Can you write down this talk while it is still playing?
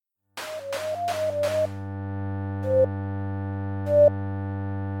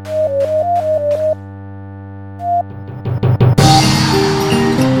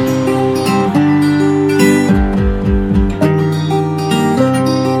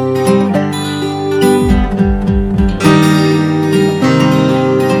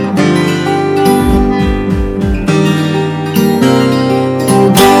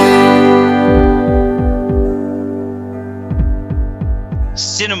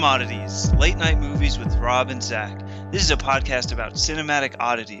Cinemoddities, late night movies with Rob and Zach. This is a podcast about cinematic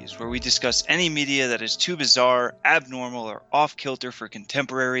oddities where we discuss any media that is too bizarre, abnormal, or off-kilter for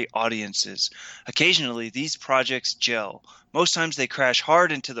contemporary audiences. Occasionally, these projects gel. Most times they crash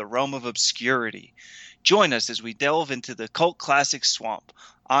hard into the realm of obscurity. Join us as we delve into the cult classic swamp.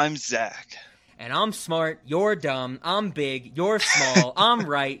 I'm Zach. And I'm smart, you're dumb, I'm big, you're small, I'm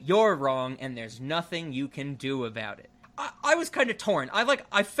right, you're wrong, and there's nothing you can do about it. I was kind of torn.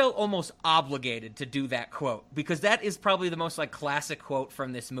 I felt almost obligated to do that quote, because that is probably the most, classic quote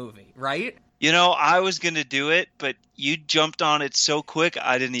from this movie, right? You know, I was going to do it, but you jumped on it so quick,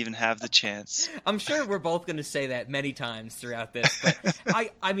 I didn't even have the chance. I'm sure we're both going to say that many times throughout this,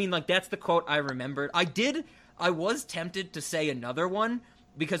 but I mean, that's the quote I remembered. I was tempted to say another one,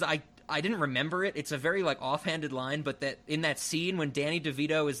 because I didn't remember it. It's a very, offhanded line, but that in that scene when Danny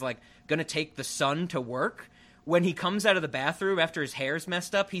DeVito is, going to take the son to work, when he comes out of the bathroom after his hair's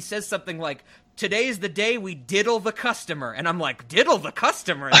messed up, he says something like, "Today's the day we diddle the customer." And I'm like, diddle the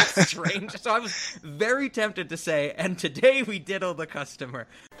customer? That's strange. So I was very tempted to say, "And today we diddle the customer."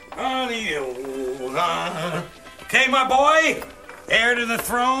 Okay, my boy, heir to the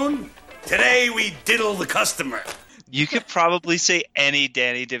throne, today we diddle the customer. You could probably say any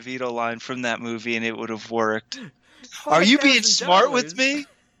Danny DeVito line from that movie and it would have worked. Are you being smart with me?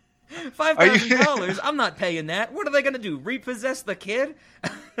 $5,000? I'm not paying that. What are they going to do? Repossess the kid?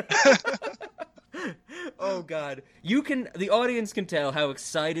 Oh, God. The audience can tell how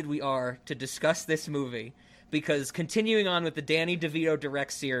excited we are to discuss this movie, because continuing on with the Danny DeVito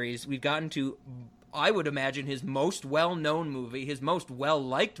Direct series, we've gotten to, I would imagine, his most well-known movie, his most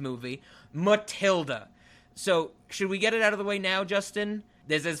well-liked movie, Matilda. So, should we get it out of the way now, Justin?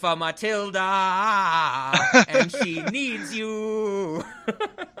 This is for Matilda, and she needs you.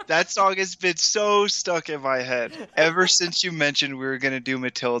 That song has been so stuck in my head ever since you mentioned we were going to do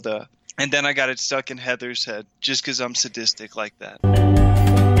Matilda. And then I got it stuck in Heather's head, just because I'm sadistic like that.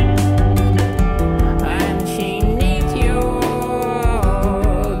 And she needs you.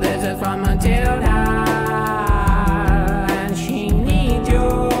 This is for Matilda. And she needs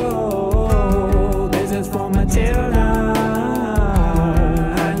you. This is for Matilda.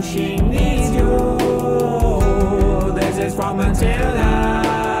 And she needs you. This is for Matilda.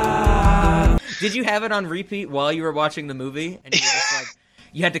 Did you have it on repeat while you were watching the movie? And you were just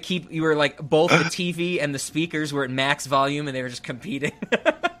you had to you were both the TV and the speakers were at max volume and they were just competing?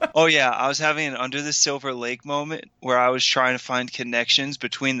 Oh, yeah. I was having an Under the Silver Lake moment where I was trying to find connections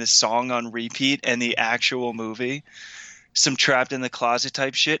between the song on repeat and the actual movie. Some trapped in the closet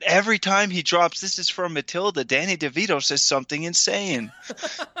type shit. Every time he drops "This is from Matilda," Danny DeVito says something insane.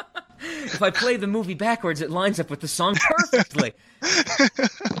 If I play the movie backwards, it lines up with the song perfectly.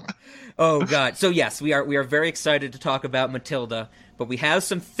 Oh, God. So, yes, we are very excited to talk about Matilda, but we have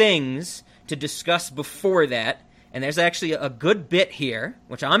some things to discuss before that, and there's actually a good bit here,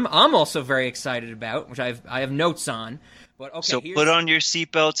 which I'm also very excited about, which I have notes on. But okay, so put on your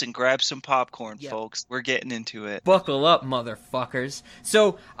seatbelts and grab some popcorn, folks. We're getting into it. Buckle up, motherfuckers.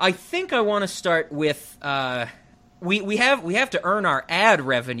 So I think I want to start with we have to earn our ad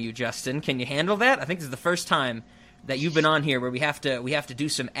revenue, Justin. Can you handle that? I think this is the first time that you've been on here where we have to do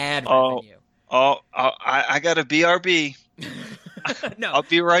some ad revenue. I got a BRB. No, I'll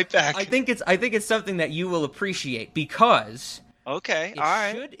be right back. I think it's something that you will appreciate, because okay, all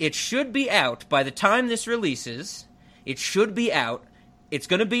right. It should be out by the time this releases. It should be out. It's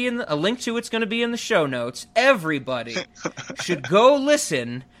going to be a link to it's going to be in the show notes. Everybody should go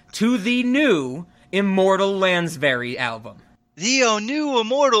listen to the new Immortal Lansbury album. The new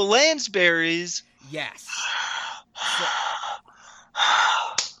Immortal Lansbury's. Yes.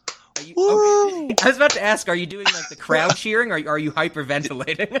 Okay. I was about to ask, are you doing the crowd cheering, or are you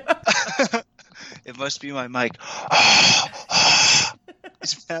hyperventilating? It must be my mic.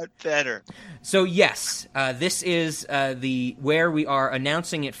 Is that better? So yes, this is where we are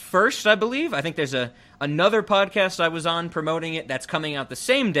announcing it first, I believe. I think there's another podcast I was on promoting it that's coming out the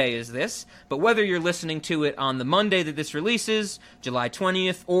same day as this. But whether you're listening to it on the Monday that this releases, July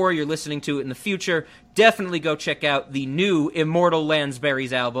 20th, or you're listening to it in the future, definitely go check out the new Immortal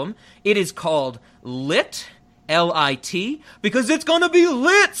Lansbury's album. It is called Lit. L-I-T, because it's gonna be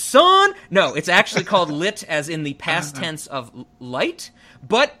lit, son! No, it's actually called lit as in the past tense of light,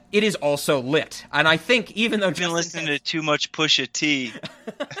 but it is also lit. And I think even though Justin... I've been listening to too much Pusha T.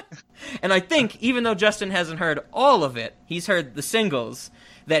 And I think even though Justin hasn't heard all of it, he's heard the singles,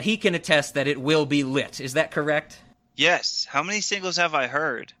 that he can attest that it will be lit. Is that correct? Yes. How many singles have I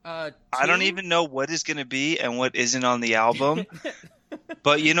heard? 2? I don't even know what is going to be and what isn't on the album.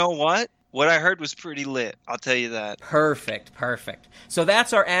 But you know what? What I heard was pretty lit. I'll tell you that. Perfect. So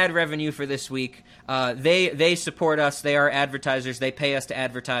that's our ad revenue for this week. They support us. They are advertisers. They pay us to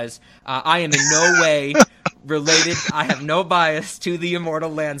advertise. I am in no way related. I have no bias to the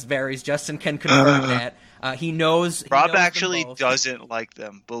Immortal Lansberries. Justin can confirm that. He knows. Rob actually doesn't like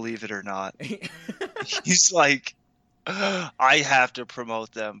them, believe it or not. He's like, I have to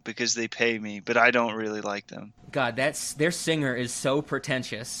promote them because they pay me, but I don't really like them. God, their singer is so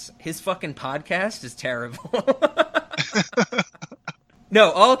pretentious. His fucking podcast is terrible.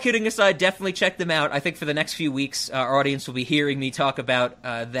 No, all kidding aside, definitely check them out. I think for the next few weeks, our audience will be hearing me talk about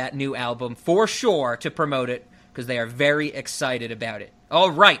that new album for sure to promote it, because they are very excited about it.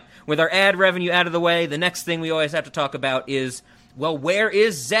 All right, with our ad revenue out of the way, the next thing we always have to talk about is, well, where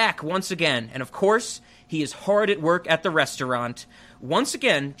is Zach once again? And of course, he is hard at work at the restaurant. Once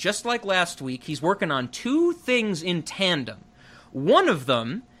again, just like last week, he's working on two things in tandem. One of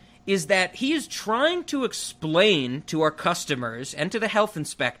them is that he is trying to explain to our customers and to the health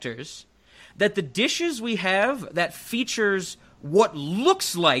inspectors that the dishes we have that features what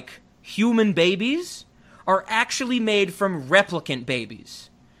looks like human babies are actually made from replicant babies.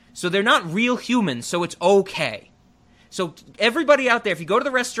 So they're not real humans, so it's okay. So everybody out there, if you go to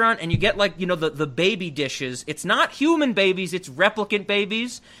the restaurant and you get, like, you know, the baby dishes, it's not human babies, it's replicant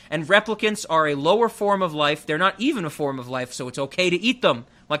babies, and replicants are a lower form of life. They're not even a form of life, so it's okay to eat them.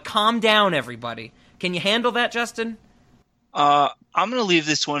 Like, calm down, everybody. Can you handle that, Justin? I'm going to leave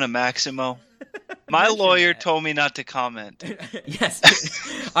this one to Maximo. My lawyer told me not to comment.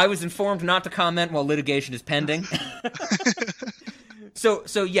 Yes. I was informed not to comment while litigation is pending.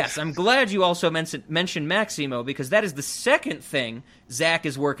 So yes, I'm glad you also mentioned Maximo, because that is the second thing Zach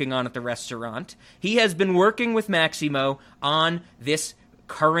is working on at the restaurant. He has been working with Maximo on this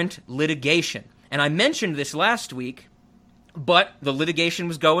current litigation. And I mentioned this last week, but the litigation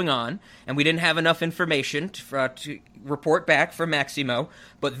was going on, and we didn't have enough information to report back from Maximo.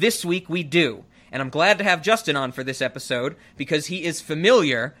 But this week we do. And I'm glad to have Justin on for this episode, because he is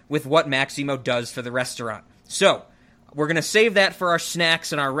familiar with what Maximo does for the restaurant. So we're going to save that for our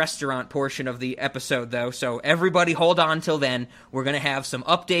snacks and our restaurant portion of the episode, though. So everybody hold on till then. We're going to have some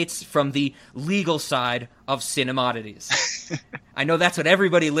updates from the legal side of Cinemodities. I know that's what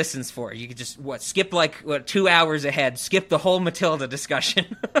everybody listens for. You could just, skip 2 hours ahead, skip the whole Matilda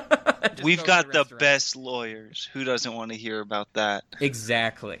discussion. We've got the best lawyers. Who doesn't want to hear about that?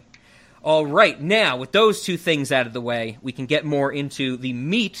 Exactly. All right, now, with those two things out of the way, we can get more into the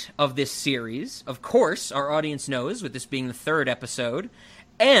meat of this series. Of course, our audience knows, with this being the third episode,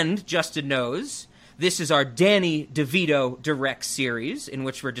 and Justin knows, this is our Danny DeVito Direct series, in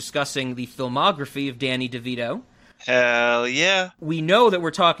which we're discussing the filmography of Danny DeVito. Hell yeah. We know that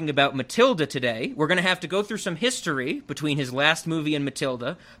we're talking about Matilda today. We're going to have to go through some history between his last movie and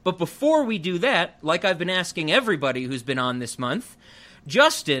Matilda. But before we do that, like I've been asking everybody who's been on this month,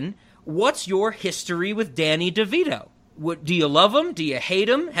 Justin, what's your history with Danny DeVito? Do you love him? Do you hate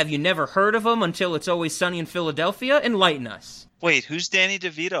him? Have you never heard of him until It's Always Sunny in Philadelphia? Enlighten us. Wait, who's Danny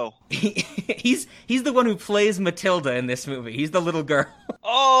DeVito? He's the one who plays Matilda in this movie. He's the little girl.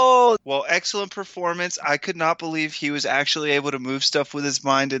 Oh, well, excellent performance. I could not believe he was actually able to move stuff with his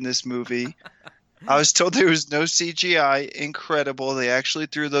mind in this movie. I was told there was no CGI. Incredible. They actually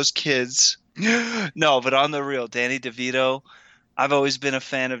threw those kids. No, but on the real, Danny DeVito, I've always been a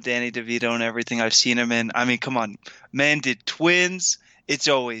fan of Danny DeVito and everything I've seen him in. I mean, come on. Man did Twins. It's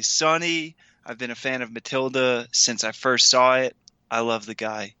Always Sunny. I've been a fan of Matilda since I first saw it. I love the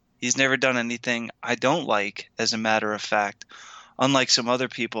guy. He's never done anything I don't like, as a matter of fact, unlike some other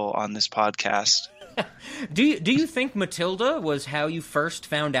people on this podcast. Do you think Matilda was how you first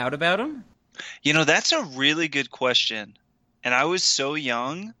found out about him? You know, that's a really good question. And I was so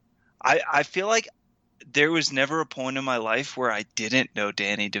young. I feel like there was never a point in my life where I didn't know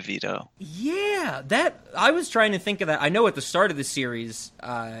Danny DeVito. Yeah, I was trying to think of that. I know at the start of the series,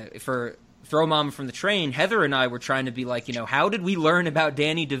 for Throw Mama from the Train, Heather and I were trying to be like, you know, how did we learn about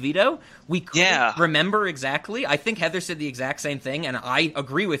Danny DeVito? We couldn't remember exactly. I think Heather said the exact same thing, and I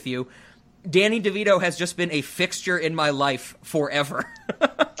agree with you. Danny DeVito has just been a fixture in my life forever.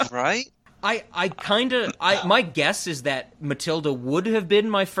 Right? My guess is that Matilda would have been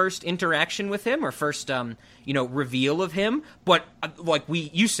my first interaction with him, or first, reveal of him. But like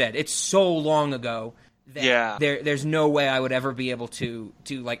you said, it's so long ago that there's no way I would ever be able to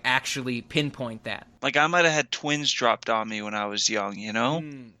like actually pinpoint that. Like, I might have had Twins dropped on me when I was young, you know?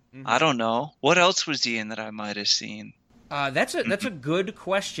 Mm-hmm. I don't know. What else was he in that I might have seen? That's a good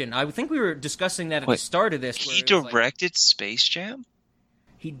question. I think we were discussing that at the start of this. He directed Space Jam?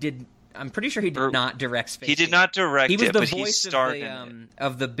 He did. I'm pretty sure he did not direct Space He did Jam. not direct He was it, the but he voice starred in it.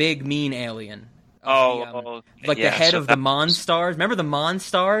 of the big mean alien. The head of the Monstars. Remember the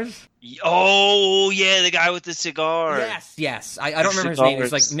Monstars? Oh, yeah, the guy with the cigar. Yes. I don't remember his name. It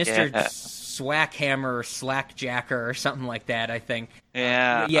was like Mr. Swackhammer or Slackjacker or something like that, I think.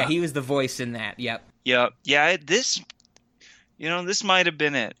 Yeah. Yeah, he was the voice in that. Yep. Yep. Yeah, this might have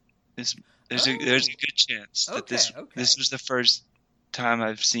been it. There's a good chance that this was the first time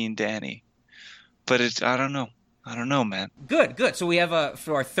I've seen Danny. But I don't know. I don't know, man. Good. So we have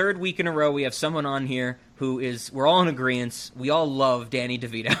for our third week in a row, we have someone on here we're all in agreement. We all love Danny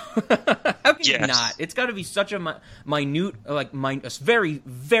DeVito. How can you not? It's got to be such a minute, a very,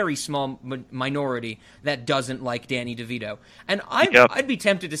 very small minority that doesn't like Danny DeVito. And I'd be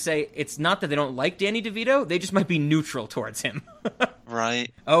tempted to say it's not that they don't like Danny DeVito, they just might be neutral towards him.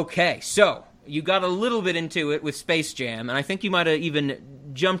 Right. Okay, so you got a little bit into it with Space Jam, and I think you might have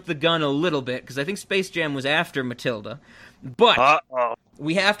even jumped the gun a little bit, because I think Space Jam was after Matilda. But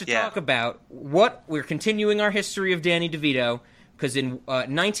we have to talk about we're continuing our history of Danny DeVito, because in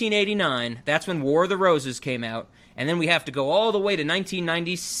 1989, that's when War of the Roses came out, and then we have to go all the way to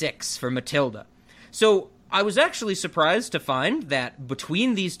 1996 for Matilda. So I was actually surprised to find that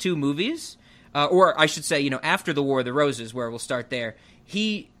between these two movies, or I should say, after the War of the Roses, where we'll start there,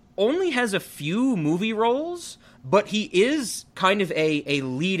 he only has a few movie roles, but he is kind of a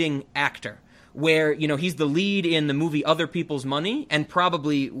leading actor, where, he's the lead in the movie Other People's Money, and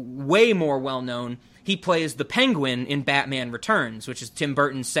probably way more well-known, he plays the Penguin in Batman Returns, which is Tim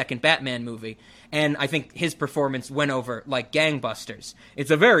Burton's second Batman movie, and I think his performance went over like gangbusters.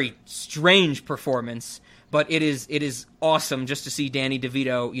 It's a very strange performance, but it is awesome just to see Danny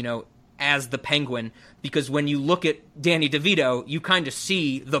DeVito, as the Penguin, because when you look at Danny DeVito, you kind of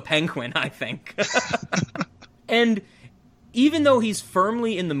see the Penguin, I think. And even though he's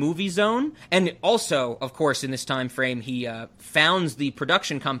firmly in the movie zone, and also, of course, in this time frame, he founds the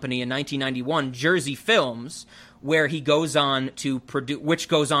production company in 1991, Jersey Films, where he goes on to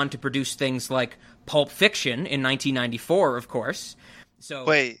produce things like Pulp Fiction in 1994, of course. So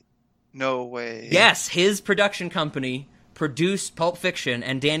wait, no way. Yes, his production company produced Pulp Fiction,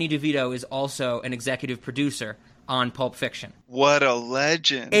 and Danny DeVito is also an executive producer on Pulp Fiction. What a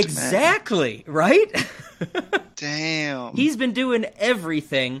legend, exactly, man. Right? Damn. He's been doing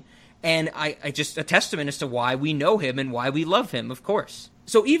everything, and I just a testament as to why we know him and why we love him, of course.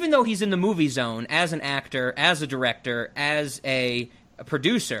 So even though he's in the movie zone as an actor, as a director, as a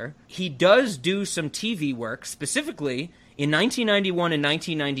producer, he does do some TV work. Specifically, in 1991 and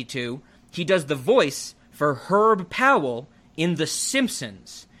 1992, he does the voice for Herb Powell in The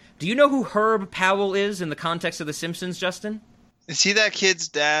Simpsons. Do you know who Herb Powell is in the context of The Simpsons, Justin? Is he that kid's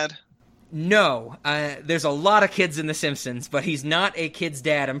dad? No. There's a lot of kids in The Simpsons, but he's not a kid's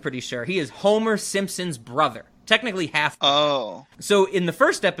dad, I'm pretty sure. He is Homer Simpson's brother. Technically half. Oh. So in the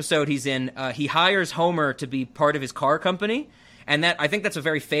first episode he's in, he hires Homer to be part of his car company. And I think that's a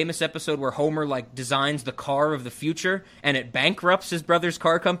very famous episode where Homer, designs the car of the future, and it bankrupts his brother's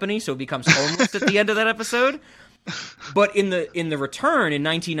car company, so he becomes homeless at the end of that episode. But in the return, in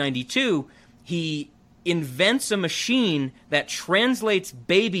 1992, he invents a machine that translates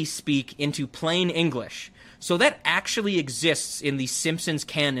baby speak into plain English. So that actually exists in the Simpsons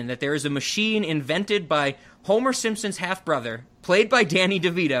canon, that there is a machine invented by Homer Simpson's half-brother, played by Danny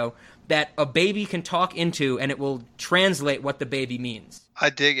DeVito, that a baby can talk into, and it will translate what the baby means. I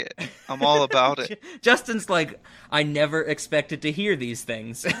dig it. I'm all about it. Justin's like, I never expected to hear these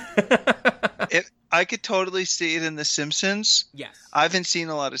things. I could totally see it in The Simpsons. Yes. I haven't seen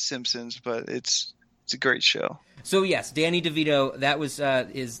a lot of Simpsons, but it's a great show. So yes, Danny DeVito, that was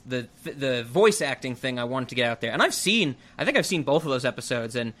is the voice acting thing I wanted to get out there. And I think I've seen both of those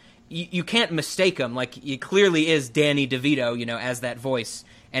episodes, and you can't mistake him. It clearly is Danny DeVito, as that voice.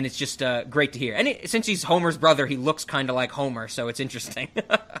 And it's just great to hear. And since he's Homer's brother, he looks kind of like Homer, so it's interesting.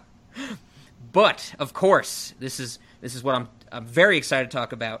 But, of course, this is what I'm very excited to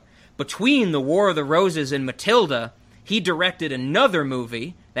talk about. Between The War of the Roses and Matilda, he directed another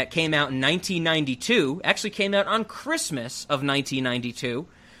movie that came out in 1992, actually came out on Christmas of 1992,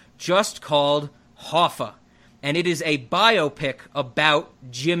 just called Hoffa. And it is a biopic about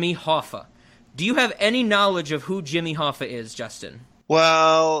Jimmy Hoffa. Do you have any knowledge of who Jimmy Hoffa is, Justin?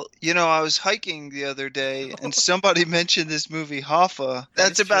 Well, I was hiking the other day, and somebody mentioned this movie, Hoffa.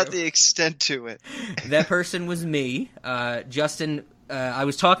 That's about the extent to it. That person was me. Justin I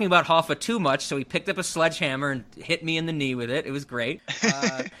was talking about Hoffa too much, so he picked up a sledgehammer and hit me in the knee with it. It was great.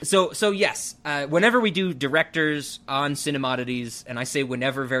 So yes, whenever we do directors on Cinemodities, and I say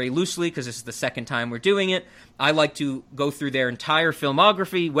whenever very loosely because this is the second time we're doing it, I like to go through their entire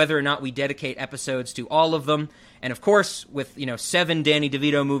filmography, whether or not we dedicate episodes to all of them. And of course, with 7 Danny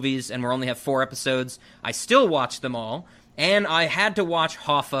DeVito movies, and we only have 4 episodes, I still watch them all. And I had to watch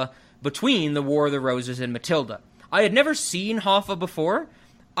Hoffa between The War of the Roses and Matilda. I had never seen Hoffa before.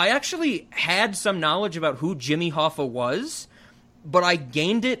 I actually had some knowledge about who Jimmy Hoffa was, but I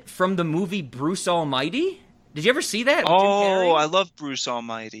gained it from the movie Bruce Almighty. Did you ever see that? Oh, I love Bruce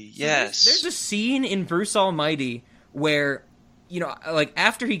Almighty. Yes. There's a scene in Bruce Almighty where,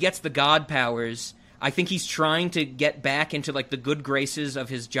 after he gets the god powers, I think he's trying to get back into, the good graces of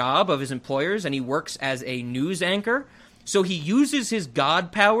his job, of his employers, and he works as a news anchor. So he uses his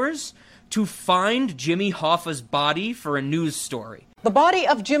god powers to find Jimmy Hoffa's body for a news story. The body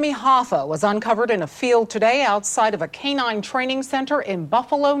of Jimmy Hoffa was uncovered in a field today outside of a canine training center in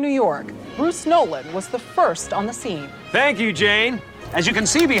Buffalo, New York. Bruce Nolan was the first on the scene. Thank you, Jane. As you can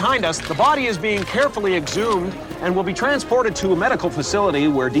see behind us, the body is being carefully exhumed and will be transported to a medical facility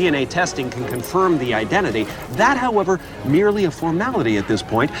where DNA testing can confirm the identity. That, however, merely a formality at this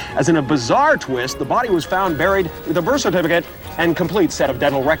point, as in a bizarre twist, the body was found buried with a birth certificate and complete set of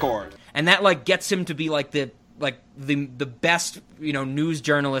dental records. And that gets him to be the best news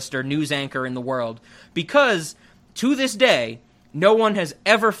journalist or news anchor in the world, because to this day no one has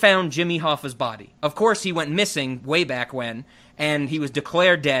ever found Jimmy Hoffa's body. Of course, he went missing way back when, and he was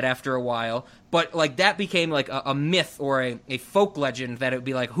declared dead after a while. But that became a myth or a folk legend that it would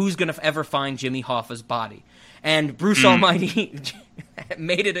be who's gonna ever find Jimmy Hoffa's body? And Bruce Almighty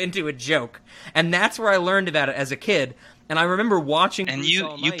made it into a joke, and that's where I learned about it as a kid. And I remember watching and Bruce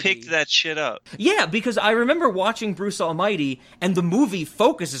Almighty. You picked that shit up. Yeah, because I remember watching Bruce Almighty, and the movie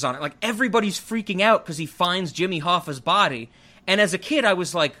focuses on it. Everybody's freaking out because he finds Jimmy Hoffa's body. And as a kid, I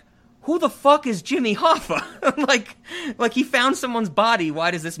was like, who the fuck is Jimmy Hoffa? He found someone's body.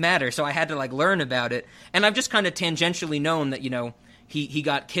 Why does this matter? So I had to, learn about it. And I've just kind of tangentially known that, he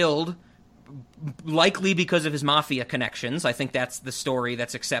got killed, likely because of his mafia connections. I think that's the story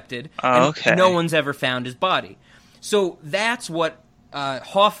that's accepted. Okay. And no one's ever found his body. So that's what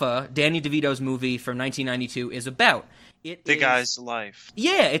Hoffa, Danny DeVito's movie from 1992, is about. The guy's life.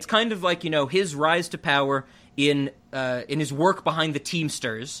 Yeah, it's kind of his rise to power in his work behind the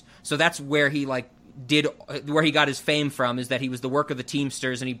Teamsters. So that's where he where he got his fame from, is that he was the work of the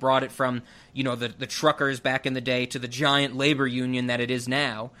Teamsters, and he brought it from the truckers back in the day to the giant labor union that it is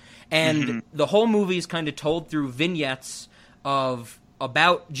now. And the whole movie is kind of told through vignettes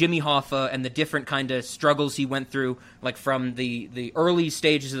about Jimmy Hoffa and the different kind of struggles he went through, from the early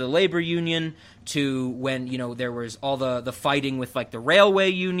stages of the labor union to when, there was all the fighting with, the railway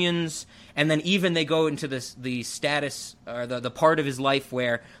unions, and then even they go into the status, or the part of his life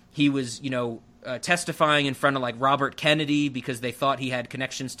where he was, testifying in front of, Robert Kennedy because they thought he had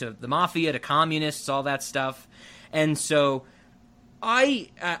connections to the mafia, to communists, all that stuff. And so I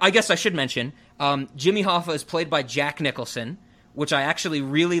guess I should mention, Jimmy Hoffa is played by Jack Nicholson, which I actually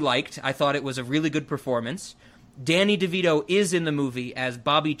really liked. I thought it was a really good performance. Danny DeVito is in the movie as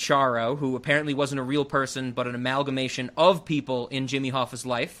Bobby Charo, who apparently wasn't a real person, but an amalgamation of people in Jimmy Hoffa's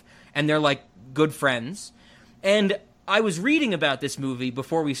life, and they're, good friends. And I was reading about this movie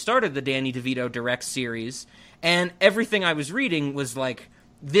before we started the Danny DeVito Direct series, and everything I was reading was,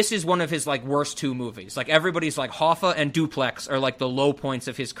 this is one of his, worst 2 movies. Everybody's Hoffa and Duplex are, the low points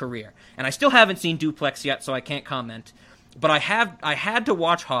of his career. And I still haven't seen Duplex yet, so I can't comment. But I had to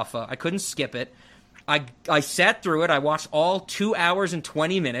watch Hoffa. I couldn't skip it. I sat through it. I watched all 2 hours and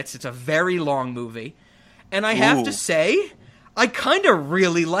 20 minutes. It's a very long movie. And I have to say, I kind of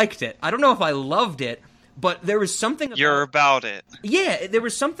really liked it. I don't know if I loved it, but there was something about... You're about it. Yeah, there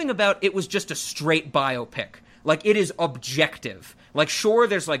was something about it was just a straight biopic. It is objective. Sure,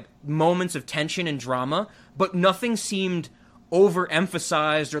 there's, moments of tension and drama, but nothing seemed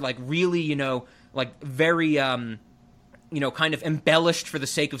overemphasized or, really, very... kind of embellished for the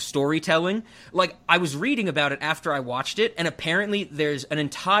sake of storytelling. I was reading about it after I watched it, and apparently there's an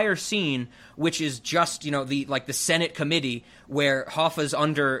entire scene which is just, the Senate committee where Hoffa's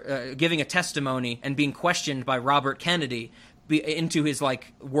under giving a testimony and being questioned by Robert Kennedy into his,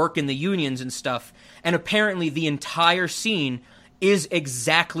 work in the unions and stuff. And apparently the entire scene is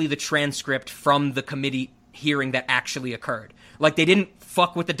exactly the transcript from the committee hearing that actually occurred. They didn't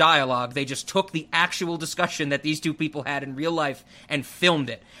fuck with the dialogue. They just took the actual discussion that these 2 people had in real life and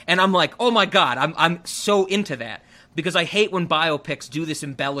filmed it. And I'm like, oh my God, I'm so into that. because I hate when biopics do this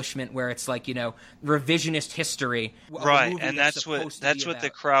embellishment where it's like, revisionist history. Right, and that's what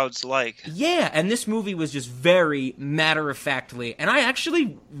the crowd's like. Yeah, and this movie was just very matter-of-factly, and I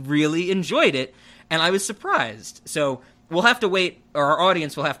actually really enjoyed it, and I was surprised. So we'll have to wait, or our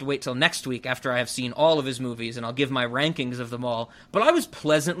audience will have to wait till next week after I have seen all of his movies, and I'll give my rankings of them all. But I was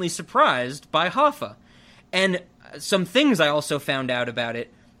pleasantly surprised by Hoffa. And some things I also found out about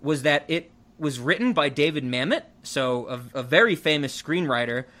it was that it was written by David Mamet, so a very famous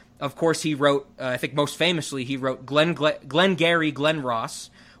screenwriter. Of course, he wrote, I think most famously, he wrote Glengarry Glen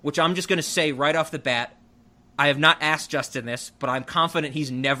Ross, which I'm just going to say right off the bat, I have not asked Justin this, but I'm confident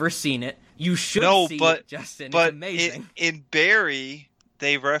he's never seen it. You should see it, Justin. It's amazing. In Barry,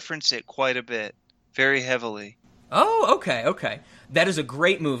 they reference it quite a bit, very heavily. Oh, okay. That is a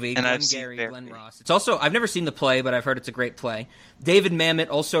great movie, and Glengarry Glen Ross. It's also, I've never seen the play, but I've heard it's a great play. David Mamet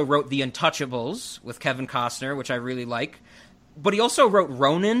also wrote The Untouchables with Kevin Costner, which I really like. But he also wrote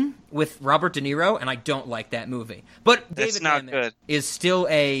Ronin with Robert De Niro, and I don't like that movie. But David Mamet is still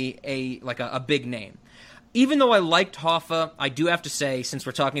a big name. Even though I liked Hoffa, I do have to say, since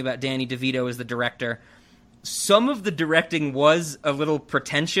we're talking about Danny DeVito as the director, some of the directing was a little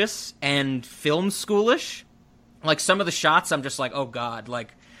pretentious and film schoolish. Like, some of the shots, I'm just like, oh god,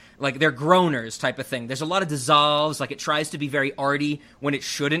 like they're groaners type of thing. There's a lot of dissolves, like it tries to be very arty when it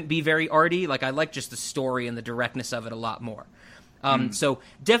shouldn't be very arty. Like, I like just the story and the directness of it a lot more. So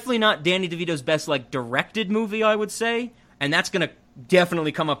definitely not Danny DeVito's best, directed movie, I would say. And that's going to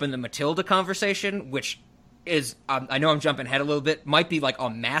definitely come up in the Matilda conversation, which is, I know I'm jumping ahead a little bit, might be like a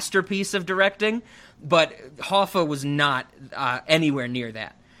masterpiece of directing, but Hoffa was not anywhere near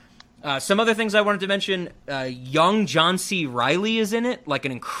that. Some other things I wanted to mention, young John C. Reilly is in it, like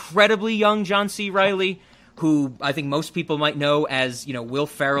an incredibly young John C. Reilly, who I think most people might know as, Will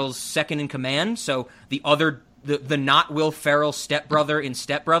Ferrell's second in command, so the not Will Ferrell stepbrother in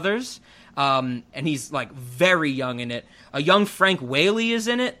Step Brothers, and he's, very young in it. A young Frank Whaley is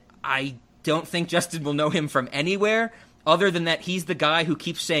in it. I don't think Justin will know him from anywhere, other than that he's the guy who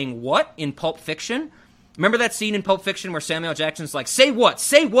keeps saying what in Pulp Fiction. Remember that scene in Pulp Fiction where Samuel L. Jackson's like, say what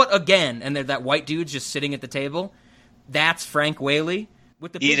again? And that white dude's just sitting at the table? That's Frank Whaley.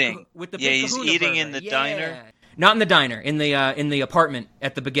 With the eating. With the he's eating burger. in the diner. Not in the diner, in the apartment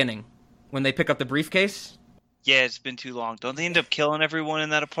at the beginning, when they pick up the briefcase. Yeah, it's been too long. Don't they end up killing everyone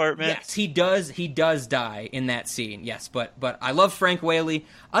in that apartment? Yes, he does. He does die in that scene. Yes, but I love Frank Whaley.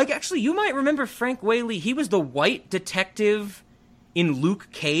 Actually, you might remember Frank Whaley. He was the white detective in Luke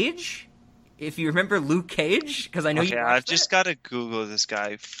Cage. If you remember Luke Cage, because I know you. I've just got to Google this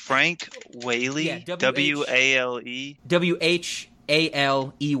guy, Frank Whaley. Yeah, W-A-L-E. W-H-A-L-E-Y.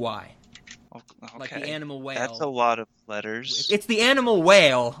 Okay. Like the animal whale. That's a lot of letters. It's the animal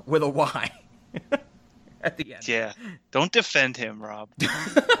whale with a Y. At the end. Yeah. Don't defend him, Rob.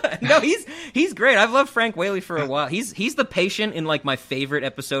 No, he's great. I've loved Frank Whaley for a while. He's the patient in my favorite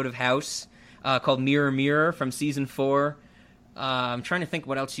episode of House, called Mirror Mirror from season 4. I'm trying to think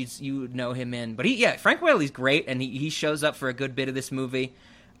what else you would know him in. But Frank Whaley's great, and he shows up for a good bit of this movie.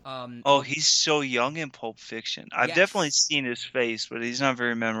 He's so young in Pulp Fiction. I've definitely seen his face, but he's not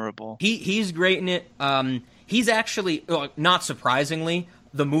very memorable. He's great in it. He's actually, not surprisingly,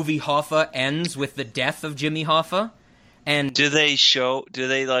 the movie Hoffa ends with the death of Jimmy Hoffa. And do they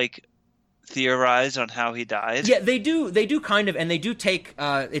theorize on how he died? Yeah, they do kind of, and they do take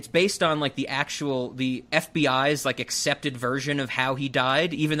it's based on the FBI's accepted version of how he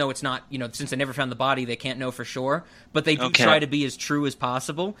died, even though it's not, since they never found the body, they can't know for sure, but they do try to be as true as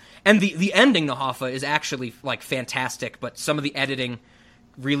possible. And the ending to Hoffa is actually fantastic, but some of the editing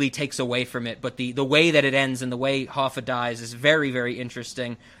really takes away from it. But the way that it ends and the way Hoffa dies is very, very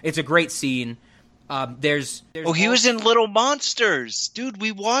interesting. It's a great scene. There's he was in Little Monsters, dude.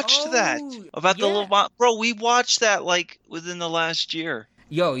 We watched that about the little bro. We watched that within the last year.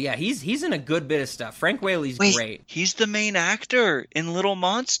 Yo, yeah, he's in a good bit of stuff. Frank Whaley's great. He's the main actor in Little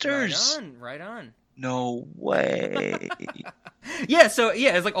Monsters. Right on. No way. Yeah, so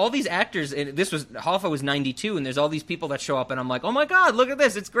it's all these actors. And Hoffa was 92, and there's all these people that show up, and I'm like, oh my god, look at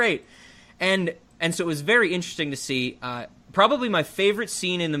this, it's great. And so it was very interesting to see. Probably my favorite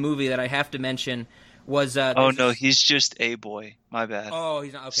scene in the movie that I have to mention was... he's just a boy. My bad. Oh,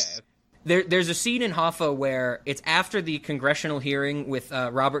 he's not... Okay. There's a scene in Hoffa where it's after the congressional hearing with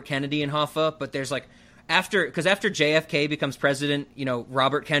Robert Kennedy and Hoffa, but there's after JFK becomes president,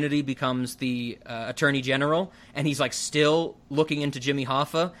 Robert Kennedy becomes the attorney general, and he's still looking into Jimmy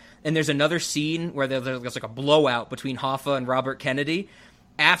Hoffa, and there's another scene where there's a blowout between Hoffa and Robert Kennedy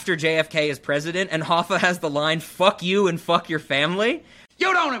after JFK is president, and Hoffa has the line, fuck you and fuck your family.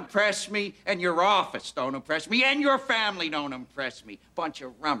 You don't impress me, and your office don't impress me, and your family don't impress me. Bunch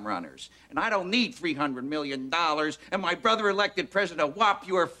of rum runners. And I don't need $300 million, and my brother elected president to whop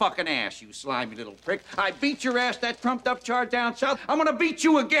your fucking ass, you slimy little prick. I beat your ass, that trumped-up charge down south. I'm gonna beat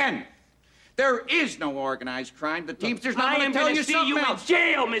you again. There is no organized crime. The Teamsters not going to tell you something else. I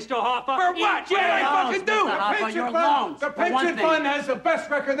am going to see you in jail, Mr. Hoffa. For what? What did I fucking do? Mr. Hoffa, your loans. The pension fund has the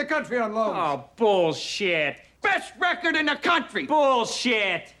best record in the country on loans. Oh, bullshit. Best record in the country.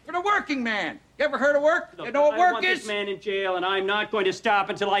 Bullshit. For the working man. You ever heard of work? Look, you know what I work want is? This man in jail, and I'm not going to stop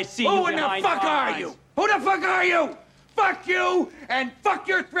until I see you Who in the behind fuck are bars. you? Who the fuck are you? Fuck you, and fuck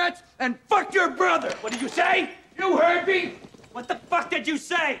your threats, and fuck your brother. What did you say? You heard me? What the fuck did you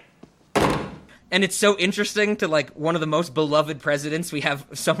say? And it's so interesting to, like, one of the most beloved presidents, we have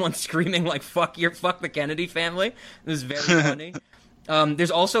someone screaming, like, fuck the Kennedy family. It was very funny.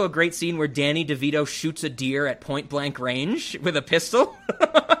 There's also a great scene where Danny DeVito shoots a deer at point-blank range with a pistol.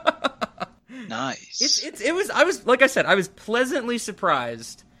 Nice. I was pleasantly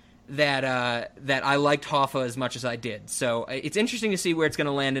surprised that I liked Hoffa as much as I did. So it's interesting to see where it's going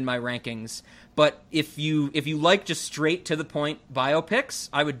to land in my rankings. But if you like just straight to the point biopics,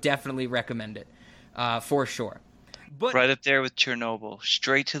 I would definitely recommend it. For sure. But right up there with Chernobyl.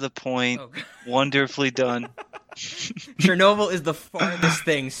 Straight to the point. Wonderfully done. Chernobyl is the farthest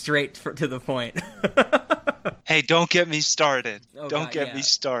thing straight to the point. Hey, don't get me started. Oh, don't God, get yeah. me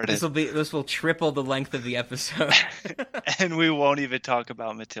started. This will triple the length of the episode. And we won't even talk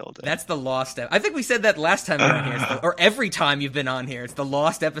about Matilda. That's the lost I think we said that last time we were on here. Or every time you've been on here. It's the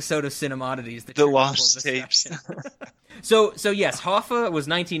lost episode of Cinemodities. The lost tapes. So yes, Hoffa was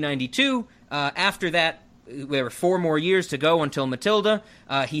 1992. After that, there were 4 more years to go until Matilda.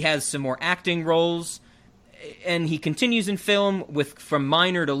 He has some more acting roles, and he continues in film from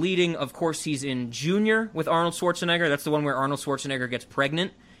minor to leading. Of course, he's in Junior with Arnold Schwarzenegger. That's the one where Arnold Schwarzenegger gets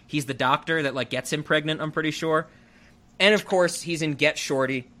pregnant. He's the doctor that gets him pregnant, I'm pretty sure. And of course, he's in Get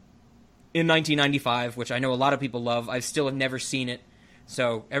Shorty in 1995, which I know a lot of people love. I still have never seen it,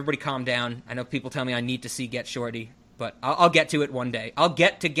 so everybody calm down. I know people tell me I need to see Get Shorty, but I'll get to it one day. I'll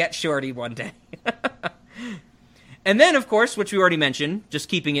get to Get Shorty one day. And then, of course, which we already mentioned, just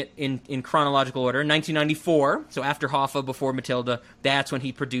keeping it in chronological order, 1994, so after Hoffa, before Matilda, that's when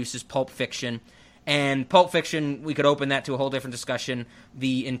he produces Pulp Fiction. And Pulp Fiction, we could open that to a whole different discussion,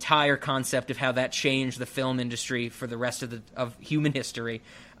 the entire concept of how that changed the film industry for the rest of human history.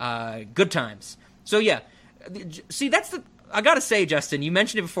 Good times. So, yeah. See, I gotta say, Justin, you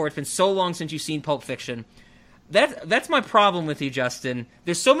mentioned it before, it's been so long since you've seen Pulp Fiction. That's my problem with you, Justin.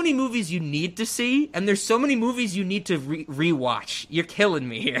 There's so many movies you need to see, and there's so many movies you need to rewatch. You're killing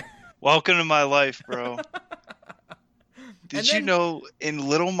me here. Welcome to my life, bro. Did you know in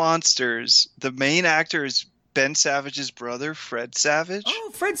Little Monsters, the main actor is Ben Savage's brother, Fred Savage?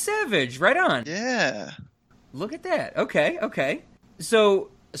 Oh, Fred Savage. Right on. Yeah. Look at that. Okay.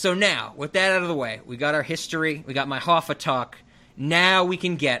 So now, with that out of the way, we got our history, we got my Hoffa talk. Now we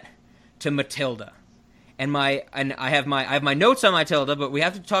can get to Matilda. And I have my notes on Matilda, but we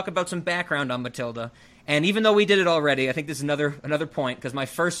have to talk about some background on Matilda. And even though we did it already, I think this is another point, because my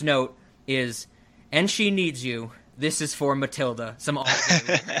first note is, and she needs you. This is for Matilda. Some Alt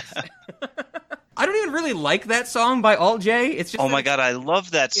J. I don't even really like that song by Alt J. It's just my God, I love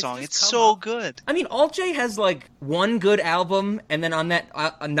that song. It's so good. I mean, Alt J has one good album, and then on that,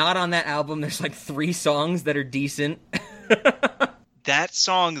 not on that album, there's 3 songs that are decent. That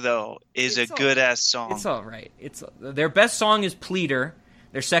song, though, is a good-ass song. It's all right. Their best song is Pleader.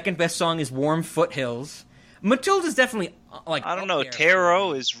 Their second best song is Warm Foothills. Matilda's definitely, I don't know.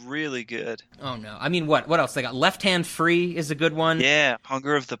 Tarot is really good. Oh, no. I mean, what else? They got Left Hand Free is a good one. Yeah,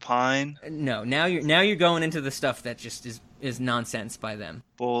 Hunger of the Pine. No, now you're going into the stuff that just is nonsense by them.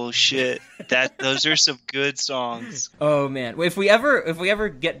 Bullshit. Those are some good songs. Oh man, if we ever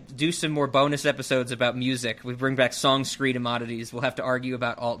do some more bonus episodes about music, we bring back Song Screed and Oddities, we'll have to argue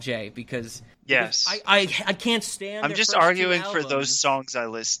about Alt J because I can't stand. I'm just arguing for those songs I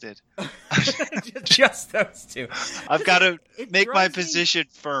listed. Just those 2. I've got to make my position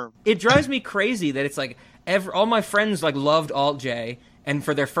firm. It drives me crazy that it's all my friends loved Alt J and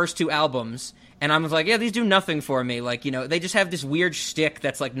for their first 2 albums. And I was like, yeah, these do nothing for me. They just have this weird shtick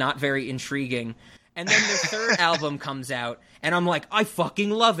that's not very intriguing. And then their third album comes out, and I'm like, I fucking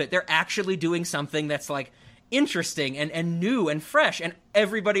love it. They're actually doing something that's interesting and new and fresh. And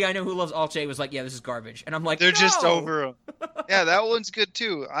everybody I know who loves Alt J was like, yeah, this is garbage. And I'm like, they're just over them. Yeah, that one's good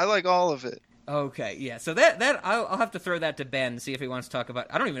too. I like all of it. Okay, yeah. So that I'll have to throw that to Ben, see if he wants to talk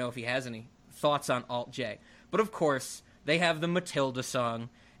about. I don't even know if he has any thoughts on Alt J. But of course, they have the Matilda song.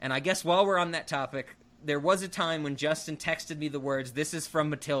 And I guess while we're on that topic, there was a time when Justin texted me the words, "This is from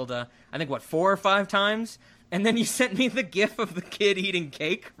Matilda," I think, 4 or 5 times? And then you sent me the gif of the kid eating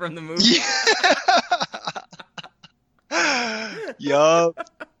cake from the movie. Yup.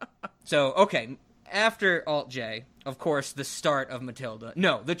 So, okay, after Alt-J, of course, the start of Matilda.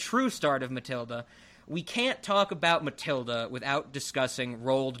 No, the true start of Matilda. We can't talk about Matilda without discussing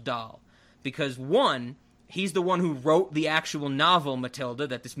Roald Dahl. Because, one, he's the one who wrote the actual novel Matilda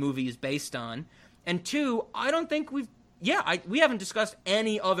that this movie is based on. And two, I don't think we haven't discussed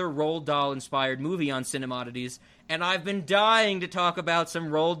any other Roald Dahl-inspired movie on Cinemodities, and I've been dying to talk about some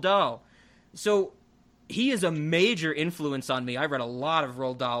Roald Dahl. So, he is a major influence on me. I read a lot of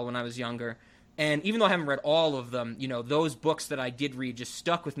Roald Dahl when I was younger, and even though I haven't read all of them, those books that I did read just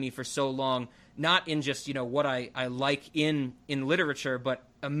stuck with me for so long, not in just, what I like in literature, but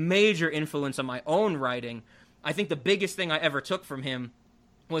a major influence on my own writing. I think the biggest thing I ever took from him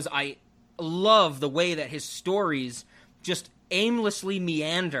was I love the way that his stories just aimlessly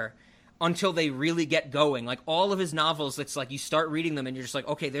meander until they really get going. Like, all of his novels, it's like you start reading them and you're just like,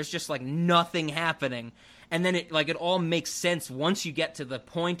 okay, there's just, like, nothing happening. And then it all makes sense once you get to the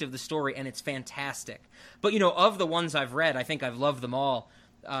point of the story, and it's fantastic. But, of the ones I've read, I think I've loved them all.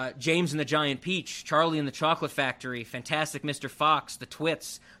 James and the Giant Peach, Charlie and the Chocolate Factory, Fantastic Mr. Fox, The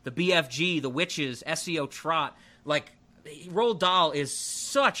Twits, The BFG, The Witches, SEO Trot. Like, Roald Dahl is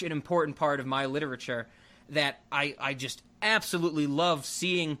such an important part of my literature that I just absolutely love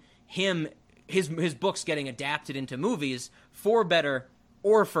seeing his books getting adapted into movies, for better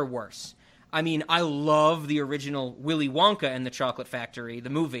or for worse. I mean, I love the original Willy Wonka and the Chocolate Factory, the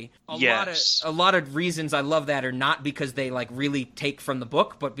movie. A lot of reasons I love that are not because they really take from the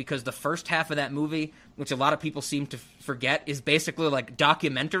book, but because the first half of that movie, which a lot of people seem to forget, is basically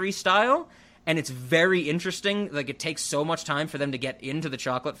documentary style, and it's very interesting. It takes so much time for them to get into the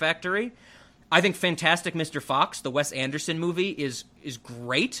Chocolate Factory. I think Fantastic Mr. Fox, the Wes Anderson movie, is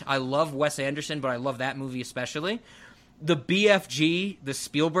great. I love Wes Anderson, but I love that movie especially. The BFG, the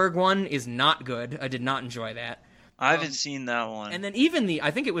Spielberg one, is not good. I did not enjoy that. I haven't seen that one. And then even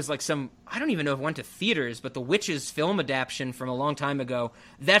I think it was I don't even know if it went to theaters, but the Witches film adaptation from a long time ago,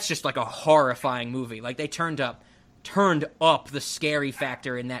 that's just a horrifying movie. They turned up the scary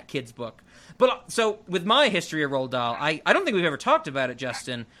factor in that kid's book. But so with my history of Roald Dahl, I don't think we've ever talked about it,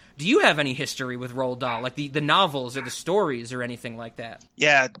 Justin. Do you have any history with Roald Dahl, the novels or the stories or anything like that?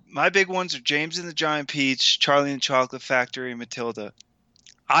 Yeah, my big ones are James and the Giant Peach, Charlie and the Chocolate Factory, and Matilda.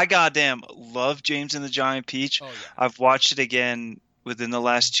 I goddamn love James and the Giant Peach. Oh, yeah. I've watched it again within the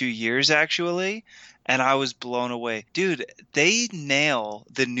last 2 years, actually, and I was blown away. Dude, they nail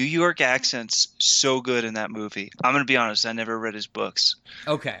the New York accents so good in that movie. I'm going to be honest, I never read his books.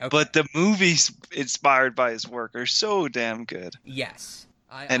 Okay. But the movies inspired by his work are so damn good. Yes.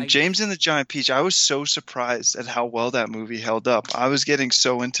 James and the Giant Peach, I was so surprised at how well that movie held up. I was getting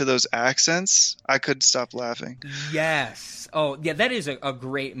so into those accents, I couldn't stop laughing. Yes. Oh, yeah, that is a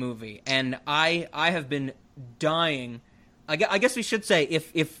great movie. And I have been dying. I guess we should say,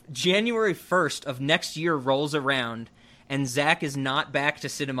 if January 1st of next year rolls around and Zach is not back to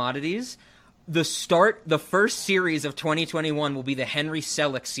Cinemodities, the first series of 2021 will be the Henry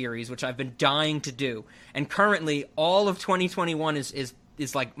Selick series, which I've been dying to do. And currently, all of 2021 is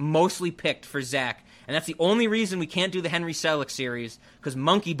mostly picked for Zach, and that's the only reason we can't do the Henry Selick series, because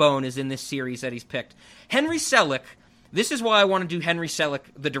Monkey Bone is in this series that he's picked. Henry Selick, this is why I want to do Henry Selick,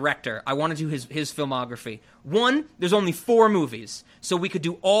 the director. I want to do his filmography. One, there's only 4 movies, so we could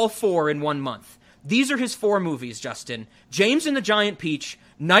do all 4 in 1 month. These are his 4 movies, Justin. James and the Giant Peach,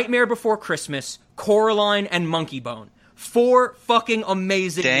 Nightmare Before Christmas, Coraline, and Monkey Bone. 4 fucking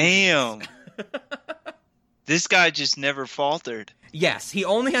amazing movies. This guy just never faltered. Yes, he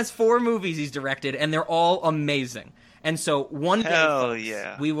only has 4 movies he's directed, and they're all amazing. And so one day,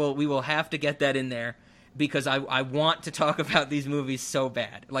 folks, we will have to get that in there, because I want to talk about these movies so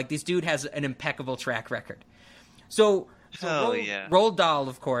bad. This dude has an impeccable track record. So Roald Dahl,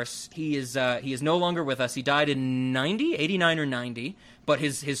 of course, he is no longer with us. He died in 89 or 90, but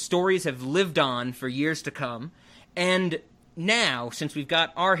his stories have lived on for years to come. And now, since we've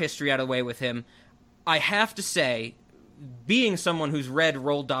got our history out of the way with him, I have to say, being someone who's read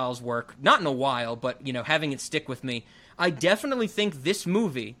Roald Dahl's work, not in a while, but, having it stick with me, I definitely think this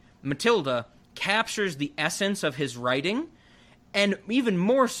movie, Matilda, captures the essence of his writing, and even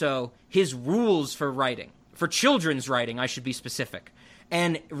more so, his rules for writing. For children's writing, I should be specific.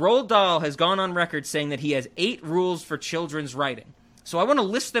 And Roald Dahl has gone on record saying that he has 8 rules for children's writing. So I want to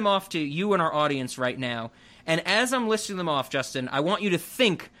list them off to you and our audience right now. And as I'm listing them off, Justin, I want you to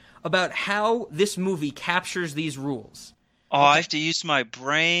think about how this movie captures these rules. Oh, I have to use my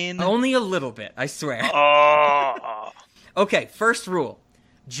brain. Only a little bit, I swear. Oh. Okay, first rule.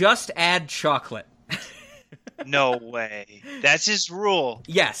 Just add chocolate. No way. That's his rule.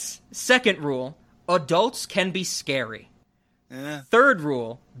 Yes. Second rule. Adults can be scary. Eh. Third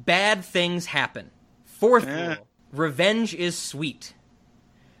rule. Bad things happen. Fourth rule. Revenge is sweet.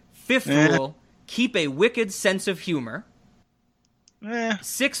 Fifth rule. Keep a wicked sense of humor.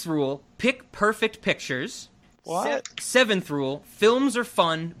 Sixth rule. Pick perfect pictures. What? Seventh rule. Films are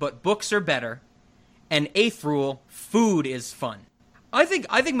fun, but books are better. And eighth rule. Food is fun. I think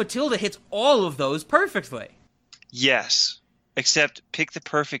Matilda hits all of those perfectly. Yes. Except pick the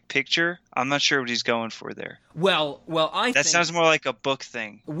perfect picture. I'm not sure what he's going for there. Well, I think that sounds more like a book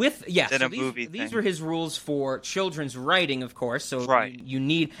thing than a movie thing. These were his rules for children's writing, of course. So right. you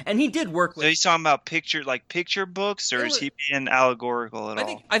need, and he did work with. So he's talking about picture books, or is he being allegorical at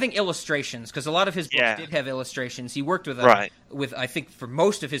all? I think illustrations, because a lot of his books did have illustrations. He worked with with I think for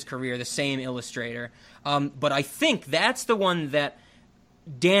most of his career the same illustrator. But I think that's the one that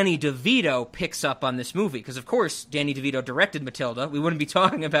Danny DeVito picks up on this movie, because of course Danny DeVito directed Matilda. We wouldn't be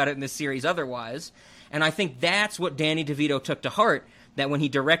talking about it in this series otherwise. And I think that's what Danny DeVito took to heart, that when he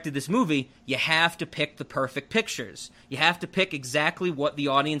directed this movie, you have to pick the perfect pictures. You have to pick exactly what the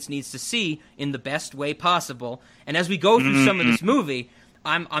audience needs to see in the best way possible. And as we go through some of this movie,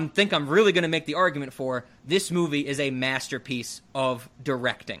 I'm really going to make the argument for this movie is a masterpiece of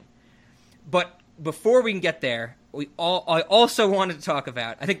directing. But before we can get there, I also wanted to talk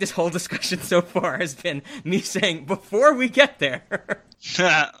about, I think this whole discussion so far has been me saying, before we get there.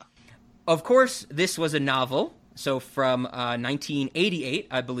 Of course, this was a novel, so from 1988,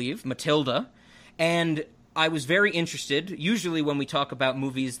 I believe, Matilda, and I was very interested. Usually when we talk about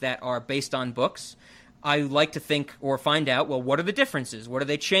movies that are based on books, I like to think or find out, well, what are the differences? What do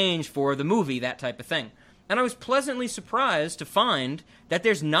they change for the movie, that type of thing. And I was pleasantly surprised to find that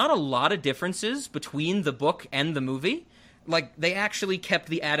there's not a lot of differences between the book and the movie. Like, they actually kept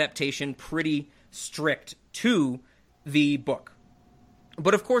the adaptation pretty strict to the book.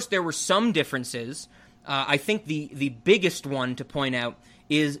 But of course, there were some differences. I think the biggest one to point out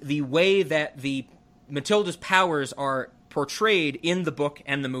is the way that the Matilda's powers are portrayed in the book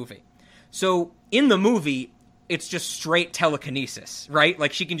and the movie. So, in the movie, it's just straight telekinesis, right?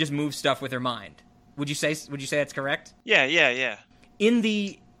 Like, she can just move stuff with her mind. Would you say that's correct? Yeah. In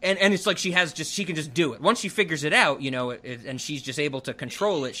the and it's like she can just do it. Once she figures it out, and she's just able to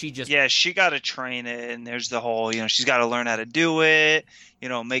control it, she got to train it, and there's the whole, she's got to learn how to do it,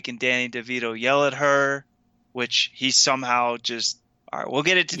 making Danny DeVito yell at her, which he somehow just, all right, we'll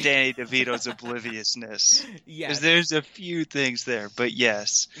get into Danny DeVito's obliviousness. Yeah. Because there's a few things there, but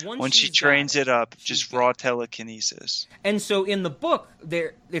yes, once she trains it up, just raw telekinesis. And so in the book,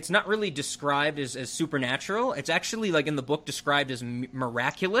 it's not really described as supernatural. It's actually, like, in the book, described as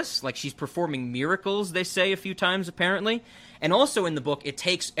miraculous. Like, she's performing miracles, they say a few times, apparently. And also in the book, it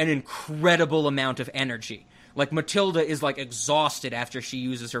takes an incredible amount of energy. Like, Matilda is, like, exhausted after she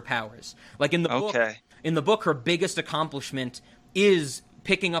uses her powers. Like, in the book, her biggest accomplishment is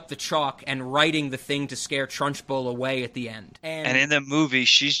picking up the chalk and writing the thing to scare Trunchbull away at the end. And in the movie,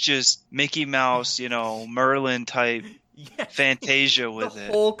 she's just Mickey Mouse, Merlin type Fantasia with it.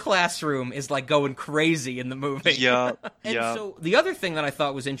 The whole classroom is, like, going crazy in the movie. Yeah. So the other thing that I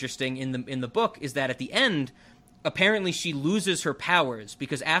thought was interesting in the book is that at the end, apparently she loses her powers,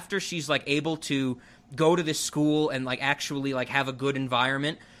 because after she's, like, able to go to this school and, like, actually, like, have a good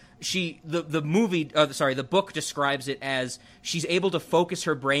environment, the book describes it as she's able to focus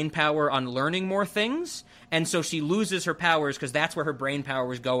her brain power on learning more things, and so she loses her powers because that's where her brain power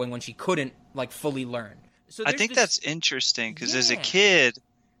was going when she couldn't, like, fully learn. So I think that's interesting, because as a kid,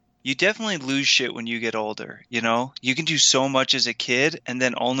 you definitely lose shit when you get older, You can do so much as a kid, and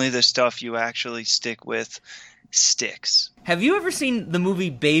then only the stuff you actually stick with sticks. Have you ever seen the movie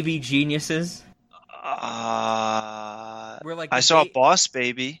Baby Geniuses? I saw Boss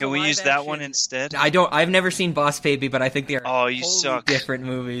Baby. Can we use that one instead? I've never seen Boss Baby, but I think they're you suck. Different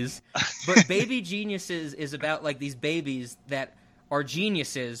movies. But Baby Geniuses is about, like, these babies that are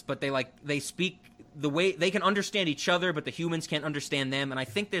geniuses, but they speak the way they can understand each other, but the humans can't understand them. And I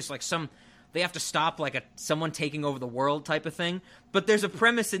think there's, like, they have to stop, like, someone taking over the world type of thing. But there's a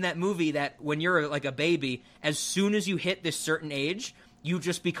premise in that movie that when you're, like, a baby, as soon as you hit this certain age, you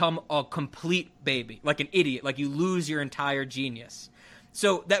just become a complete baby, like an idiot, like you lose your entire genius.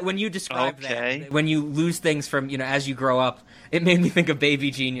 So that when you describe that, when you lose things from, as you grow up, it made me think of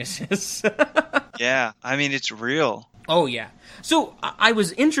Baby Geniuses. Yeah, I mean, it's real. Oh, yeah. So I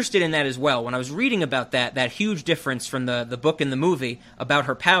was interested in that as well. When I was reading about that huge difference from the book and the movie about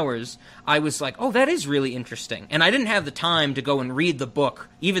her powers, I was like, oh, that is really interesting. And I didn't have the time to go and read the book,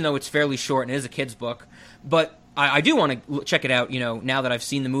 even though it's fairly short and it is a kid's book. But I do want to check it out, now that I've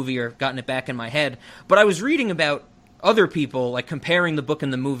seen the movie or gotten it back in my head. But I was reading about other people, like comparing the book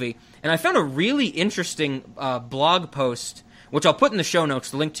and the movie, and I found a really interesting blog post, which I'll put in the show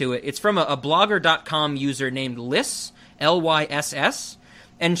notes, the link to it. It's from a blogger.com user named Lyss, Lyss,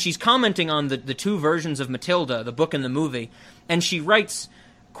 and she's commenting on the two versions of Matilda, the book and the movie, and she writes,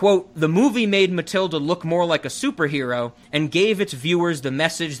 quote, "The movie made Matilda look more like a superhero and gave its viewers the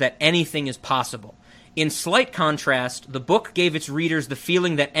message that anything is possible. In slight contrast, the book gave its readers the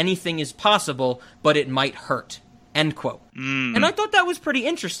feeling that anything is possible, but it might hurt." End quote. And I thought that was pretty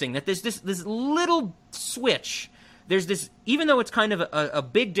interesting, that there's this little switch. There's this, even though it's kind of a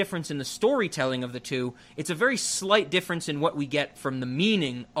big difference in the storytelling of the two, it's a very slight difference in what we get from the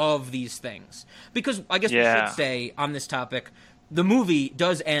meaning of these things. Because I guess we should say on this topic, the movie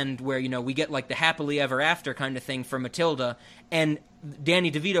does end where, we get like the happily ever after kind of thing for Matilda, and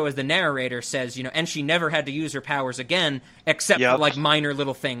Danny DeVito as the narrator says, and she never had to use her powers again, except for like minor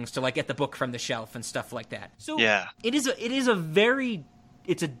little things to like get the book from the shelf and stuff like that. So it is a very,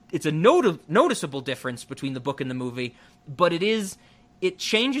 it's a noticeable difference between the book and the movie, but it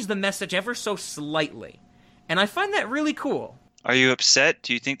changes the message ever so slightly, and I find that really cool. Are you upset?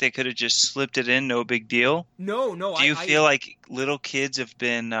 Do you think they could have just slipped it in? No big deal. No. Do you feel like little kids have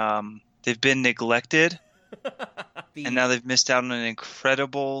been they've been neglected? And now they've missed out on an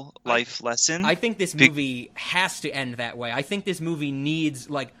incredible life lesson? I think this movie has to end that way. I think this movie needs,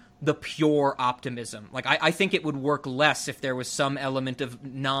 like, the pure optimism. Like, I think it would work less if there was some element of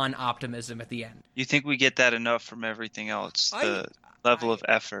non-optimism at the end. You think we get that enough from everything else? The level of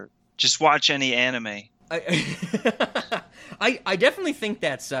effort. Just watch any anime. I definitely think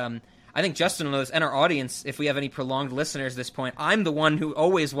that's... I think Justin knows, and our audience, if we have any prolonged listeners at this point, I'm the one who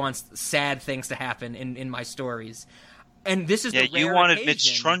always wants sad things to happen in my stories. And this is the rare occasion. Yeah, you wanted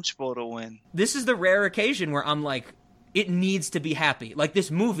Mitch Trunchbull to win. This is the rare occasion where I'm like, it needs to be happy. Like, this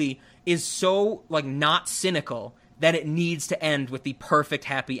movie is so, like, not cynical that it needs to end with the perfect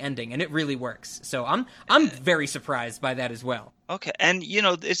happy ending, and it really works. So I'm very surprised by that as well. Okay, and,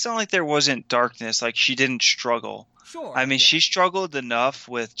 it's not like there wasn't darkness, like, she didn't struggle. Sure. I mean, she struggled enough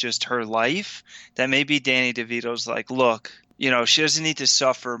with just her life that maybe Danny DeVito's like, look, she doesn't need to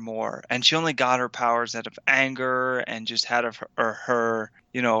suffer more. And she only got her powers out of anger and just out of her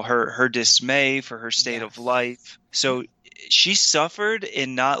dismay for her state of life. So she suffered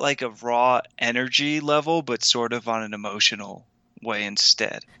in not like a raw energy level, but sort of on an emotional way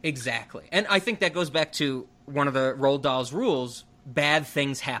instead. Exactly. And I think that goes back to one of the Roald Dahl's rules, bad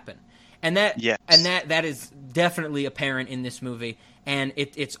things happen. And that is definitely apparent in this movie, and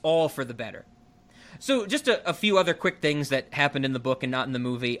it's all for the better. So just a few other quick things that happened in the book and not in the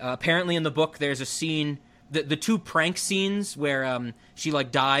movie. Apparently in the book there's a scene, the two prank scenes where she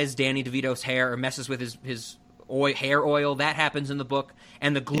like dyes Danny DeVito's hair or messes with his hair oil, that happens in the book,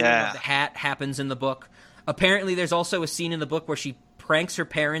 and the glue of the hat happens in the book. Apparently there's also a scene in the book where she pranks her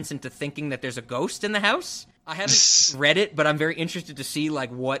parents into thinking that there's a ghost in the house. I haven't read it, but I'm very interested to see like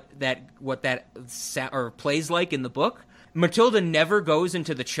what that plays like in the book. Matilda never goes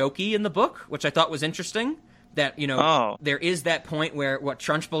into the chokey in the book, which I thought was interesting. That there is that point where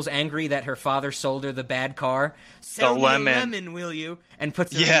Trunchbull's angry that her father sold her the bad car. Sell me a lemon, will you? And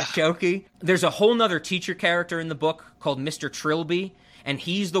puts her in the chokey. There's a whole nother teacher character in the book called Mr. Trilby, and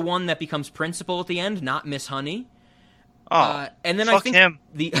he's the one that becomes principal at the end, not Miss Honey. Oh, and then fuck I think him.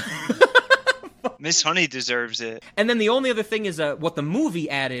 The Miss Honey deserves it. And then the only other thing is what the movie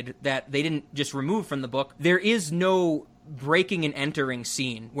added that they didn't just remove from the book. There is no breaking and entering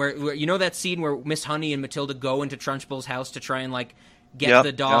scene where that scene where Miss Honey and Matilda go into Trunchbull's house to try and like get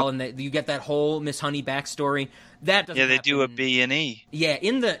the doll, and you get that whole Miss Honey backstory. That doesn't they happen. do a B&E. Yeah,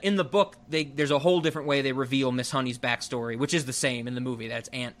 in the book, there's a whole different way they reveal Miss Honey's backstory, which is the same in the movie. That's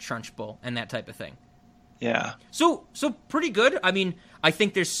Aunt Trunchbull and that type of thing. Yeah. So pretty good. I mean, I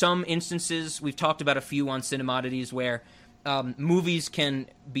think there's some instances, we've talked about a few on Cinemodities, where movies can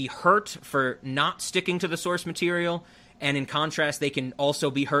be hurt for not sticking to the source material, and in contrast, they can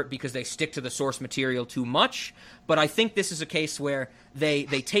also be hurt because they stick to the source material too much. But I think this is a case where they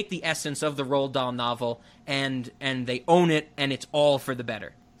take the essence of the Roald Dahl novel and they own it, and it's all for the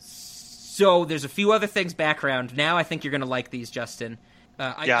better. So there's a few other things background. Now I think you're going to like these, Justin.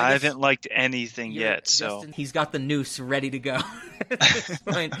 I haven't liked anything yet, Justin, so... He's got the noose ready to go.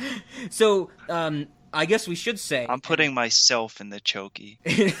 So, I guess we should say... I'm putting myself in the chokey.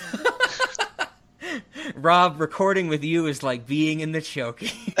 Rob, recording with you is like being in the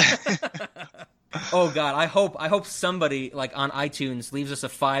Chokey. Oh God, I hope somebody like on iTunes leaves us a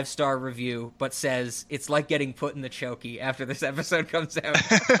 5-star review, but says it's like getting put in the Chokey after this episode comes out.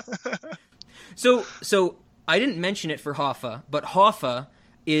 So I didn't mention it for Hoffa, but Hoffa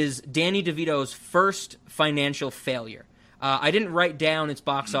is Danny DeVito's first financial failure. I didn't write down its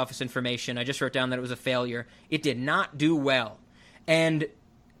box office information. I just wrote down that it was a failure. It did not do well, and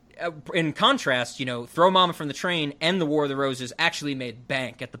in contrast, Throw Mama from the Train and The War of the Roses actually made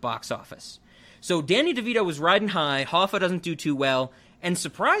bank at the box office. So Danny DeVito was riding high, Hoffa doesn't do too well, and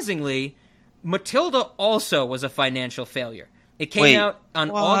surprisingly, Matilda also was a financial failure. It came out on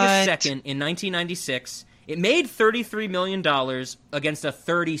August 2nd in 1996. It made $33 million against a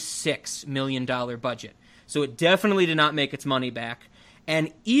 $36 million budget. So it definitely did not make its money back.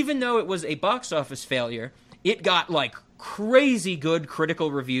 And even though it was a box office failure, it got like crazy good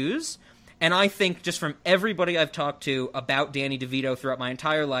critical reviews. And I think just from everybody I've talked to about Danny DeVito throughout my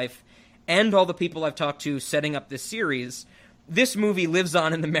entire life, and all the people I've talked to setting up this series, this movie lives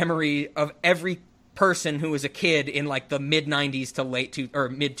on in the memory of every person who was a kid in like the mid-90s to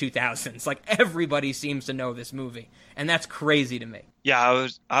mid-2000s. Like everybody seems to know this movie, and that's crazy to me. Yeah,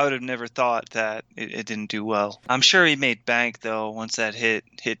 I would have never thought that it didn't do well. I'm sure he made bank though once that hit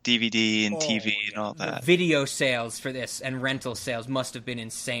DVD and TV and all that. The video sales for this and rental sales must have been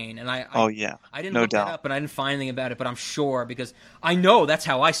insane. And I didn't no look doubt. that up, and I didn't find anything about it, but I'm sure because I know that's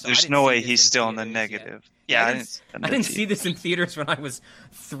how I started. There's no way he's still in the negative. Yeah, I didn't see this in theaters when I was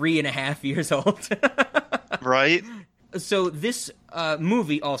 3.5 years old. Right? So this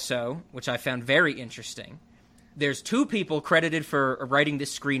movie also, which I found very interesting, there's 2 people credited for writing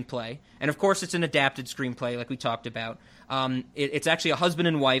this screenplay, and of course it's an adapted screenplay like we talked about. It's actually a husband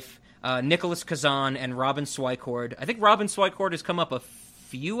and wife, Nicholas Kazan and Robin Swycord. I think Robin Swycord has come up a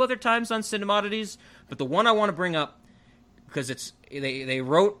few other times on Cinemoddities, but the one I want to bring up, because they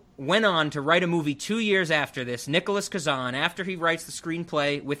went on to write a movie 2 years after this. Nicholas Kazan, after he writes the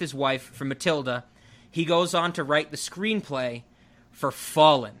screenplay with his wife for Matilda, he goes on to write the screenplay for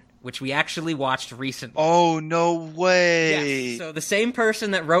Fallen, which we actually watched recently. Oh, no way. Yes. So the same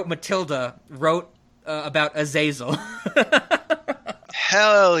person that wrote Matilda wrote about Azazel.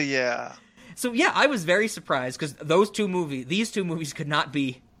 Hell yeah. So yeah, I was very surprised because these two movies could not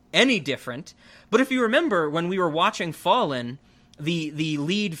be any different. But if you remember, when we were watching Fallen, the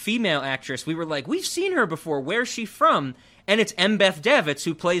lead female actress, we were like, we've seen her before. Where's she from? And it's Embeth Davitz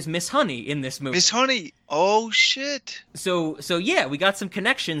who plays Miss Honey in this movie. Miss Honey. Oh, shit. So yeah, we got some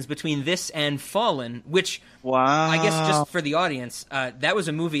connections between this and Fallen, which, wow. I guess just for the audience, that was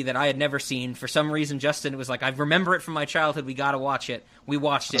a movie that I had never seen. For some reason, Justin was like, I remember it from my childhood. We got to watch it. We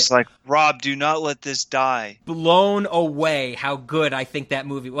watched it. It's like, Rob, do not let this die. Blown away how good I think that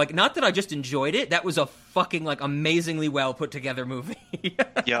movie. Like, not that I just enjoyed it. That was a fucking, like, amazingly well put together movie.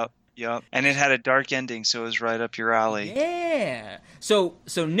 Yep. And it had a dark ending, so it was right up your alley. Yeah. So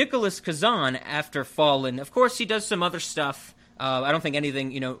Nicholas Kazan, after Fallen, of course, he does some other stuff. I don't think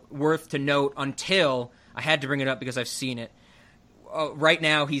anything, worth to note until I had to bring it up because I've seen it. Right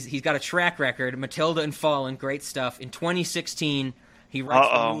now, he's got a track record. Matilda and Fallen, great stuff. In 2016, he writes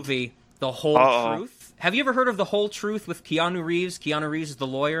the movie The Whole Truth. Have you ever heard of The Whole Truth with Keanu Reeves? Keanu Reeves is the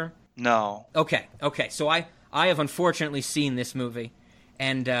lawyer. No. Okay. So I have unfortunately seen this movie.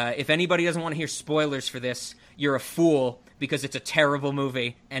 And if anybody doesn't want to hear spoilers for this, you're a fool because it's a terrible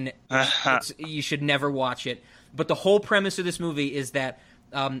movie and you should never watch it. But the whole premise of this movie is that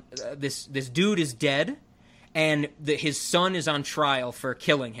this dude is dead and his son is on trial for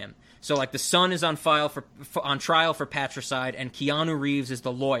killing him. So like the son is on trial for patricide and Keanu Reeves is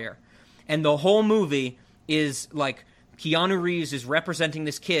the lawyer. And the whole movie is like Keanu Reeves is representing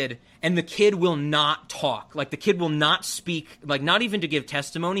this kid, and the kid will not talk. Like, the kid will not speak, like, not even to give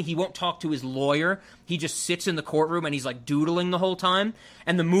testimony. He won't talk to his lawyer. He just sits in the courtroom, and he's, like, doodling the whole time.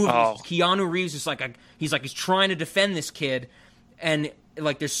 And the movie, Keanu Reeves is he's trying to defend this kid, and,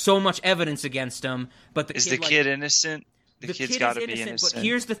 like, there's so much evidence against him. But Is the kid innocent? The kid's got to be innocent. But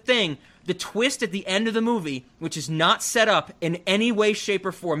here's the thing. The twist at the end of the movie, which is not set up in any way, shape,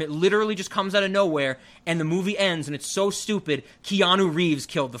 or form, it literally just comes out of nowhere, and the movie ends, and it's so stupid, Keanu Reeves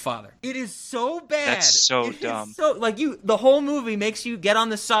killed the father. It is so bad. That's so dumb. The whole movie makes you get on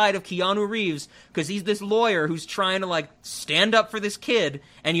the side of Keanu Reeves, because he's this lawyer who's trying to, like, stand up for this kid,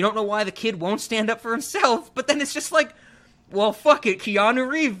 and you don't know why the kid won't stand up for himself, but then it's just like, well, fuck it, Keanu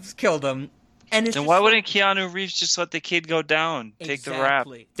Reeves killed him. And then why wouldn't Keanu Reeves just let the kid go down, take the rap?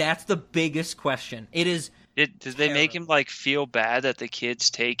 That's the biggest question. It is. Did they make him like feel bad that the kid's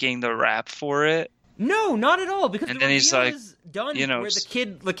taking the rap for it? No, not at all. Because And the then he's reveal like, is done you know, where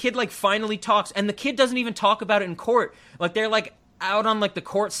the kid like finally talks, and the kid doesn't even talk about it in court. Like they're like out on like the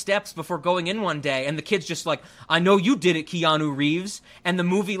court steps before going in one day, and the kid's just like, "I know you did it, Keanu Reeves." And the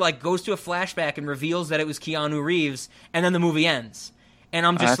movie like goes to a flashback and reveals that it was Keanu Reeves, and then the movie ends. And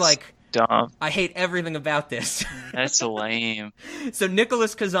I'm just That's like, dumb. I hate everything about this. That's lame. So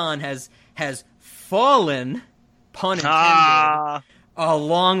Nicholas Kazan has fallen, pun intended, Ah, a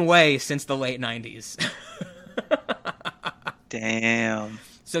long way since the late 90s. damn.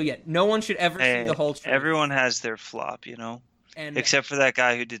 So yeah, no one should ever see Hey, the whole truth. everyone has their flop, you know? And Except for that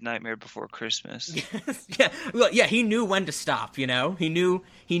guy who did Nightmare Before Christmas. yeah, well, yeah, he knew when to stop. You know, he knew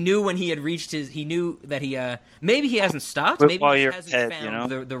when he had reached his. He knew that he maybe he hasn't stopped. Whip Maybe while he you're hasn't ahead, found you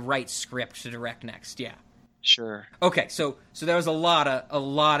know? the right script to direct next. Yeah. Sure. Okay, so there was a lot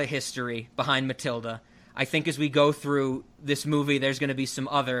of history behind Matilda. I think as we go through this movie, there's going to be some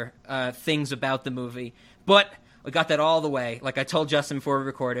other things about the movie, but we got that all the way. Like I told Justin before we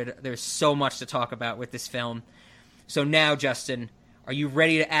recorded, there's so much to talk about with this film. So now, Justin, are you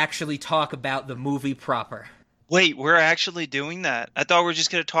ready to actually talk about the movie proper? Wait, we're actually doing that? I thought we were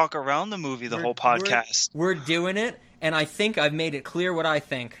just going to talk around the movie the whole podcast. We're doing it, and I think I've made it clear what I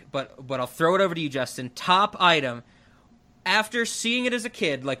think, but I'll throw it over to you, Justin. Top item. After seeing it as a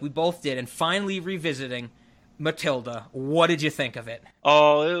kid, like we both did, and finally revisiting Matilda, what did you think of it?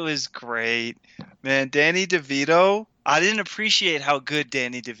 Oh, it was great. Man, Danny DeVito, I didn't appreciate how good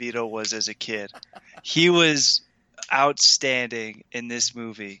Danny DeVito was as a kid. He was outstanding in this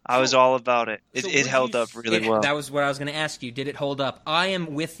movie. I was all about it. It held up really well. That was what I was going to ask you. Did it hold up? I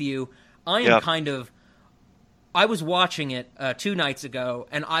am with you. I am Yep. kind of... I was watching it 2 nights ago,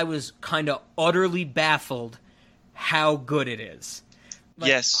 and I was kind of utterly baffled how good it is. Like,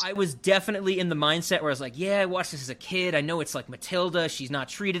 Yes. I was definitely in the mindset where I was like, yeah, I watched this as a kid. I know it's like Matilda. She's not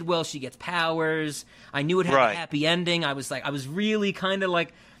treated well. She gets powers. I knew it had Right. a happy ending. I was really kind of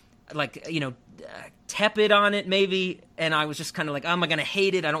like, tepid on it maybe. And I was just kind of like, am I going to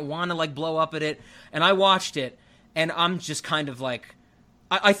hate it? I don't want to like blow up at it. And I watched it, and I'm just kind of like,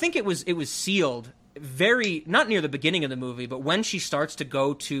 I think it was sealed very, not near the beginning of the movie, but when she starts to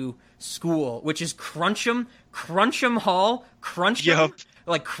go to school, which is Crunch'em Hall, Yup.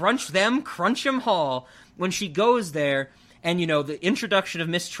 like Crunch'em Hall, when she goes there, and you know, the introduction of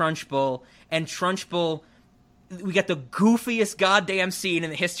Miss Trunchbull, and Trunchbull, we get the goofiest goddamn scene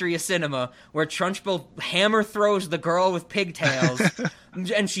in the history of cinema, where Trunchbull hammer throws the girl with pigtails,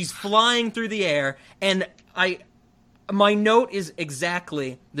 and she's flying through the air, and my note is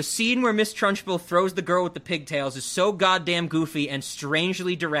exactly, the scene where Miss Trunchbull throws the girl with the pigtails is so goddamn goofy and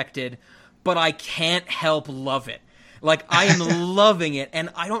strangely directed, but I can't help love it. Like, I am loving it, and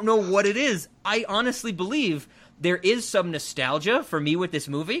I don't know what it is. I honestly believe there is some nostalgia for me with this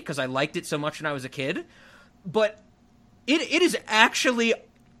movie, because I liked it so much when I was a kid, but it is actually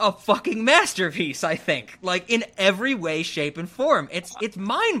a fucking masterpiece, I think. Like, in every way, shape, and form. It's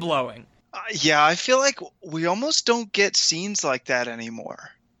mind-blowing. Yeah, I feel like we almost don't get scenes like that anymore.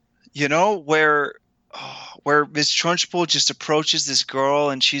 You know, where Miss Trunchbull just approaches this girl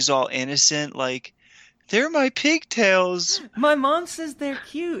and she's all innocent, like, they're my pigtails. My mom says they're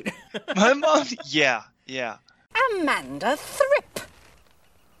cute. My mom, yeah. Amanda Thripp.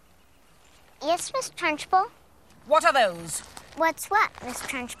 Yes, Miss Trunchbull? What are those? What's what, Miss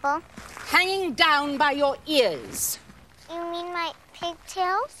Trunchbull? Hanging down by your ears. You mean my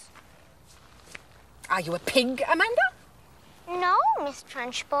pigtails? Are you a pig, Amanda? No, Miss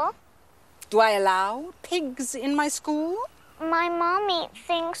Trunchbull. Do I allow pigs in my school? My mommy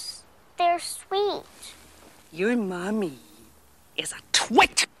thinks they're sweet. Your mommy is a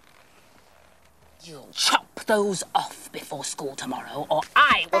twit. You'll chop those off before school tomorrow, or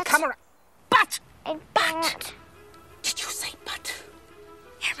I will come around. But! But! Did you say but?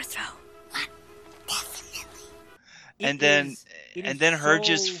 Erythro. What? Definitely. And then her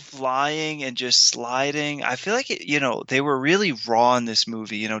just flying and just sliding. I feel like they were really raw in this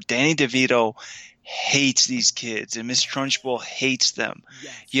movie. You know, Danny DeVito hates these kids, and Miss Trunchbull hates them.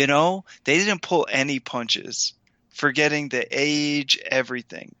 Yes. You know, they didn't pull any punches, forgetting the age,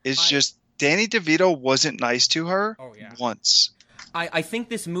 everything. It's just Danny DeVito wasn't nice to her once. I think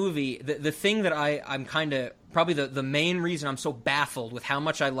this movie, the thing that I'm kind of, probably the main reason I'm so baffled with how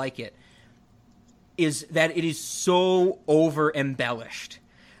much I like it, is that it is so over-embellished.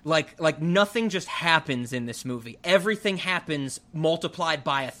 Like nothing just happens in this movie. Everything happens multiplied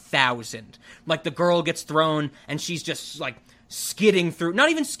by 1,000. Like, the girl gets thrown, and she's just, like, skidding through. Not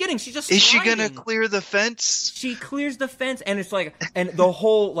even skidding, she's just Is sliding. she gonna clear the fence? She clears the fence, and it's like, and the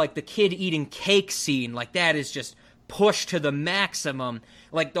whole, like, the kid eating cake scene, like, that is just pushed to the maximum.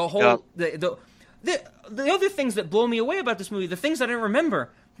 Like, the whole, the other things that blow me away about this movie, the things I didn't remember,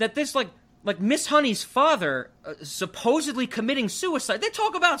 that this, like Miss Honey's father supposedly committing suicide. They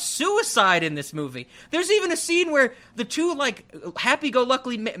talk about suicide in this movie. There's even a scene where the two, like,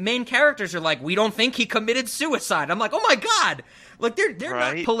 happy-go-lucky main characters are like, we don't think he committed suicide. I'm like, oh my God! Like, they're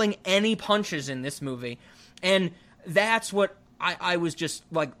right? not pulling any punches in this movie. And that's what I was just,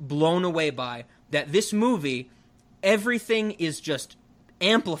 like, blown away by. That this movie, everything is just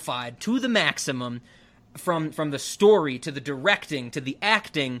amplified to the maximum, from the story to the directing to the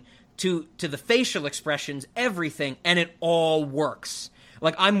acting to the facial expressions, everything, and it all works.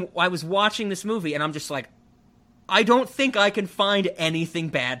 Like, I was watching this movie, and I'm just like, I don't think I can find anything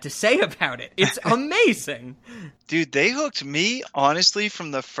bad to say about it. It's amazing. Dude, they hooked me, honestly,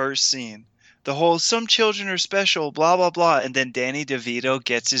 from the first scene. The whole, some children are special, blah, blah, blah. And then Danny DeVito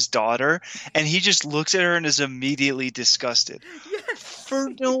gets his daughter, and he just looks at her and is immediately disgusted. Yes. For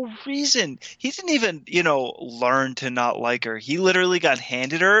no reason. He didn't even, learn to not like her. He literally got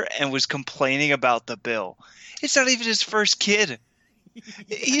handed her and was complaining about the bill. It's not even his first kid.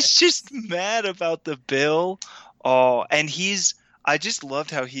 He's just mad about the bill. Oh, and I just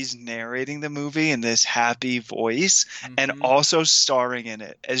loved how he's narrating the movie in this happy voice and also starring in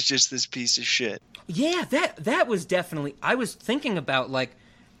it as just this piece of shit. Yeah, that was definitely... I was thinking about, like,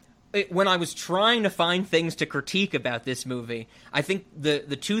 when I was trying to find things to critique about this movie, I think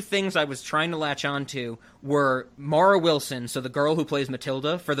the two things I was trying to latch on to were Mara Wilson, so the girl who plays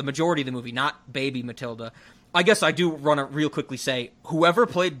Matilda, for the majority of the movie, not baby Matilda. I guess I do want to real quickly say, whoever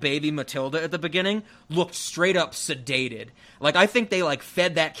played baby Matilda at the beginning looked straight up sedated. Like, I think they, like,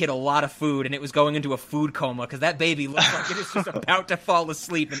 fed that kid a lot of food and it was going into a food coma, because that baby looked like it is just about to fall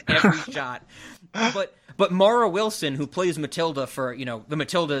asleep in every shot. But Mara Wilson, who plays Matilda for, the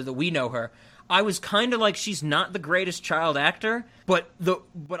Matilda that we know her, I was kind of like, she's not the greatest child actor, but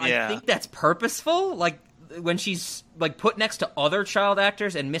I think that's purposeful. Like, when she's, like, put next to other child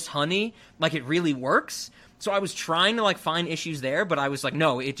actors and Miss Honey, like, it really works. So I was trying to, like, find issues there, but I was like,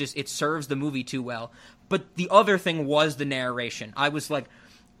 no, it serves the movie too well. But the other thing was the narration. I was like,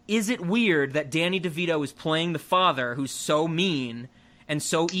 is it weird that Danny DeVito is playing the father who's so mean and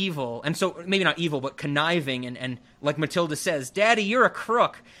so evil, and so, maybe not evil, but conniving, and like Matilda says, Daddy, you're a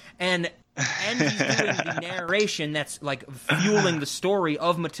crook, and he's doing the narration that's, like, fueling the story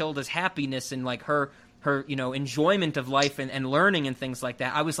of Matilda's happiness and, like, her enjoyment of life and learning and things like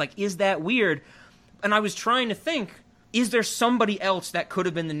that. I was like, is that weird? And I was trying to think, is there somebody else that could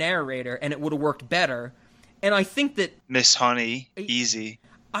have been the narrator and it would have worked better? And I think that... Miss Honey, easy.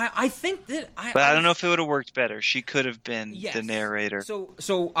 I think that... But I don't know if it would have worked better. She could have been the narrator.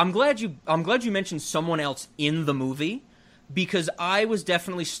 So I'm glad you mentioned someone else in the movie, because I was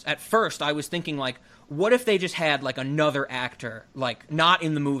definitely... At first, I was thinking, like, what if they just had, like, another actor, like, not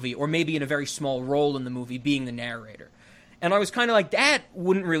in the movie, or maybe in a very small role in the movie, being the narrator? And I was kind of like, that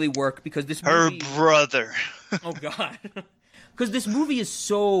wouldn't really work, because this movie... Her brother. Oh, God. Because this movie is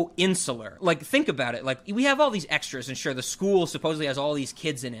so insular. Like, think about it. Like, we have all these extras, and sure, the school supposedly has all these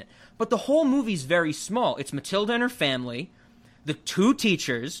kids in it. But the whole movie's very small. It's Matilda and her family, the two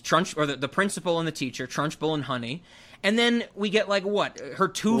teachers, the principal and the teacher, Trunchbull and Honey. And then we get, like, what? Her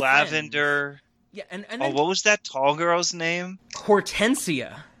two Lavender. Friends. Yeah, and then... what was that tall girl's name?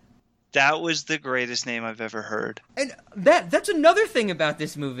 Hortensia. That was the greatest name I've ever heard. And that's another thing about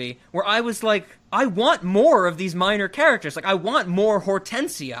this movie, where I was like, I want more of these minor characters. Like, I want more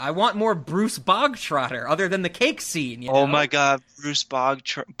Hortensia. I want more Bruce Bogtrotter, other than the cake scene, Oh my God, Bruce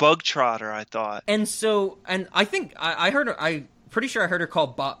Bogtrotter, I thought. And so, and I think, I'm pretty sure I heard her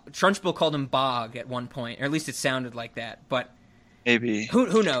call Trunchbull called him Bog at one point, or at least it sounded like that, but... Maybe.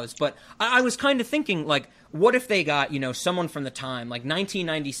 Who knows? But I was kind of thinking, like, what if they got, someone from the time, like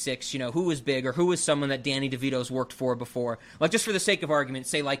 1996, who was big, or who was someone that Danny DeVito's worked for before? Like, just for the sake of argument,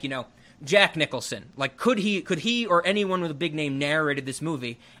 say, like, Jack Nicholson. Like, could he or anyone with a big name narrated this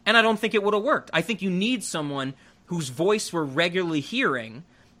movie? And I don't think it would have worked. I think you need someone whose voice we're regularly hearing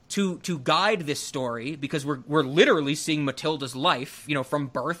to guide this story, because we're literally seeing Matilda's life, from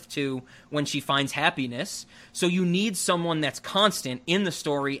birth to when she finds happiness. So you need someone that's constant in the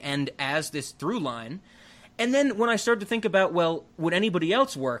story and as this through line. And then when I started to think about, well, would anybody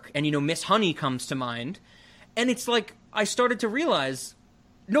else work? And, Miss Honey comes to mind. And it's like, I started to realize,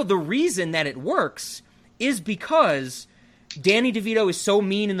 no, the reason that it works is because Danny DeVito is so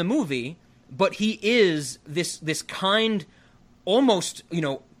mean in the movie, but he is this kind, almost,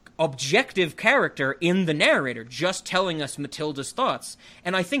 objective character in the narrator, just telling us Matilda's thoughts.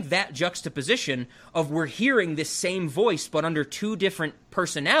 And I think that juxtaposition of we're hearing this same voice but under two different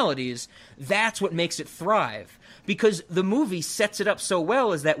personalities, that's what makes it thrive. Because the movie sets it up so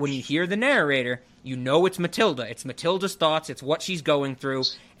well is that when you hear the narrator, you know it's Matilda. It's Matilda's thoughts, it's what she's going through,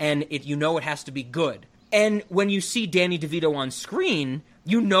 and you know it has to be good. And when you see Danny DeVito on screen,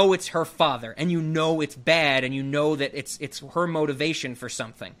 you know it's her father, and you know it's bad, and you know that it's her motivation for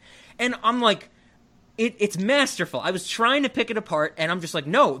something. And I'm like, it's masterful. I was trying to pick it apart, and I'm just like,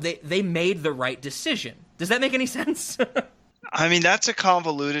 no, they made the right decision. Does that make any sense? I mean, that's a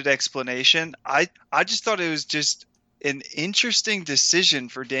convoluted explanation. I just thought it was just an interesting decision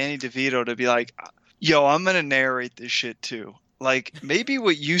for Danny DeVito to be like, yo, I'm going to narrate this shit too. Like, maybe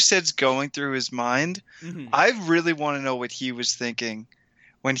what you said's going through his mind. Mm-hmm. I really want to know what he was thinking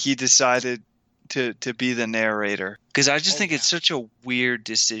when he decided to be the narrator. Because I just think it's such a weird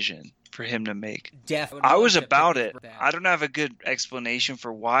decision for him to make. Definitely. I was about it. I don't have a good explanation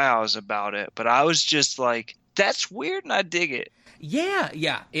for why I was about it, but I was just like, that's weird and I dig it. Yeah.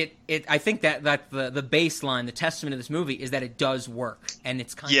 I think that the baseline, the testament of this movie is that it does work, and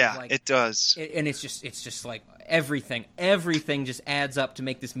it's kind of like it does, and it's just like everything just adds up to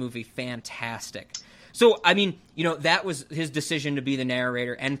make this movie fantastic. So I mean, that was his decision to be the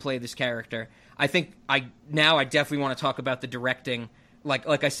narrator and play this character. I think I definitely want to talk about the directing.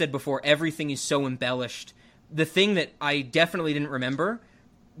 Like I said before, everything is so embellished. The thing that I definitely didn't remember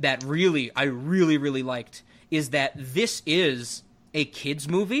that I really liked is that this is a kids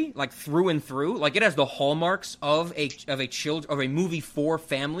movie, like through and through. Like it has the hallmarks of a movie for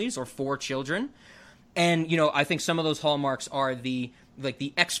families or for children. And I think some of those hallmarks are the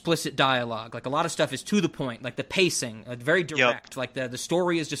explicit dialogue. Like a lot of stuff is to the point, like the pacing, very direct. Yep. Like the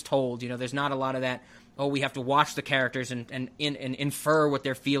story is just told. There's not a lot of that. Oh, we have to watch the characters and infer what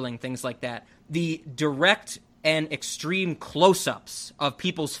they're feeling, things like that. The direct and extreme close-ups of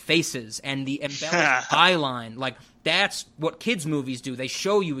people's faces and the embellished byline, like that's what kids' movies do. They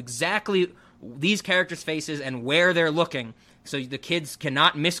show you exactly these characters' faces and where they're looking, so the kids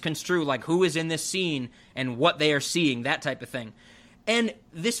cannot misconstrue like who is in this scene and what they are seeing, that type of thing. And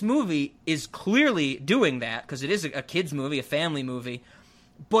this movie is clearly doing that because it is a kids' movie, a family movie,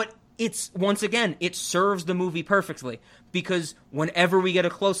 but once again, it serves the movie perfectly because whenever we get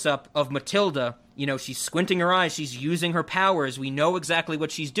a close-up of Matilda, she's squinting her eyes, she's using her powers, we know exactly what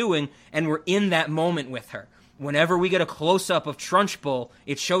she's doing, and we're in that moment with her. Whenever we get a close-up of Trunchbull,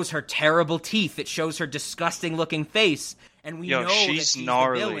 it shows her terrible teeth, it shows her disgusting-looking face, and we know that she's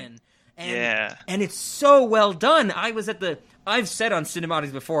gnarly. The villain. And it's so well done. I've said on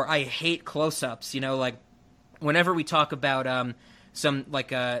Cinematics before, I hate close-ups, like whenever we talk about some like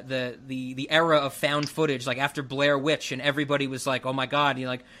the era of found footage, like after Blair Witch, and everybody was like, "Oh my god!"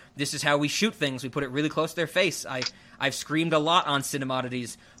 This is how we shoot things. We put it really close to their face. I've screamed a lot on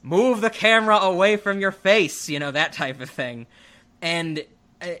Cinemodities. Move the camera away from your face, that type of thing. And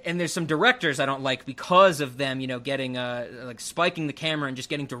there's some directors I don't like because of them, getting like spiking the camera and just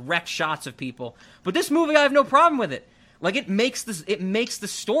getting direct shots of people. But this movie, I have no problem with it. Like it makes the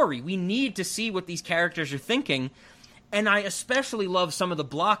story. We need to see what these characters are thinking. And I especially love some of the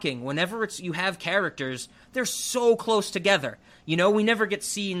blocking. Whenever you have characters, they're so close together. We never get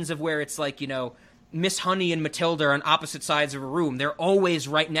scenes of where it's like, Miss Honey and Matilda are on opposite sides of a room. They're always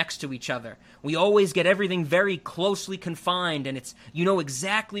right next to each other. We always get everything very closely confined, and it's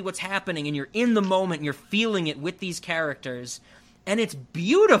exactly what's happening, and you're in the moment, and you're feeling it with these characters. And it's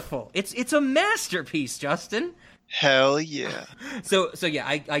beautiful. It's a masterpiece, Justin. Hell yeah. So yeah,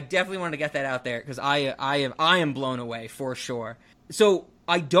 I definitely wanted to get that out there because I am blown away for sure. So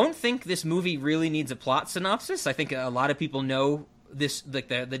I don't think this movie really needs a plot synopsis. I think a lot of people know this, like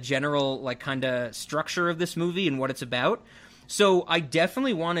the general like kind of structure of this movie and what it's about. So I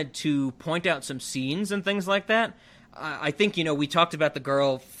definitely wanted to point out some scenes and things like that. I think, we talked about the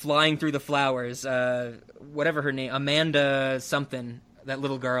girl flying through the flowers, whatever her name, Amanda something, that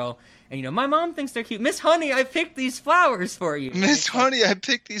little girl. And, my mom thinks they're cute. Miss Honey, I picked these flowers for you. Miss Honey, I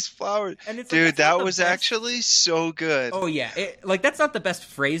picked these flowers. And it's dude, that was actually so good. Oh, yeah. That's not the best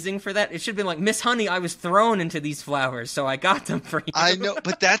phrasing for that. It should have been like, Miss Honey, I was thrown into these flowers, so I got them for you. I know,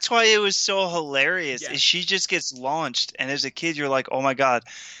 but that's why it was so hilarious. Yeah. Is she just gets launched, and as a kid, you're like, oh, my God.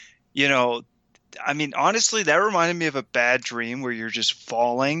 I mean, honestly, that reminded me of a bad dream where you're just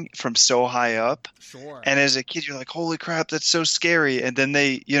falling from so high up. Sure. And as a kid, you're like, holy crap, that's so scary. And then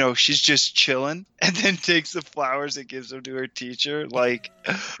she's just chilling and then takes the flowers and gives them to her teacher. Like,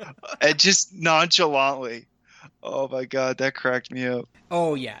 and just nonchalantly. Oh, my God, that cracked me up.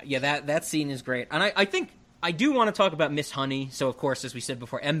 Oh, yeah. Yeah, that scene is great. And I think I do want to talk about Miss Honey. So, of course, as we said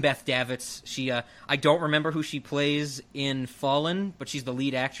before, M. Beth Davids. She, I don't remember who she plays in Fallen, but she's the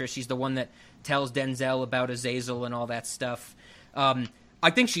lead actress. She's the one that tells Denzel about Azazel and all that stuff. I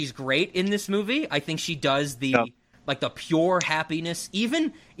think she's great in this movie. I think she does the pure happiness.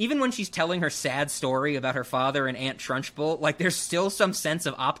 Even when she's telling her sad story about her father and Aunt Trunchbull, like there's still some sense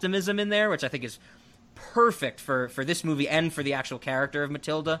of optimism in there, which I think is perfect for this movie and for the actual character of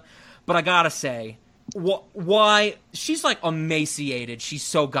Matilda. But I gotta say, why she's like emaciated? She's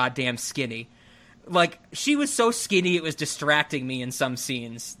so goddamn skinny. Like, she was so skinny it was distracting me in some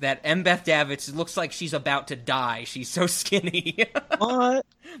scenes. That M. Beth Davids looks like she's about to die. She's so skinny. What?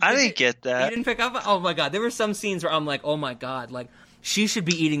 I didn't get that. You didn't pick up? Oh my god, there were some scenes where I'm like, oh my god, like, she should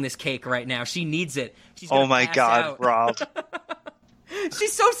be eating this cake right now. She needs it. She's gonna Oh my pass god, out. Rob.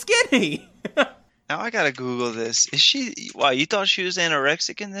 She's so skinny. Now I gotta Google this. Is she? Wow, you thought she was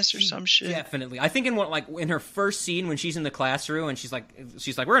anorexic in this or some shit? Definitely. I think in her first scene when she's in the classroom and she's like,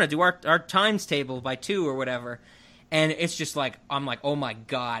 we're gonna do our times table by 2 or whatever, and it's just like, I'm like, oh my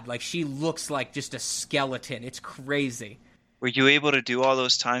god, like she looks like just a skeleton. It's crazy. Were you able to do all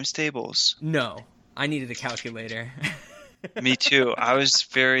those times tables? No, I needed a calculator. Me too. I was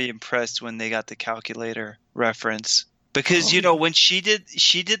very impressed when they got the calculator reference. Because, you know, when she did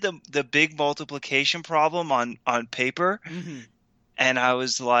the big multiplication problem on paper, and I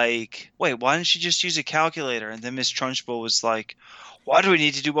was like, wait, why didn't she just use a calculator? And then Miss Trunchbull was like, why do we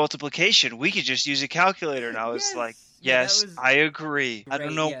need to do multiplication? We could just use a calculator. And I was like, yes, I agree. I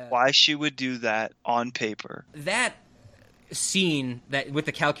don't know why she would do that on paper. That scene that with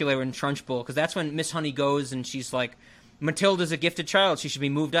the calculator and Trunchbull, because that's when Miss Honey goes and she's like, Matilda's a gifted child. She should be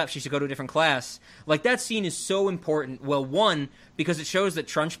moved up. She should go to a different class. Like, that scene is so important. Well, one, because it shows that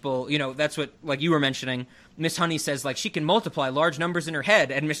Trunchbull, you know, that's what, like you were mentioning, Miss Honey says, like, she can multiply large numbers in her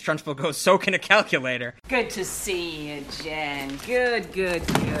head, and Miss Trunchbull goes, so can a calculator. Good to see you, Jen. Good, good,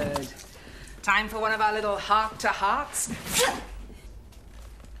 good. Time for one of our little heart-to-hearts?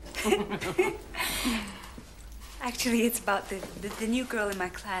 Actually, it's about the new girl in my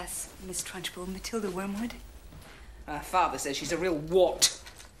class, Miss Trunchbull, Matilda Wormwood. Her father says she's a real wart.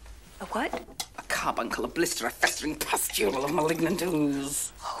 A what? A carbuncle, a blister, a festering pustule of malignant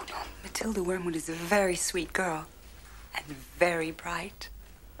ooze. Oh, no. Matilda Wormwood is a very sweet girl. And very bright.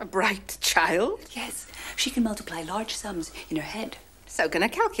 A bright child? Yes. She can multiply large sums in her head. So can a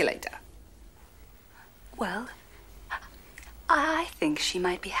calculator. Well, I think she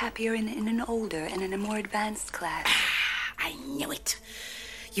might be happier in an older and in a more advanced class. I knew it.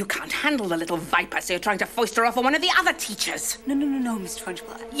 You can't handle the little viper, so you're trying to foist her off on one of the other teachers. No, Miss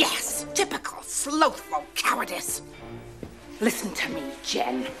Trunchbull. Yes, typical slothful cowardice. Listen to me,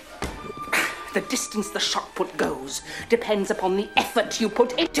 Jen. The distance the shot put goes depends upon the effort you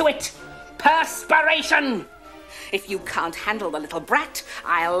put into it. Perspiration. If you can't handle the little brat,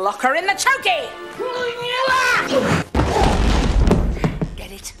 I'll lock her in the chokey.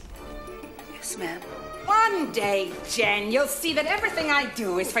 Get it? Yes, ma'am. One day, Jen, you'll see that everything I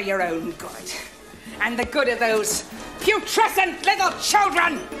do is for your own good. And the good of those putrescent little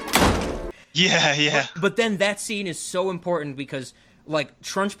children! Yeah. But then that scene is so important because, like,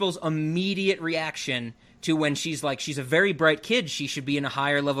 Trunchbull's immediate reaction to when she's like, she's a very bright kid, she should be in a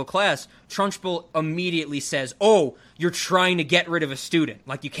higher level class, Trunchbull immediately says, oh, you're trying to get rid of a student.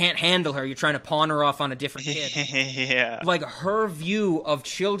 Like, you can't handle her, you're trying to pawn her off on a different kid. Yeah. Like, her view of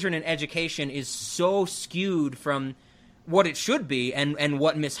children and education is so skewed from what it should be and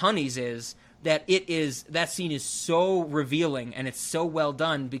what Miss Honey's is, that that scene is so revealing and it's so well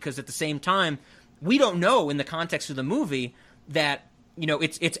done because at the same time, we don't know in the context of the movie that, you know,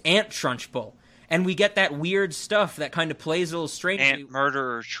 it's Aunt Trunchbull. And we get that weird stuff that kind of plays a little strangely. Aunt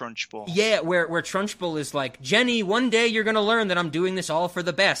Murderer Trunchbull. Yeah, where Trunchbull is like, Jenny, one day you're going to learn that I'm doing this all for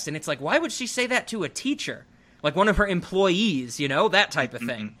the best. And it's like, why would she say that to a teacher? Like one of her employees, you know? That type of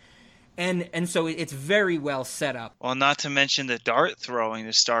thing. And so it's very well set up. Well, not to mention the dart throwing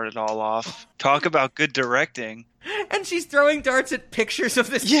to start it all off. Talk about good directing. And she's throwing darts at pictures of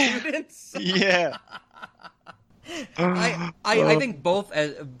the students. Yeah. I think both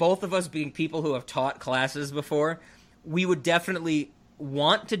of us being people who have taught classes before, we would definitely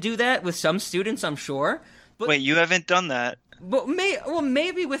want to do that with some students, I'm sure. But, wait, you haven't done that? But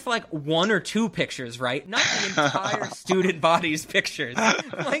maybe with like 1 or 2 pictures, right? Not the entire student body's pictures.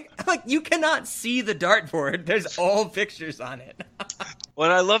 Like you cannot see the dartboard. There's all pictures on it.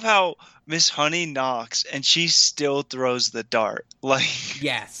 Well, I love how Miss Honey knocks and she still throws the dart. Like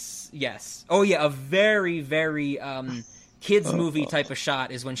Yes. Oh yeah, a very, very kids movie type of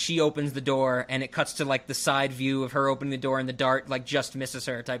shot is when she opens the door and it cuts to like the side view of her opening the door and the dart like just misses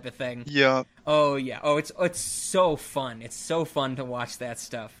her type of thing. Yeah. Oh yeah. Oh, it's so fun. It's so fun to watch that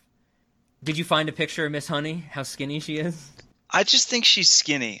stuff. Did you find a picture of Miss Honey? How skinny she is? I just think she's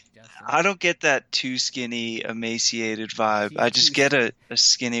skinny. I don't get that too skinny, emaciated vibe. I just get a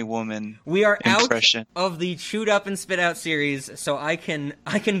skinny woman We are impression. out of the Chewed Up and Spit Out series, so I can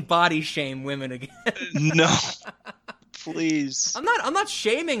body shame women again. No. Please. I'm not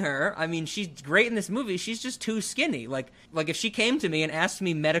shaming her. I mean, she's great in this movie. She's just too skinny. Like if she came to me and asked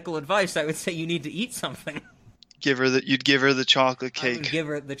me medical advice, I would say you need to eat something. You'd give her the chocolate I would cake. give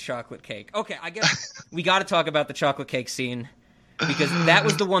her the chocolate cake. Okay, I guess we got to talk about the chocolate cake scene because that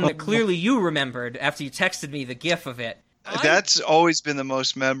was the one that clearly you remembered after you texted me the gif of it. That's always been the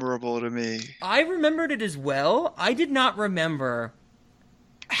most memorable to me. I remembered it as well. I did not remember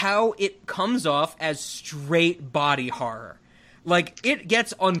how it comes off as straight body horror. Like, it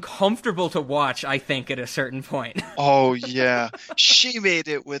gets uncomfortable to watch, I think, at a certain point. Oh, yeah. She made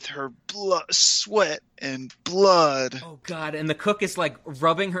it with her sweat and blood. Oh, God. And the cook is, like,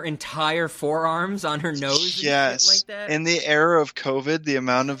 rubbing her entire forearms on her nose and Yes. shit like that. In the era of COVID, the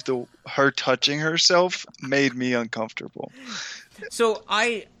amount of her touching herself made me uncomfortable. So,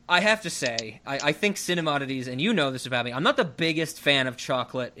 I have to say, I think Cinemodities, and you know this about me, I'm not the biggest fan of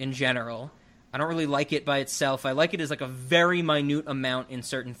chocolate in general. I don't really like it by itself. I like it as like a very minute amount in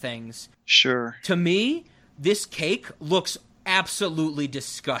certain things. Sure. To me, this cake looks absolutely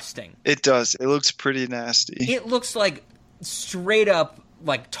disgusting. It does. It looks pretty nasty. It looks like straight up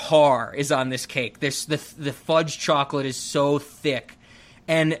like tar is on this cake. The fudge chocolate is so thick.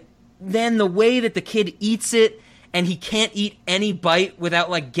 And then the way that the kid eats it, and he can't eat any bite without,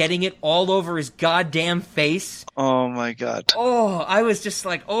 like, getting it all over his goddamn face. Oh, my God. Oh, I was just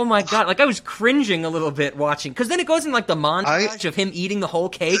like, oh, my God. Like, I was cringing a little bit watching. Because then it goes in, like, the montage of him eating the whole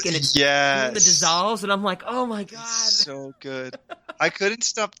cake, and it's doing the dissolves, and I'm like, oh, my God. So good. I couldn't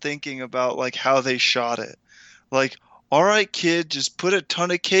stop thinking about, like, how they shot it. Like, all right, kid, just put a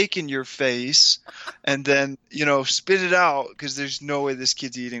ton of cake in your face and then, spit it out because there's no way this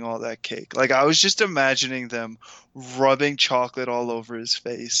kid's eating all that cake. Like, I was just imagining them rubbing chocolate all over his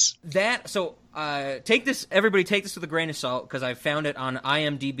face. Everybody take this with a grain of salt because I found it on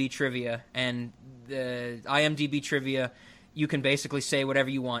IMDb Trivia, and the IMDb Trivia, you can basically say whatever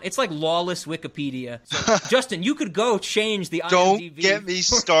you want. It's like lawless Wikipedia. So, Justin, you could go change the IMDb. Don't get me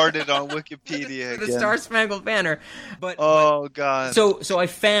started on Wikipedia the again. Star Spangled Banner. God. So I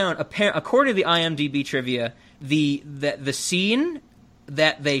found, according to the IMDb Trivia, the scene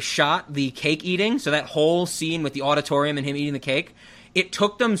that they shot the cake eating, so that whole scene with the auditorium and him eating the cake, it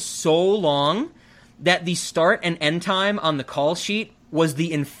took them so long that the start and end time on the call sheet was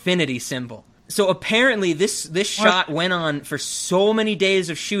the infinity symbol. So apparently this shot went on for so many days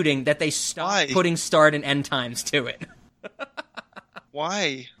of shooting that they stopped putting start and end times to it.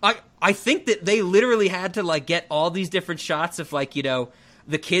 Why? I think that they literally had to like get all these different shots of like,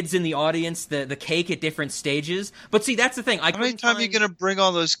 the kids in the audience, the cake at different stages. But see, that's the thing. How many times are you going to bring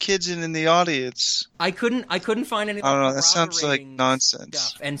all those kids in the audience? I couldn't find anything. I don't know. That sounds like nonsense.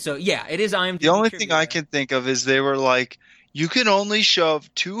 Stuff. And so, yeah, it is IMDb. The only thing I can think of is they were like, you can only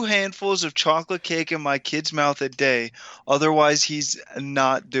shove 2 handfuls of chocolate cake in my kid's mouth a day. Otherwise, he's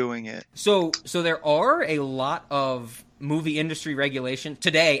not doing it. So there are a lot of movie industry regulations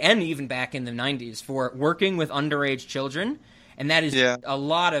today and even back in the 90s for working with underage children. And that is a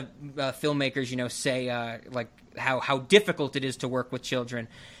lot of filmmakers, say like how difficult it is to work with children.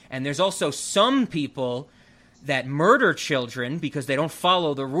 And there's also some people that murder children because they don't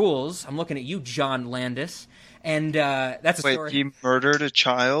follow the rules. I'm looking at you, John Landis. And that's a story. Wait, he murdered a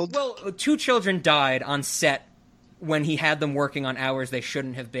child? Well, 2 children died on set when he had them working on hours they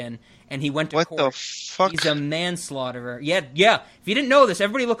shouldn't have been. And he went to court. What the fuck? He's a manslaughterer. Yeah. If you didn't know this,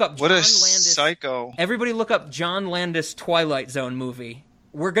 everybody look up John Landis. Psycho. Everybody look up John Landis Twilight Zone movie.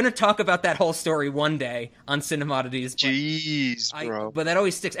 We're going to talk about that whole story one day on Cinemodities. Jeez, bro. But that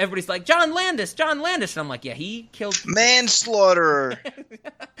always sticks. Everybody's like, John Landis. And I'm like, yeah, he killed... Manslaughterer.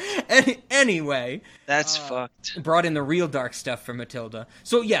 Anyway. That's fucked. Brought in the real dark stuff for Matilda.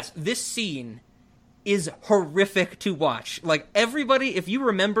 So, yes, this scene is horrific to watch. Like, everybody, if you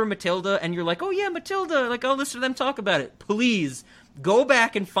remember Matilda and you're like, oh yeah, Matilda, like, I'll listen to them talk about it, please go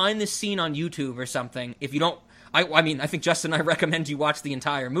back and find this scene on YouTube or something. If you don't, I mean, I think Justin and I recommend you watch the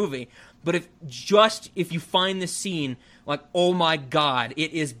entire movie, but if you find this scene, like, oh my God,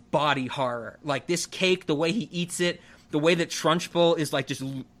 it is body horror. Like, this cake, the way he eats it, the way that Trunchbull is, like, just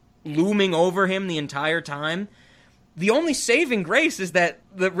looming over him the entire time, the only saving grace is that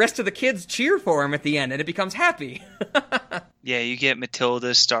the rest of the kids cheer for him at the end, and it becomes happy. Yeah, you get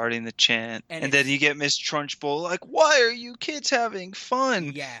Matilda starting the chant, and then you get Miss Trunchbull like, why are you kids having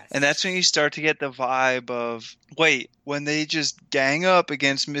fun? Yes. And that's when you start to get the vibe of, wait, when they just gang up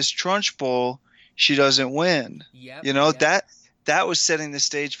against Miss Trunchbull, she doesn't win. Yep, you know, that was setting the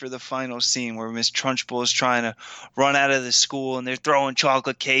stage for the final scene where Miss Trunchbull is trying to run out of the school and they're throwing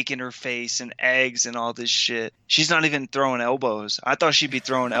chocolate cake in her face and eggs and all this shit. She's not even throwing elbows. I thought she'd be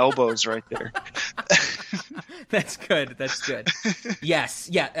throwing elbows right there. That's good. That's good. Yes.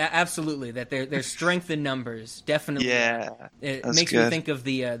 Yeah, absolutely. That there's strength in numbers. Definitely. Yeah. It makes me think of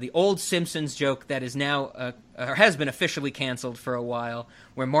the old Simpsons joke that is now, or has been officially canceled for a while,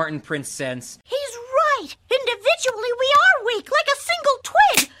 where Martin Prince says, He's right. Individually we are weak, like a single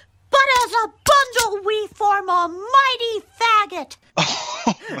twig. But as a bundle we form a mighty faggot.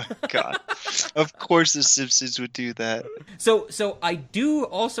 Oh my god. Of course the Simpsons would do that. So I do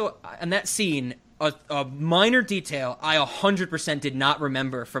also, in that scene, a minor detail I 100% did not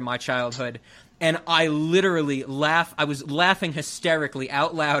remember from my childhood, and I literally I was laughing hysterically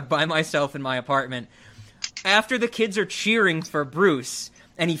out loud by myself in my apartment. After the kids are cheering for Bruce,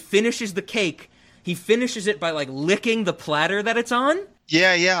 and he finishes the cake, he finishes it by, like, licking the platter that it's on.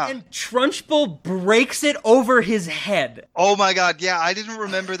 Yeah, yeah. And Trunchbull breaks it over his head. Oh my god, yeah, I didn't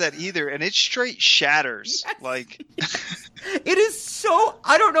remember that either, and it straight shatters. Yes. Like... It is so...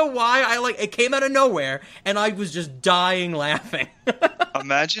 I don't know why, it came out of nowhere, and I was just dying laughing.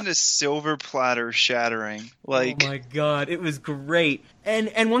 Imagine a silver platter shattering. Like... Oh my god, it was great.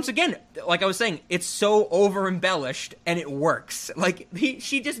 And once again, like I was saying, it's so over-embellished, and it works. Like,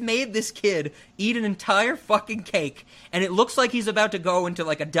 she just made this kid eat an entire fucking cake, and it looks like he's about to go into,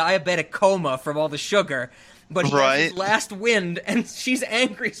 like, a diabetic coma from all the sugar, but he has his last wind, and she's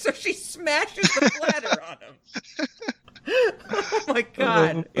angry, so she smashes the platter on him. Oh my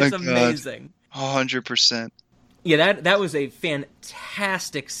god, it's amazing. 100%. Yeah, that was a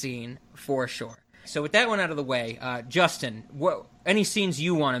fantastic scene, for sure. So with that one out of the way, Justin, any scenes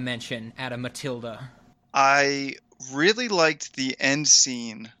you want to mention out of Matilda? I really liked the end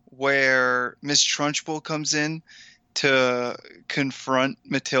scene where Miss Trunchbull comes in to confront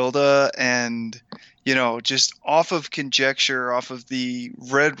Matilda, and, you know, just off of conjecture, off of the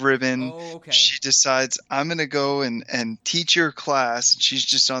red ribbon, she decides, I'm going to go and teach your class. She's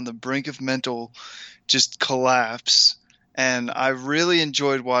just on the brink of mental just collapse. And I really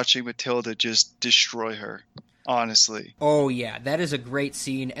enjoyed watching Matilda just destroy her, honestly. Oh, yeah, that is a great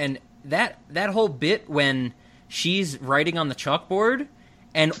scene. And that whole bit when she's writing on the chalkboard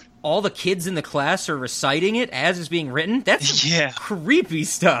and all the kids in the class are reciting it as it's being written, that's creepy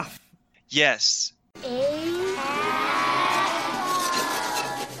stuff. Yes.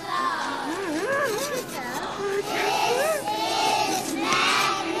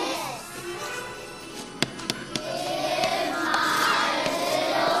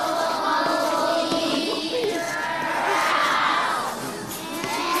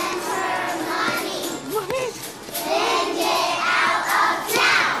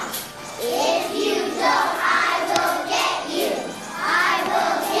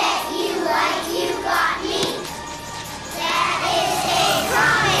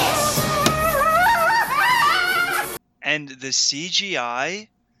 And the CGI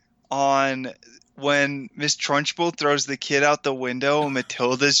on when Miss Trunchbull throws the kid out the window and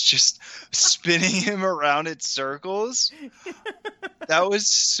Matilda's just spinning him around in circles, that was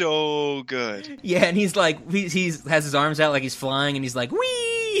so good. Yeah, and he's like, he has his arms out like he's flying, and he's like,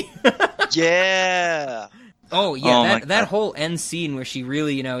 whee! Yeah. Oh, yeah, that whole end scene where she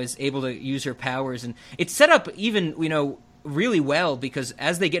really, you know, is able to use her powers, and it's set up even, you know, really well, because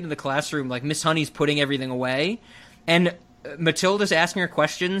as they get into the classroom, like, Miss Honey's putting everything away, and Matilda's asking her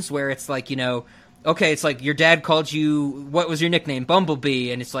questions where it's like, you know, okay, it's like, your dad called you, what was your nickname?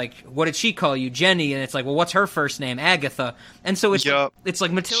 Bumblebee. And it's like, what did she call you? Jenny. And it's like, well, what's her first name? Agatha. And so it's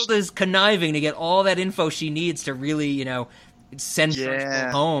like Matilda's conniving to get all that info she needs to really, you know, send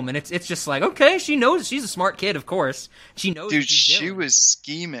Trunchbull home. And it's just like, okay, she knows, she's a smart kid, of course. She knows. Dude, she was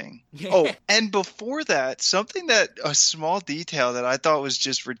scheming. Yeah. Oh, and before that, a small detail that I thought was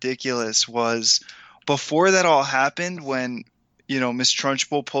just ridiculous was, before that all happened, when, you know, Miss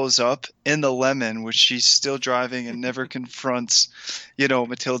Trunchbull pulls up in the Lemon, which she's still driving and never confronts, you know,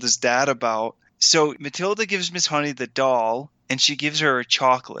 Matilda's dad about. So Matilda gives Miss Honey the doll, and she gives her a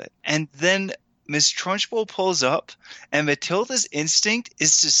chocolate. And then Miss Trunchbull pulls up, and Matilda's instinct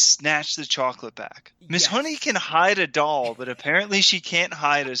is to snatch the chocolate back. Miss Honey can hide a doll, but apparently she can't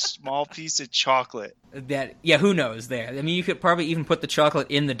hide a small piece of chocolate. Who knows there? I mean, you could probably even put the chocolate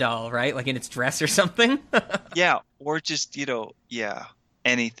in the doll, right? Like in its dress or something? Yeah, or just,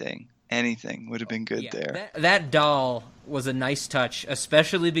 anything. Anything would have been good there. That doll was a nice touch,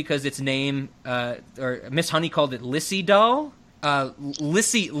 especially because its name, or Miss Honey called it Lissy Doll.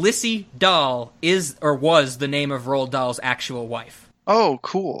 Lissy Doll is or was the name of Roald Dahl's actual wife. Oh,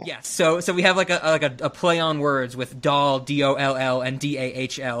 cool. Yes, so we have like a play on words with Doll, D-O-L-L, and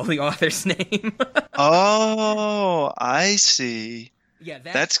D-A-H-L, the author's name. Oh, I see. Yeah,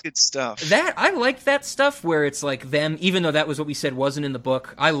 that's good stuff. I like that stuff where it's like them, even though that was what we said wasn't in the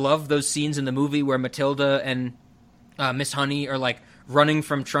book. I love those scenes in the movie where Matilda and Miss Honey are like running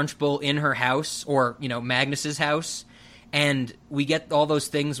from Trunchbull in her house, or Magnus's house, and we get all those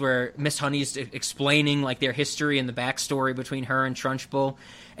things where Miss Honey's explaining like their history and the backstory between her and Trunchbull,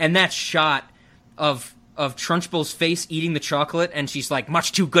 and that shot of Trunchbull's face eating the chocolate, and she's like,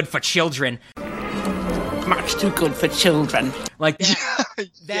 "Much too good for children." Much too good for children. Like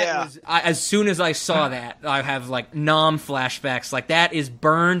that was, as soon as I saw that, I have like Nom flashbacks. Like that is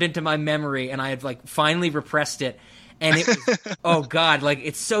burned into my memory, and I had like finally repressed it. And it was, oh God, like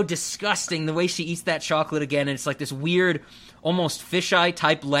it's so disgusting the way she eats that chocolate again. And it's like this weird, almost fisheye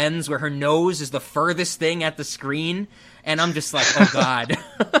type lens where her nose is the furthest thing at the screen. And I'm just like, oh God.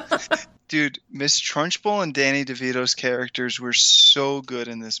 Dude, Miss Trunchbull and Danny DeVito's characters were so good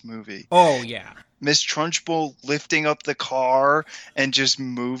in this movie. Oh, yeah. Miss Trunchbull lifting up the car and just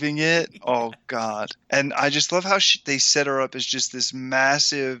moving it. Oh, God. And I just love how they set her up as just this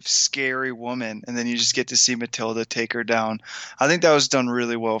massive, scary woman. And then you just get to see Matilda take her down. I think that was done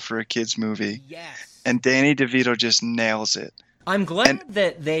really well for a kid's movie. Yes. And Danny DeVito just nails it. I'm glad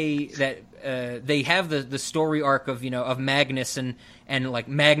that they have the story arc of of Magnus and like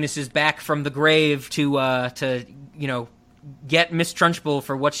Magnus is back from the grave to get Miss Trunchbull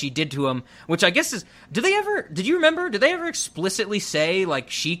for what she did to him, which I guess is did you remember? Did they ever explicitly say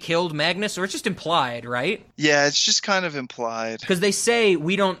like she killed Magnus, or it's just implied, right? Yeah, it's just kind of implied. Because they say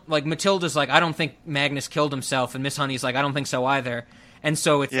we don't like Matilda's like I don't think Magnus killed himself, and Miss Honey's like I don't think so either, and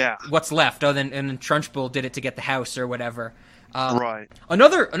so it's what's left other than and Trunchbull did it to get the house or whatever. Right.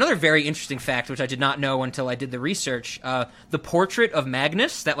 Another very interesting fact, which I did not know until I did the research, the portrait of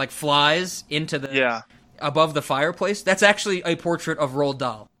Magnus that like flies into the above the fireplace, that's actually a portrait of Roald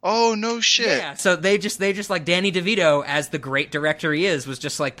Dahl. Oh, no shit. Yeah, so they just like Danny DeVito, as the great director he is, was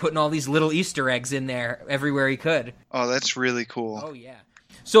just like putting all these little Easter eggs in there everywhere he could. Oh, that's really cool. Oh, yeah.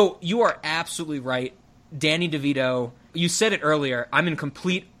 So you are absolutely right. Danny DeVito, you said it earlier, I'm in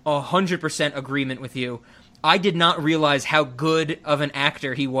complete 100% agreement with you. I did not realize how good of an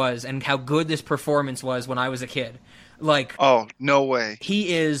actor he was and how good this performance was when I was a kid. Like, oh, no way.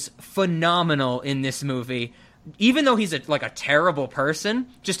 He is phenomenal in this movie. Even though he's a terrible person,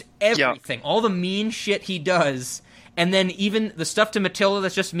 just everything, all the mean shit he does, and then even the stuff to Matilda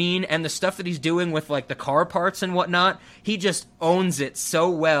that's just mean, and the stuff that he's doing with like the car parts and whatnot, he just owns it so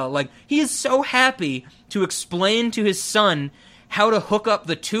well. Like, he is so happy to explain to his son how to hook up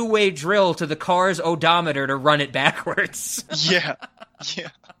the two-way drill to the car's odometer to run it backwards. Yeah.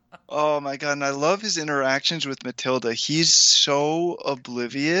 Oh my God, and I love his interactions with Matilda. He's so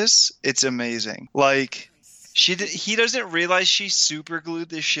oblivious. It's amazing. Like, he doesn't realize she super glued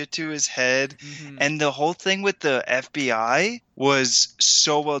this shit to his head. Mm-hmm. And the whole thing with the FBI was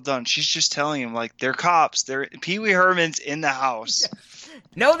so well done. She's just telling him, like, they're cops. Pee Wee Herman's in the house. Yeah.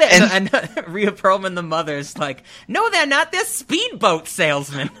 No, and Rhea Perlman, the mother's like, no, they're not. They're speedboat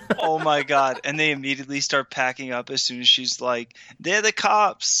salesmen. Oh my God! And they immediately start packing up as soon as she's like, "They're the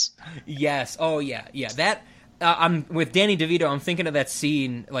cops." Yes. Oh yeah. That I'm with Danny DeVito. I'm thinking of that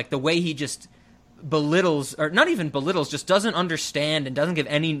scene, like the way he just belittles, or not even belittles, just doesn't understand and doesn't give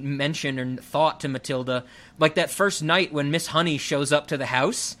any mention or thought to Matilda. Like that first night when Miss Honey shows up to the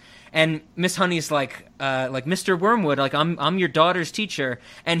house. And Miss Honey's like Mr. Wormwood, like I'm your daughter's teacher,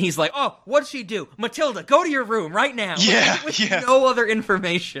 and he's like, oh, what'd she do? Matilda, go to your room right now. With no other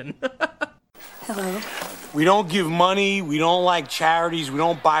information. Hello. We don't give money. We don't like charities. We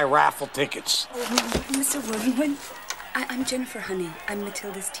don't buy raffle tickets. Mr. Wormwood, I'm Jennifer Honey. I'm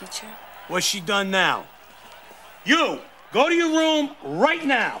Matilda's teacher. What's she done now? You go to your room right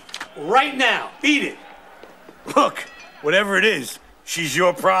now. Right now. Beat it. Look, whatever it is. She's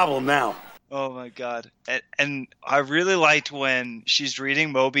your problem now. Oh, my God. And I really liked when she's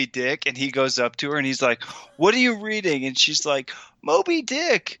reading Moby Dick, and he goes up to her, and he's like, what are you reading? And she's like, Moby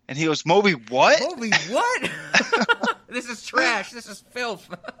Dick. And he goes, Moby what? Moby what? This is trash. This is filth.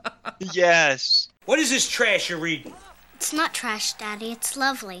 Yes. What is this trash you're reading? It's not trash, Daddy. It's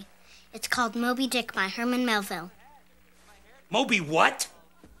lovely. It's called Moby Dick by Herman Melville. Moby what?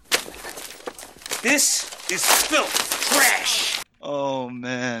 This is filth. Trash. Oh,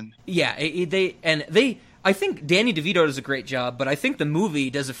 man. Yeah, I think Danny DeVito does a great job, but I think the movie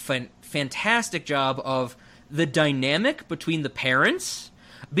does a fantastic job of the dynamic between the parents.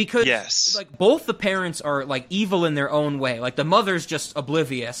 Because, yes, like, both the parents are, like, evil in their own way. Like, the mother's just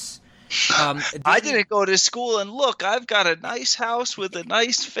oblivious. I didn't go to school, and look, I've got a nice house with a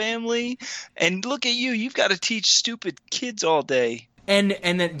nice family, and look at you, you've got to teach stupid kids all day. And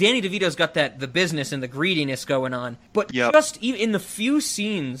then Danny DeVito's got the business and the greediness going on. But just in the few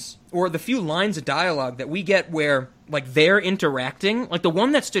scenes, or the few lines of dialogue that we get where, like, they're interacting, like, the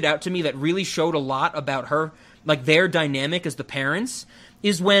one that stood out to me that really showed a lot about her, like, their dynamic as the parents,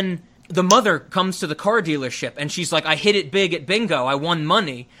 is when the mother comes to the car dealership and she's like, I hit it big at bingo, I won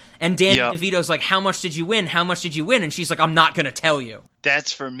money. And Danny DeVito's like, how much did you win? How much did you win? And she's like, I'm not going to tell you.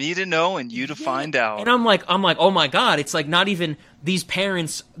 That's for me to know and you to find out. And I'm like, oh my God, it's like not even these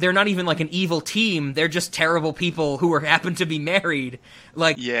parents, they're not even like an evil team. They're just terrible people who happen to be married.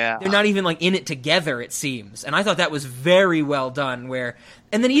 Like, they're not even like in it together, it seems. And I thought that was very well done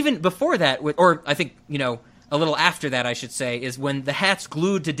and then even before that, or I think, a little after that, I should say, is when the hat's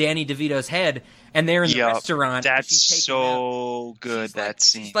glued to Danny DeVito's head, and they're in the restaurant. That's so good, that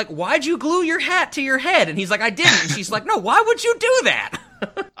scene. She's like, why'd you glue your hat to your head? And he's like, I didn't. And she's like, no, why would you do that?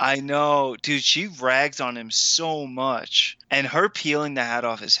 I know. Dude, she rags on him so much. And her peeling the hat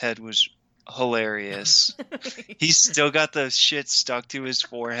off his head was hilarious. He's still got the shit stuck to his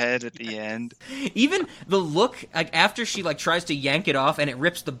forehead at the end. Even the look, like, after she like tries to yank it off and it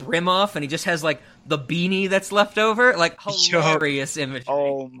rips the brim off and he just has like the beanie that's left over, like, hilarious imagery.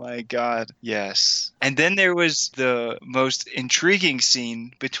 Oh my God, yes. And then there was the most intriguing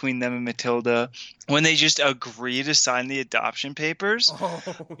scene between them and Matilda when they just agree to sign the adoption papers.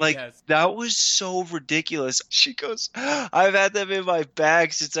 That was so ridiculous. She goes, I've had them in my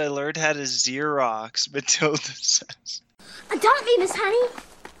bag since I learned how to Xerox, Matilda says. Adopt me, Miss Honey.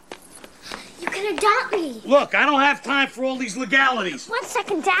 You can adopt me. Look, I don't have time for all these legalities. 1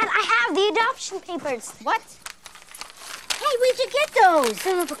 second, Dad. I have the adoption papers. What? Hey, where'd you get those?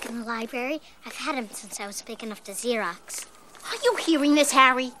 In a book in the library. I've had them since I was big enough to Xerox. Are you hearing this,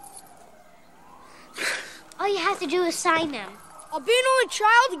 Harry? All you have to do is sign them. I'll be an only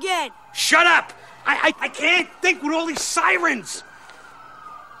child again. Shut up! I can't think with all these sirens.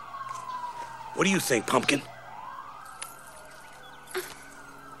 What do you think, Pumpkin?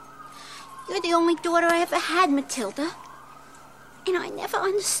 You're the only daughter I ever had, Matilda. And I never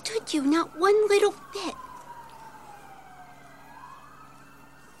understood you, not one little bit.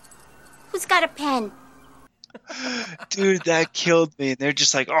 Who's got a pen? Dude, that killed me. And they're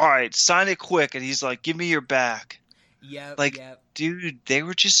just like, all right, sign it quick. And he's like, give me your back. Dude, they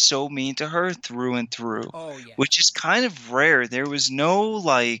were just so mean to her through and through. Which is kind of rare. There was no,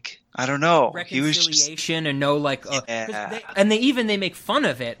 like, I don't know. Reconciliation and no, like, they make fun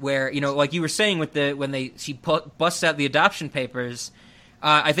of it where, like you were saying with when she busts out the adoption papers.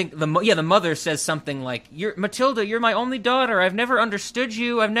 I think the mother says something like, Matilda, you're my only daughter. I've never understood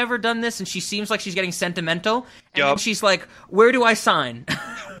you. I've never done this. And she seems like she's getting sentimental. And then she's like, where do I sign?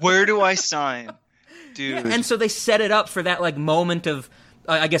 Where do I sign? Dude. And so they set it up for that, like, moment of,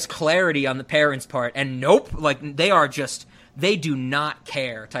 I guess, clarity on the parents' part. And nope, like, they do not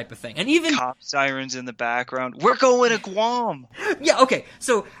care type of thing. And even cop sirens in the background. We're going to Guam. Yeah, okay.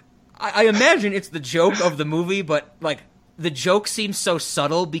 So I imagine it's the joke of the movie, but, like, the joke seems so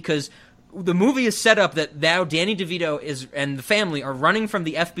subtle because the movie is set up that now Danny DeVito and the family are running from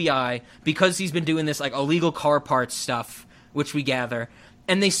the FBI because he's been doing this, like, illegal car parts stuff, which we gather.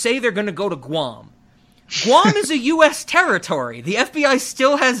 And they say they're going to go to Guam. Guam is a U.S. territory. The FBI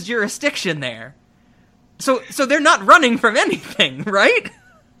still has jurisdiction there. So they're not running from anything, right?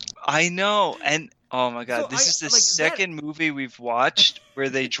 I know. And, oh my God, this is the second movie we've watched where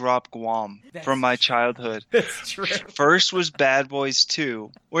they drop Guam from my childhood. That's true. First was Bad Boys 2,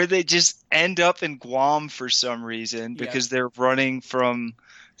 where they just end up in Guam for some reason because they're running from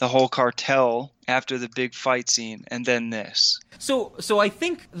the whole cartel after the big fight scene, and then this. So I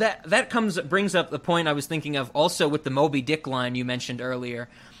think that brings up the point I was thinking of also with the Moby Dick line you mentioned earlier,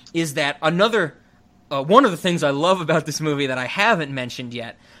 is that another one of the things I love about this movie that I haven't mentioned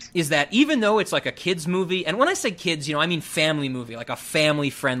yet is that even though it's like a kids movie, and when I say kids, I mean family movie, like a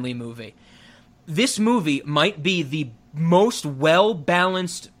family-friendly movie, this movie might be the most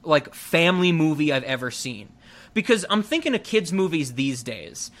well-balanced, like, family movie I've ever seen. Because I'm thinking of kids' movies these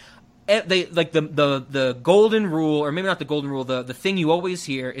days, they like the golden rule, or maybe not the golden rule, the thing you always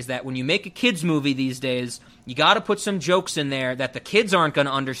hear is that when you make a kids movie these days, you got to put some jokes in there that the kids aren't going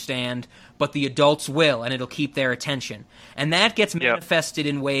to understand, but the adults will, and it'll keep their attention. And that gets manifested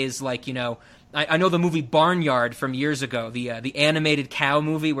in ways like, you know, I know the movie Barnyard from years ago, the animated cow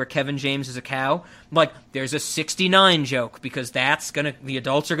movie where Kevin James is a cow. Like, there's a 69 joke because the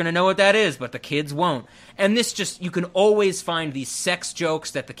adults are gonna know what that is, but the kids won't. And this just, you can always find these sex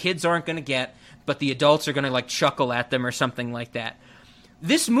jokes that the kids aren't gonna get, but the adults are gonna like chuckle at them or something like that.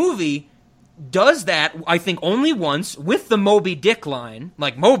 This movie does that, I think, only once with the Moby Dick line.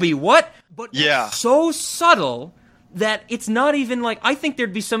 Like, Moby, what? But it's so subtle that it's not even like, I think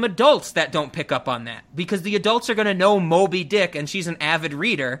there'd be some adults that don't pick up on that because the adults are going to know Moby Dick and she's an avid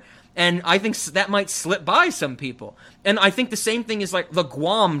reader, and I think that might slip by some people. And I think the same thing is like the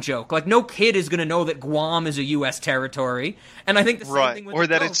Guam joke. Like, no kid is going to know that Guam is a U.S. territory. And I think the same thing with or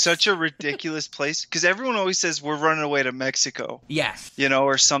adults. that it's such a ridiculous place because everyone always says we're running away to Mexico. Yes. You know,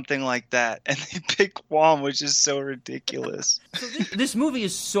 or something like that. And they pick Guam, which is so ridiculous. So this movie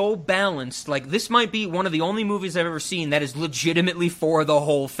is so balanced. Like, this might be one of the only movies I've ever seen that is legitimately for the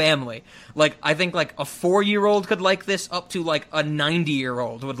whole family. Like, I think like a 4-year-old could like this up to like a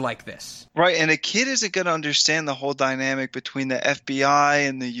 90-year-old would like this. Right, and a kid isn't going to understand the whole dynamic between the FBI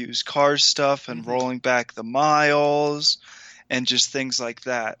and the used car stuff and rolling back the miles and just things like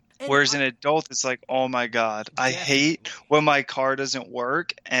that. Whereas an adult, it's like, oh my God, I hate when my car doesn't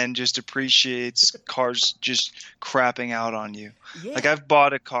work and just appreciates cars just crapping out on you. Yeah. Like, I've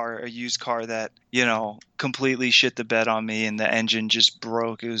bought a used car that, you know, completely shit the bed on me and the engine just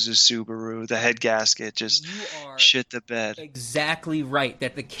broke. It was a Subaru. The head gasket just shit the bed. Exactly right,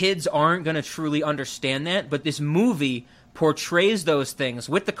 that the kids aren't going to truly understand that, but this movie portrays those things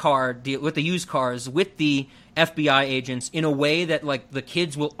with the car, with the used cars, with the FBI agents in a way that like the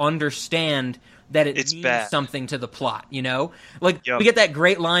kids will understand that it means something to the plot, you know? Like, we get that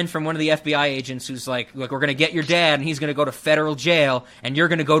great line from one of the FBI agents who's like, look, we're going to get your dad and he's going to go to federal jail and you're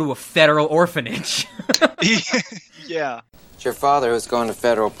going to go to a federal orphanage. Yeah. It's your father who's going to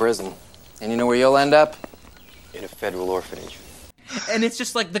federal prison. And you know where you'll end up? In a federal orphanage. And it's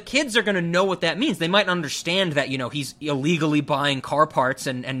just like the kids are going to know what that means. They might understand that, you know, he's illegally buying car parts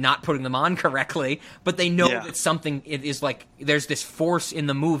and not putting them on correctly, but they know that something it is like there's this force in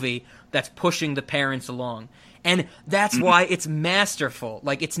the movie that's pushing the parents along. And that's why it's masterful.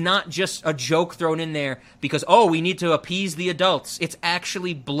 Like, it's not just a joke thrown in there because, oh, we need to appease the adults. It's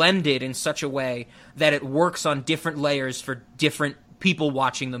actually blended in such a way that it works on different layers for different people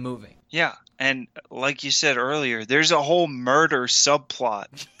watching the movie. Yeah. And like you said earlier, there's a whole murder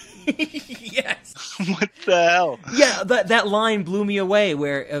subplot. Yes. What the hell? Yeah, that line blew me away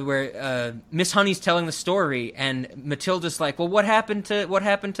where Miss Honey's telling the story and Matilda's like, "Well, what happened to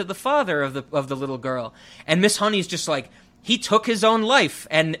the father of the little girl?" And Miss Honey's just like, "He took his own life."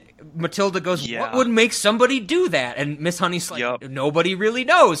 And Matilda goes, "What would make somebody do that?" And Miss Honey's like, "Nobody really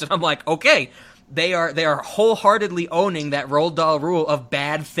knows." And I'm like, "Okay." They are wholeheartedly owning that Roald Dahl rule of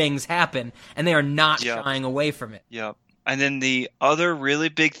bad things happen, and they are not shying away from it. Yep. And then the other really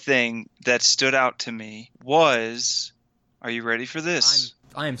big thing that stood out to me was, are you ready for this?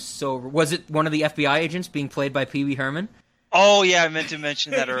 I am so... Was it one of the FBI agents being played by Pee Wee Herman? Oh, yeah, I meant to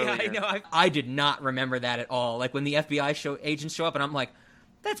mention that earlier. Yeah, I know. I did not remember that at all. Like, when the FBI agents show up, and I'm like,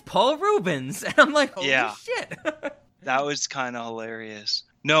 that's Paul Reubens. And I'm like, holy shit. That was kind of hilarious.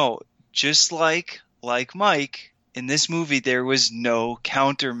 No, just like Mike, in this movie, there was no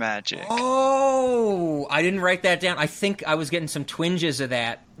counter magic. Oh, I didn't write that down. I think I was getting some twinges of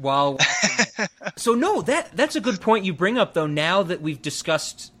that while watching it. So no, that's a good point you bring up, though, now that we've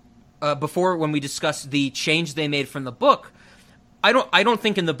discussed, before when we discussed the change they made from the book. I don't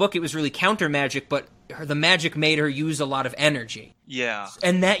think in the book it was really counter magic, but the magic made her use a lot of energy. Yeah.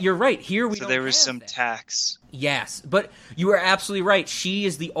 And that, you're right, here we don't have So there was some that. tax. Yes, but you are absolutely right. She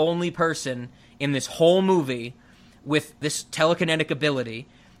is the only person in this whole movie with this telekinetic ability,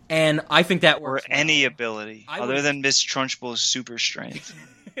 and I think that works. Or any ability, other than Miss Trunchbull's super strength.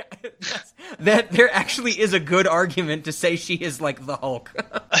 That there actually is a good argument to say she is like the Hulk.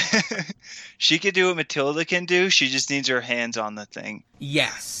 She could do what Matilda can do, she just needs her hands on the thing.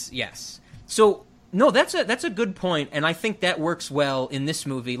 Yes. So... No, that's a good point, and I think that works well in this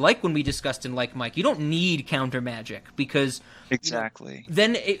movie. Like when we discussed in Like Mike, you don't need counter magic because exactly.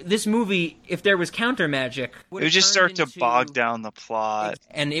 Then this movie, if there was counter magic, it would just start to bog down the plot,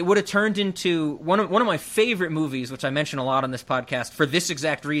 and it would have turned into one of my favorite movies, which I mention a lot on this podcast for this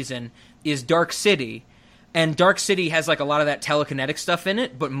exact reason, is Dark City, And Dark City has like a lot of that telekinetic stuff in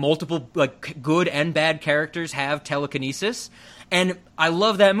it, but multiple like good and bad characters have telekinesis. And I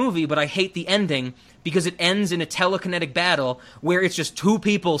love that movie, but I hate the ending because it ends in a telekinetic battle where it's just two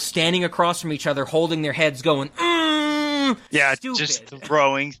people standing across from each other holding their heads going, yeah, stupid. Just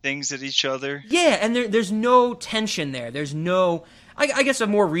throwing things at each other. Yeah, and there's no tension there. There's no... I guess a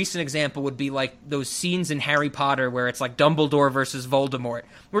more recent example would be like those scenes in Harry Potter where it's like Dumbledore versus Voldemort.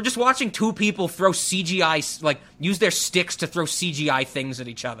 We're just watching two people throw CGI, like use their sticks to throw CGI things at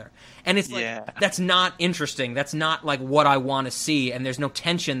each other. And it's like, that's not interesting. That's not like what I want to see. And there's no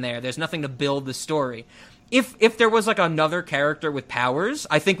tension there. There's nothing to build the story. If there was like another character with powers,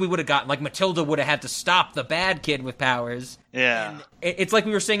 I think we would have gotten, like Matilda would have had to stop the bad kid with powers. Yeah. And it's like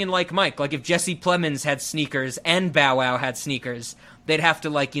we were saying in Like Mike, like if Jesse Plemons had sneakers and Bow Wow had sneakers, they'd have to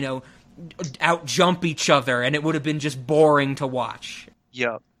like, you know, out-jump each other and it would have been just boring to watch.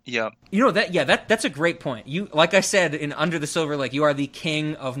 Yep. You know, that's a great point. You, like I said in Under the Silver Lake, you are the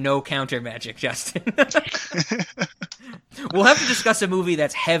king of no counter magic, Justin. We'll have to discuss a movie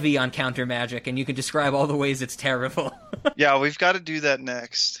that's heavy on counter magic, and you can describe all the ways it's terrible. Yeah, we've got to do that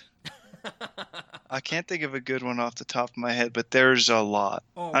next. I can't think of a good one off the top of my head, but there's a lot.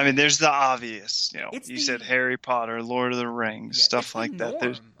 Oh. I mean, there's the obvious. You know, you said Harry Potter, Lord of the Rings, stuff like that.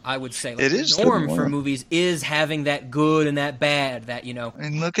 There's, I would say it is the norm for movies is having that good and that bad. That, you know.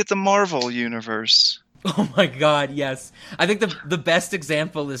 And look at the Marvel universe. Oh my God, yes. I think the best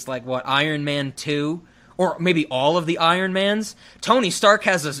example is like what Iron Man 2. Or maybe all of the Iron Mans. Tony Stark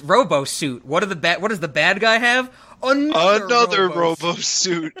has a robo suit. What does the bad guy have? Another robo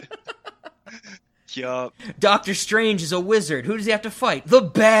suit. Yup. Doctor Strange is a wizard. Who does he have to fight? The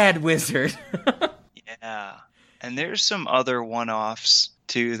bad wizard. Yeah. And there's some other one-offs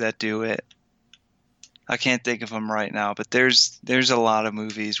too that do it. I can't think of them right now, but there's a lot of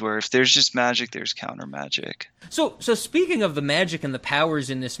movies where if there's just magic, there's counter magic. So speaking of the magic and the powers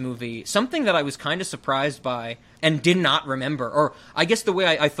in this movie, something that I was kind of surprised by and did not remember, or I guess the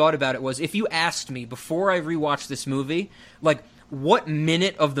way I thought about it was, if you asked me before I rewatched this movie, like what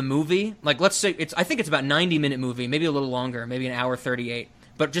minute of the movie, like let's say I think it's about 90-minute movie, maybe a little longer, maybe an hour 38.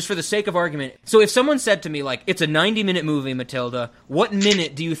 But just for the sake of argument, so if someone said to me, like, it's a 90-minute movie, Matilda, what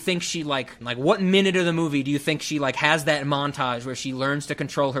minute do you think she, like what minute of the movie do you think she, like, has that montage where she learns to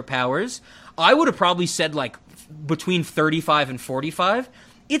control her powers? I would have probably said, like, between 35 and 45.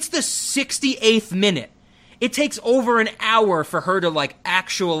 It's the 68th minute. It takes over an hour for her to, like,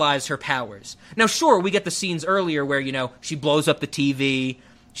 actualize her powers. Now, sure, we get the scenes earlier where, you know, she blows up the TV,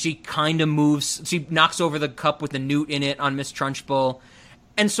 she kind of moves, she knocks over the cup with the newt in it on Miss Trunchbull.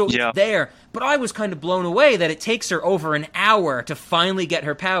 And so it's there. But I was kind of blown away that it takes her over an hour to finally get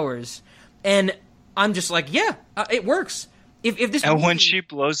her powers. And I'm just like, yeah, it works. If this when she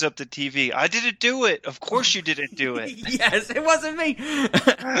blows up the TV, I didn't do it. Of course you didn't do it. Yes, it wasn't me.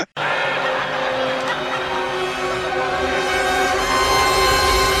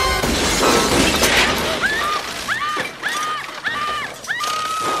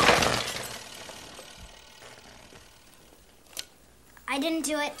 I didn't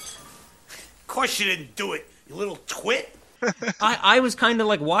do it. Of course you didn't do it, you little twit. I was kind of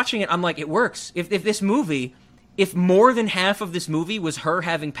like watching it. I'm like, it works. If this movie, if more than half of this movie was her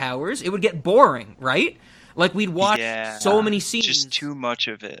having powers, it would get boring, right? Like, we'd watch so many scenes. Just too much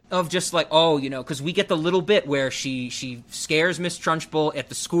of it. Of just like, oh, you know, because we get the little bit where she scares Miss Trunchbull at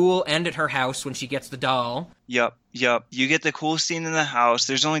the school and at her house when she gets the doll. Yep. You get the cool scene in the house.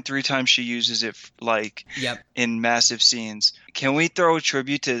 There's only 3 times she uses it, like, in massive scenes. Can we throw a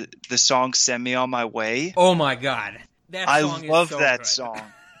tribute to the song Send Me On My Way? Oh, my God. I love that song.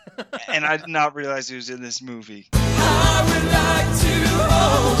 And I did not realize it was in this movie. I would like to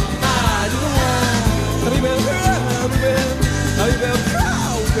hold my little hand. I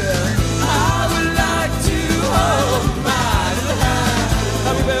would like to hold my little hand.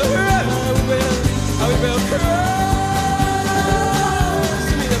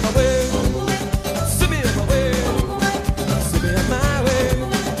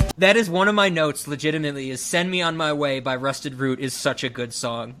 That is one of my notes, legitimately, is Send Me On My Way by Rusted Root is such a good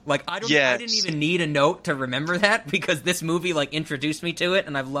song. Like, I didn't even need a note to remember that, because this movie, like, introduced me to it,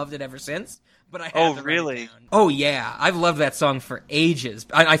 and I've loved it ever since. But I had to really? write it down. Oh, yeah. I've loved that song for ages.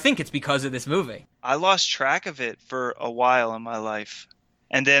 I think it's because of this movie. I lost track of it for a while in my life.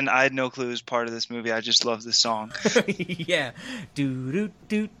 And then I had no clue it was part of this movie. I just love the song. Yeah.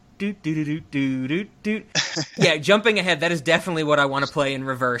 Do-do-do-do-do-do-do-do-do. Yeah, jumping ahead, that is definitely what I want to play in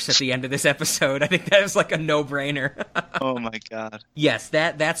reverse at the end of this episode. I think that is like a no-brainer. Oh my God. Yes,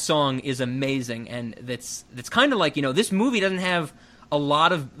 that song is amazing, and that's kind of like, you know, this movie doesn't have a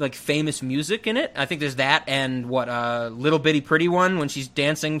lot of like famous music in it. I think there's that and Little Bitty Pretty One when she's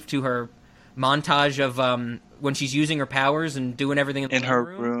dancing to her montage of when she's using her powers and doing everything in her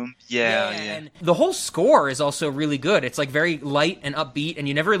room. Yeah. And the whole score is also really good. It's like very light and upbeat, and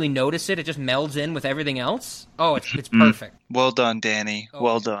you never really notice it. It just melds in with everything else. Oh, it's perfect. Well done, Danny.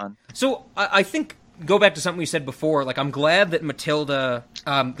 Well done. So I think, go back to something we said before, like, I'm glad that Matilda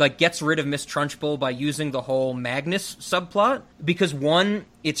gets rid of Miss Trunchbull by using the whole Magnus subplot, because one,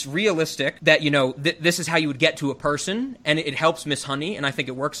 it's realistic that, you know, this is how you would get to a person, and it helps Miss Honey, and I think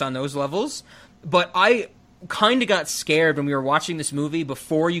it works on those levels. But I kind of got scared when we were watching this movie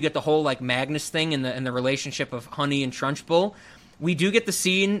before you get the whole like Magnus thing and the relationship of Honey and Trunchbull. We do get the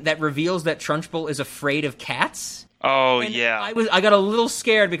scene that reveals that Trunchbull is afraid of cats. Oh, and yeah. I got a little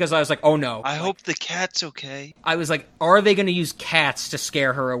scared because I was like, oh no. I hope the cat's okay. I was like, are they going to use cats to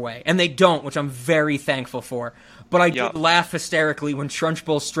scare her away? And they don't, which I'm very thankful for. But I did laugh hysterically when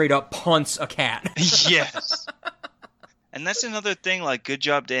Trunchbull straight up punts a cat. Yes. And that's another thing, like, good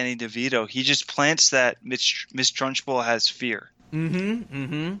job, Danny DeVito. He just plants that Miss Trunchbull has fear.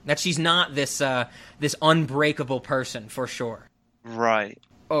 That she's not this unbreakable person, for sure. Right.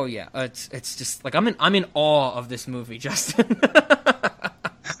 Oh yeah, it's just like I'm in awe of this movie, Justin.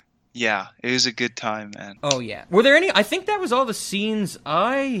 Yeah, it was a good time, man. Oh yeah. Were there any? I think that was all the scenes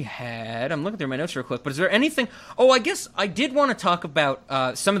I had. I'm looking through my notes real quick, but is there anything? Oh, I guess I did want to talk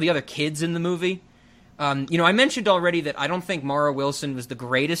about some of the other kids in the movie. You know, I mentioned already that I don't think Mara Wilson was the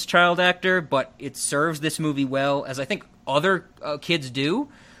greatest child actor, but it serves this movie well, as I think other kids do.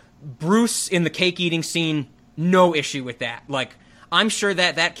 Bruce in the cake eating scene, no issue with that. Like, I'm sure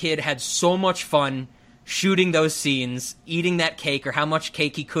that kid had so much fun shooting those scenes, eating that cake, or how much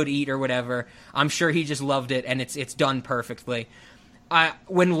cake he could eat or whatever. I'm sure he just loved it, and it's done perfectly.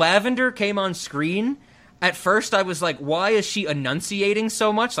 When Lavender came on screen, at first I was like, why is she enunciating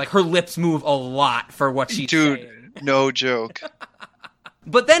so much? Like, her lips move a lot for what she's saying. Dude, no joke.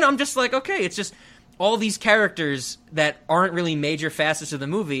 But then I'm just like, okay, it's just all these characters that aren't really major facets of the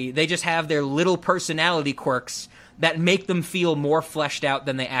movie, they just have their little personality quirks that make them feel more fleshed out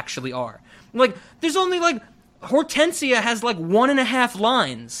than they actually are. Like, there's only, like, Hortensia has, like, 1.5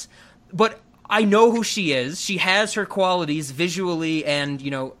 lines, but I know who she is. She has her qualities visually and,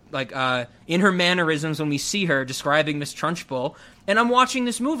 you know, like, in her mannerisms when we see her describing Miss Trunchbull, and I'm watching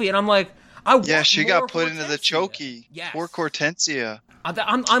this movie, and I'm like, yeah, she got put into the chokey. Yes. Poor Hortensia.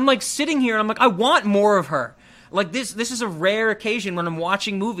 I'm like sitting here, and I'm like, I want more of her. Like, this is a rare occasion when I'm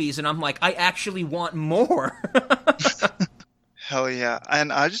watching movies, and I'm like, I actually want more. Hell yeah.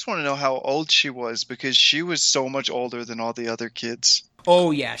 And I just want to know how old she was, because she was so much older than all the other kids.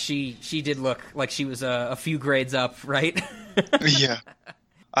 Oh, yeah. She did look like she was a few grades up, right? Yeah.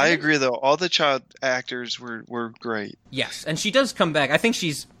 I agree, though. All the child actors were great. Yes, and she does come back. I think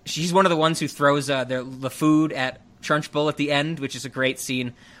she's one of the ones who throws the food at Trunchbull at the end, which is a great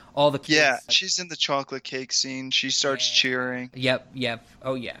scene. All the kids, yeah, she's in the chocolate cake scene. She starts cheering. Yep.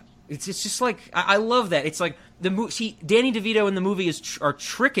 Oh yeah. It's just like I love that. It's like Danny DeVito in the movie are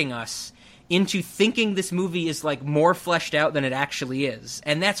tricking us into thinking this movie is like more fleshed out than it actually is,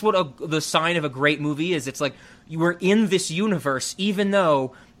 and that's what the sign of a great movie is. It's like we're in this universe, even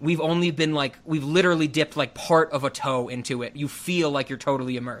though we've literally dipped like part of a toe into it. You feel like you're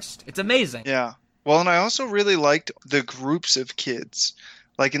totally immersed. It's amazing. Yeah. Well, and I also really liked the groups of kids.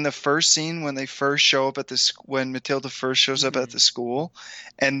 Like in the first scene when they first show up when Matilda first shows up at the school,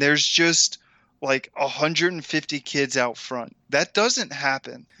 and there's just like 150 kids out front. That doesn't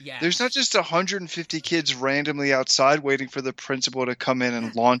happen. Yes. There's not just 150 kids randomly outside waiting for the principal to come in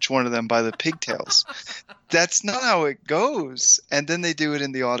and launch one of them by the pigtails. That's not how it goes. And then they do it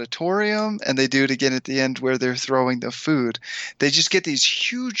in the auditorium, and they do it again at the end where they're throwing the food. They just get these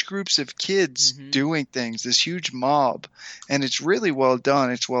huge groups of kids doing things, this huge mob, and it's really well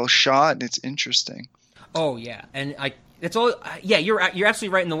done. It's well shot, and it's interesting. Oh yeah, and it's all. Yeah, you're absolutely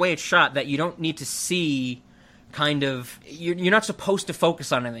right in the way it's shot. That you don't need to see. Kind of, you're not supposed to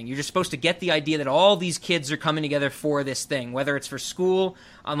focus on anything. You're just supposed to get the idea that all these kids are coming together for this thing, whether it's for school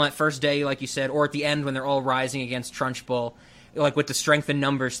on that first day, like you said, or at the end when they're all rising against Trunchbull, like with the strength in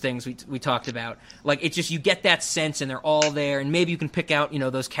numbers things we talked about. Like, it's just, you get that sense, and they're all there, and maybe you can pick out, you know,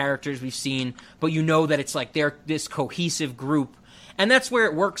 those characters we've seen, but you know that it's like they're this cohesive group, and that's where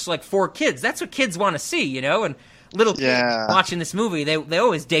it works, like, for kids. That's what kids want to see, you know, and little kids watching this movie, they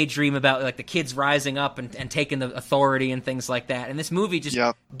always daydream about like the kids rising up and taking the authority and things like that. And this movie just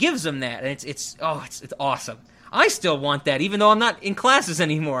gives them that, and it's awesome. I still want that, even though I'm not in classes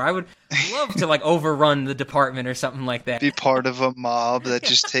anymore. I would love to, like, overrun the department or something like that. Be part of a mob that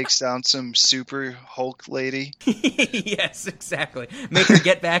just takes down some super Hulk lady. Yes, exactly. Make her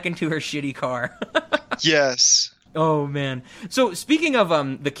get back into her shitty car. Yes. Oh, man. So, speaking of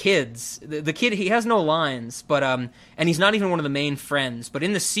the kids, the kid, he has no lines, but and he's not even one of the main friends, but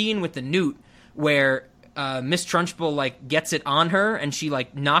in the scene with the newt, where Miss Trunchbull, like, gets it on her, and she,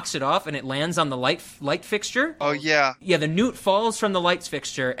 like, knocks it off, and it lands on the light fixture. Oh, yeah. Yeah, the newt falls from the lights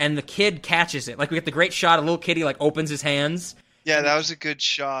fixture, and the kid catches it. Like, we get the great shot, a little kid, he, like, opens his hands. Yeah, that was a good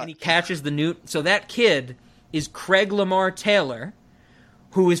shot. And he catches the newt. So that kid is Craig Lamar Taylor,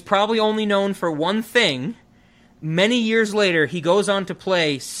 who is probably only known for one thing. Many years later, he goes on to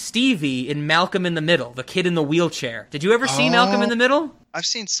play Stevie in Malcolm in the Middle, the kid in the wheelchair. Did you ever see Malcolm in the Middle? I've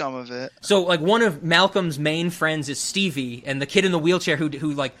seen some of it. So, like, one of Malcolm's main friends is Stevie, and the kid in the wheelchair who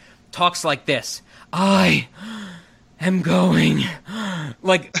like, talks like this. I am going.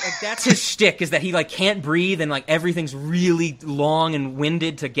 Like that's his shtick, is that he, like, can't breathe, and, like, everything's really long and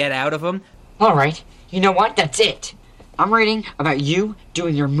winded to get out of him. All right. You know what? That's it. I'm reading about you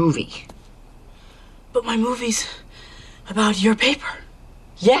doing your movie. But my movie's about your paper.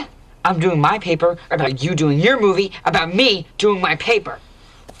 Yeah, I'm doing my paper about you doing your movie about me doing my paper.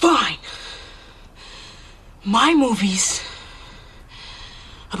 Fine. My movie's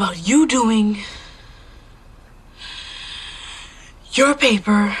about you doing your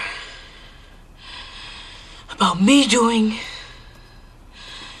paper about me doing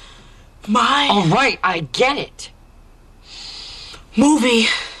my... All right, I get it. Movie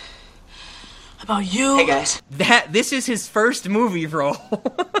about you. Hey, guys. This is his first movie role.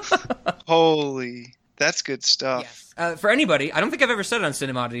 Holy, that's good stuff. Yes. For anybody, I don't think I've ever said it on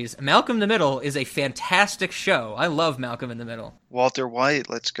Cinemodities, Malcolm in the Middle is a fantastic show. I love Malcolm in the Middle. Walter White,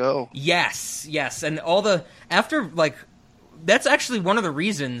 let's go. Yes, and all the... After, like... That's actually one of the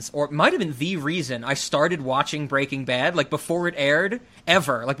reasons, or it might have been the reason, I started watching Breaking Bad, like, before it aired,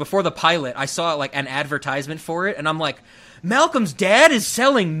 ever. Like, before the pilot, I saw, like, an advertisement for it, and I'm like, Malcolm's dad is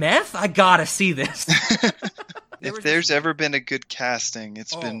selling meth? I gotta see this. If there's ever been a good casting,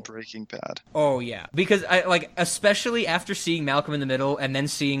 it's been Breaking Bad. Oh, yeah. Because, especially after seeing Malcolm in the Middle, and then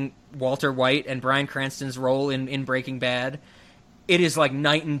seeing Walter White and Bryan Cranston's role in Breaking Bad, it is, like,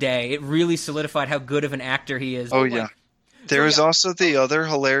 night and day. It really solidified how good of an actor he is. Oh, yeah. There was also the other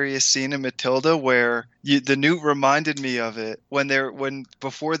hilarious scene in Matilda where the newt reminded me of it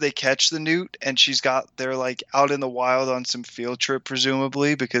before they catch the newt, and they're like out in the wild on some field trip,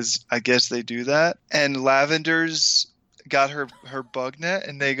 presumably, because I guess they do that. And Lavender's got her bug net,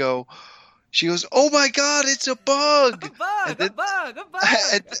 and she goes, "Oh my God, it's a bug! A bug!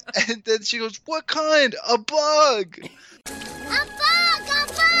 And then she goes, "What kind? A bug!" A bug!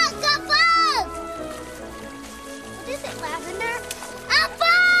 What is it, Lavender? A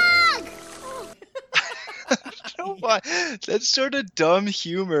bug! I don't know why. That sort of dumb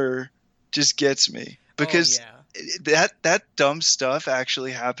humor just gets me. Because that dumb stuff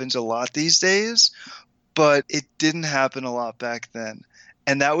actually happens a lot these days, but it didn't happen a lot back then.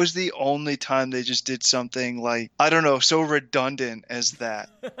 And that was the only time they just did something like, I don't know, so redundant as that.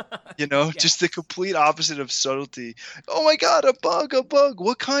 You know, just the complete opposite of subtlety. Oh my God, a bug.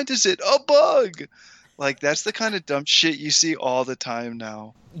 What kind is it? A bug. Like, that's the kind of dumb shit you see all the time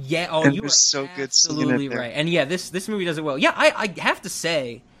now. Yeah, you were so good absolutely right. And yeah, this movie does it well. Yeah, I have to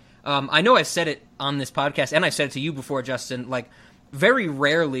say, I know I've said it on this podcast, and I've said it to you before, Justin, like, very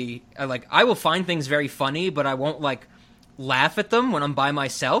rarely, I will find things very funny, but I won't, like, laugh at them when I'm by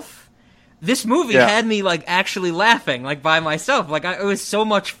myself. This movie had me, like, actually laughing, like, by myself. Like, it was so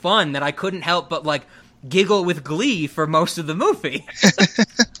much fun that I couldn't help but, like, giggle with glee for most of the movie.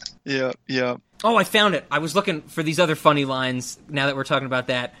 Yeah. Oh, I found it. I was looking for these other funny lines now that we're talking about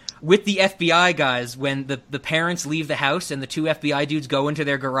that. With the FBI guys, when the parents leave the house and the two FBI dudes go into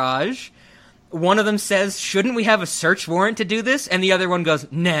their garage, one of them says, "Shouldn't we have a search warrant to do this?" And the other one goes,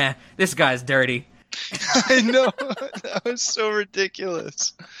 "Nah, this guy's dirty." I know. That was so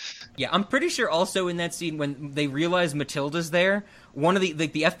ridiculous. Yeah, I'm pretty sure also in that scene when they realize Matilda's there, one of the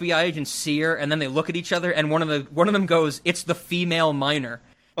FBI agents see her, and then they look at each other, and one of them goes, "It's the female minor."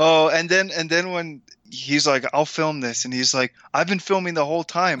 Oh, and then when he's like, "I'll film this," and he's like, "I've been filming the whole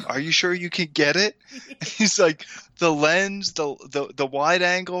time. Are you sure you can get it?" And he's like, the lens, the wide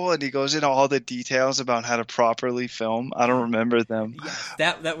angle, and he goes into all the details about how to properly film. I don't remember them. Yes,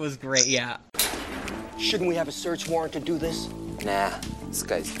 that was great. Yeah. Shouldn't we have a search warrant to do this? Nah, this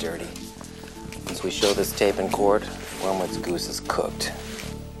guy's dirty. Once we show this tape in court, Wormwood's goose is cooked.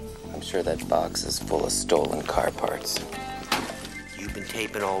 I'm sure that box is full of stolen car parts. You've been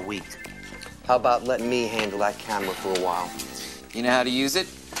taping all week. How about letting me handle that camera for a while? You know how to use it?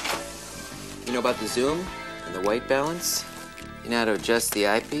 You know about the zoom and the white balance? You know how to adjust the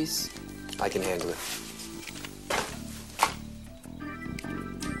eyepiece? I can handle it.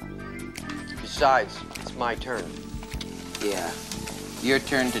 Besides, it's my turn. Yeah. Your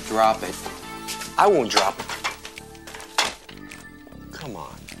turn to drop it. I won't drop it. Come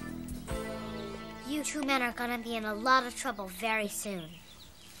on. You two men are gonna be in a lot of trouble very soon.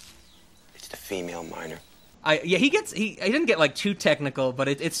 It's the female minor. He didn't get like too technical, but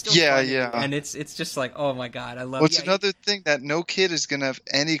it's still funny. And it's just like, oh my god, I love. Well, it's another thing that no kid is gonna have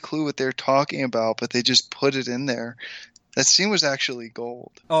any clue what they're talking about, but they just put it in there. That scene was actually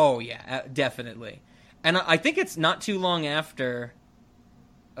gold. Oh yeah, definitely. And I think it's not too long after.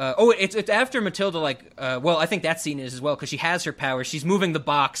 It's after Matilda, I think that scene is as well, because she has her powers. She's moving the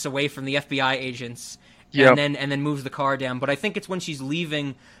box away from the FBI agents, and then moves the car down. But I think it's when she's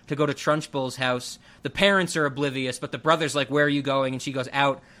leaving to go to Trunchbull's house. The parents are oblivious, but the brother's like, "Where are you going?" And she goes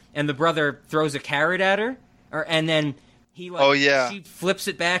out, and the brother throws a carrot at her, and then she flips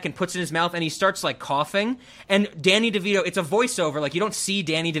it back and puts it in his mouth, and he starts like coughing. And Danny DeVito, it's a voiceover, like you don't see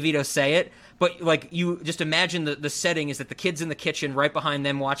Danny DeVito say it. But, like, you just imagine the setting is that the kid's in the kitchen right behind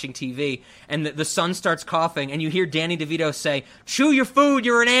them watching TV, and the son starts coughing, and you hear Danny DeVito say, "Chew your food,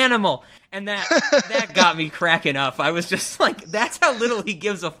 you're an animal." And that got me cracking up. I was just like, that's how little he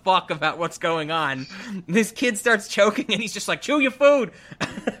gives a fuck about what's going on. This kid starts choking, and he's just like, "Chew your food."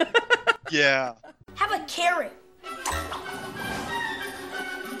 Yeah. Have a carrot.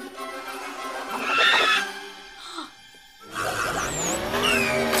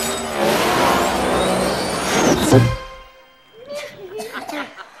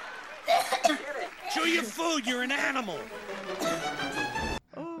 Chew your food, you're an animal.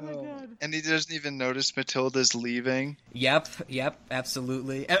 Oh my god. And he doesn't even notice Matilda's leaving. Yep,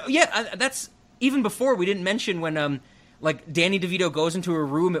 absolutely. That's even before we didn't mention when Danny DeVito goes into a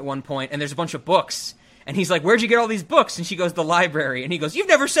room at one point and there's a bunch of books. And he's like, "Where'd you get all these books?" And she goes, "The library." And he goes, "You've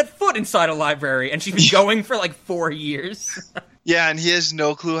never set foot inside a library." And she's been going for like 4 years. Yeah, and he has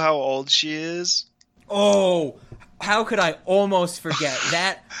no clue how old she is. Oh, how could I almost forget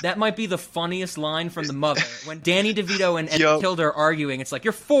that? That might be the funniest line from The Mother. When Danny DeVito and Matilda are arguing, it's like,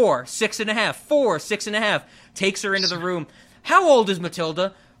 "You're 4, 6.5, 4, 6.5. Takes her into the room. "How old is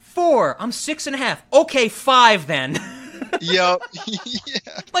Matilda?" 4. "I'm 6.5. "Okay, 5 then." Yup.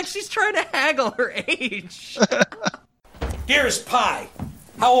 Yeah. Like she's trying to haggle her age. Dearest Pie,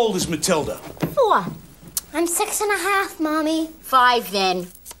 how old is Matilda? 4. I'm 6.5, Mommy. 5 then.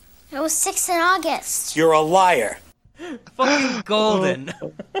 I was 6 in August. You're a liar. Fucking golden.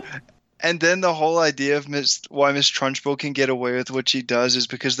 And then the whole idea of why Miss Trunchbull can get away with what she does is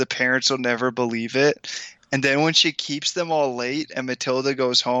because the parents will never believe it. And then when she keeps them all late and Matilda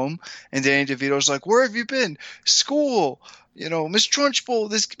goes home and Danny DeVito's like, "Where have you been?" "School. You know, Miss Trunchbull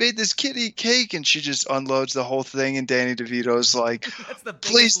made this kid eat cake," and she just unloads the whole thing, and Danny DeVito's like,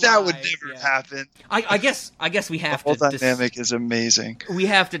 "Please, that would never happen." I guess we have the to. The whole dynamic is amazing. We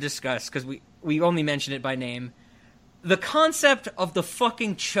have to discuss, because we only mention it by name, the concept of the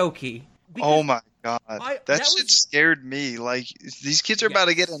fucking chokey. Oh my god, that shit scared me. Like, these kids are about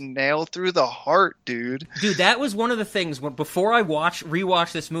to get a nail through the heart, dude. Dude, that was one of the things before I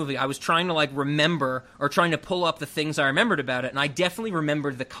rewatched this movie, I was trying to remember or trying to pull up the things I remembered about it, and I definitely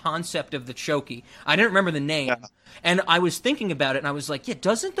remembered the concept of the chokey. I didn't remember the name, and I was thinking about it, and I was like, yeah,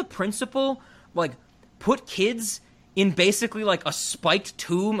 doesn't the principal put kids in basically a spiked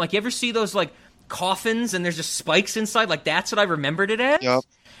tomb? Like, you ever see those coffins and there's just spikes inside? Like, that's what I remembered it as. Yep.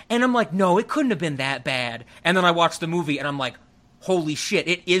 And I'm like, no, it couldn't have been that bad. And then I watched the movie, and I'm like, holy shit,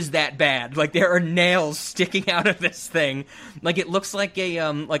 it is that bad. Like, there are nails sticking out of this thing. Like, it looks like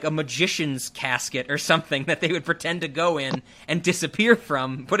a magician's casket or something that they would pretend to go in and disappear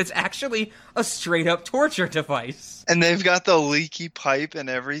from. But it's actually a straight-up torture device. And they've got the leaky pipe and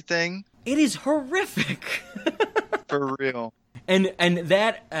everything. It is horrific. For real. And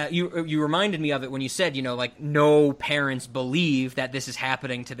that, you reminded me of it when you said, no parents believe that this is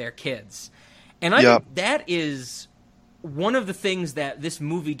happening to their kids. And I think that is one of the things that this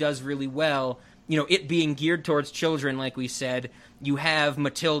movie does really well. It being geared towards children, like we said. You have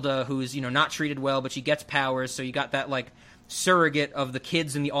Matilda, who's, not treated well, but she gets powers, so you got that, surrogate of the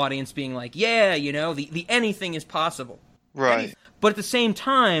kids in the audience being like, yeah, the anything is possible. Right. But at the same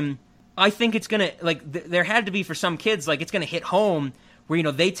time, I think it's going to, there had to be for some kids, it's going to hit home where,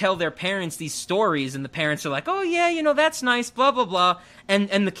 they tell their parents these stories and the parents are like, oh, yeah, that's nice, blah, blah, blah.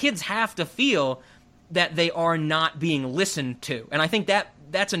 And the kids have to feel that they are not being listened to. And I think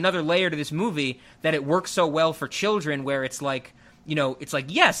that's another layer to this movie, that it works so well for children, where it's like, it's like,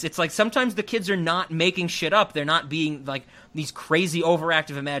 yes, it's like sometimes the kids are not making shit up. They're not being like these crazy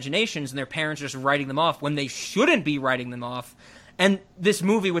overactive imaginations and their parents are just writing them off when they shouldn't be writing them off. And this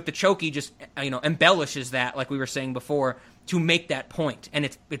movie with the chokey just, embellishes that, like we were saying before, to make that point. And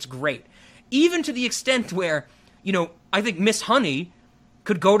it's great. Even to the extent where, I think Miss Honey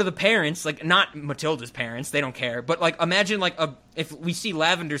could go to the parents, like, not Matilda's parents, they don't care, but, like, imagine, like, if we see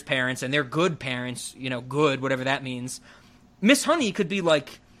Lavender's parents and they're good parents, good, whatever that means, Miss Honey could be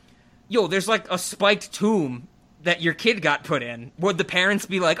like, yo, there's, like, a spiked tomb that your kid got put in. Would the parents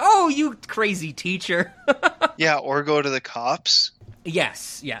be like, oh, you crazy teacher? Yeah, or go to the cops?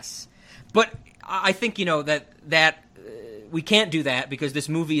 Yes. But I think, that we can't do that because this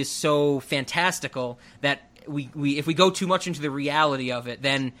movie is so fantastical that we if we go too much into the reality of it,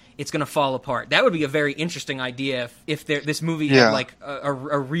 then it's going to fall apart. That would be a very interesting idea if this movie had like a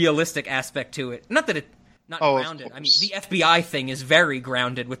realistic aspect to it. Not that it grounded. I mean, the FBI thing is very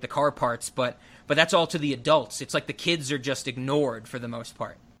grounded with the car parts, but that's all to the adults. It's like the kids are just ignored for the most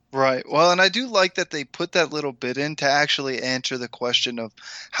part. Right. Well, and I do like that they put that little bit in to actually answer the question of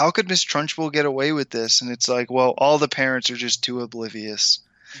how could Miss Trunchbull get away with this? And it's like, well, all the parents are just too oblivious.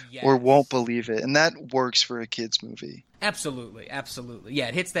 Yes. Or won't believe it, and that works for a kids movie. Absolutely. Yeah,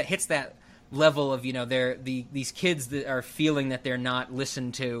 it hits that level of these kids that are feeling that they're not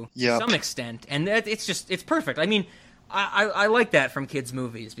listened to some extent, and it's perfect. I mean, I like that from kids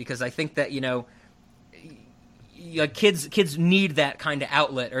movies because I think that kids need that kind of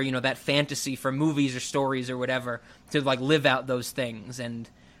outlet or that fantasy from movies or stories or whatever to like live out those things. And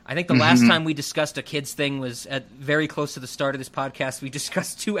I think the last time we discussed a kids thing was very close to the start of this podcast. We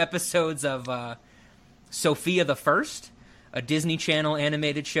discussed 2 episodes of Sophia the First, a Disney Channel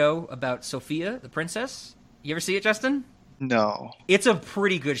animated show about Sophia, the princess. You ever see it, Justin? No. It's a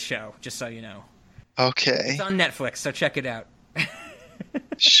pretty good show, just so you know. Okay. It's on Netflix, so check it out.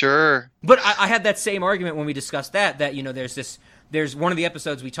 Sure. But I had that same argument when we discussed that there's one of the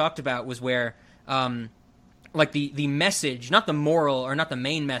episodes we talked about was where like the message, not the moral or not the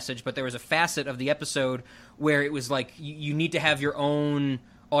main message, but there was a facet of the episode where it was like you need to have your own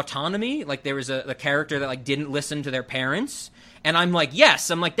autonomy. Like there was a character that like didn't listen to their parents, and I'm like,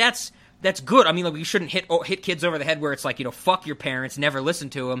 yes, I'm like that's good. I mean, like we shouldn't hit kids over the head where it's like fuck your parents, never listen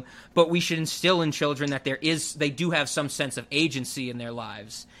to them. But we should instill in children that they do have some sense of agency in their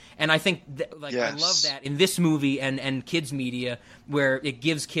lives. And I think I love that in this movie and kids media where it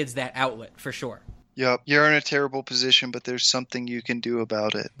gives kids that outlet for sure. Yep, you're in a terrible position, but there's something you can do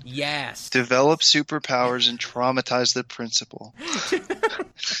about it. Yes. Develop superpowers and traumatize the principal.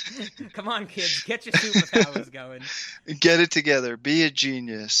 Come on, kids, get your superpowers going. Get it together. Be a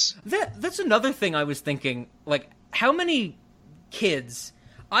genius. That's another thing I was thinking. Like, how many kids...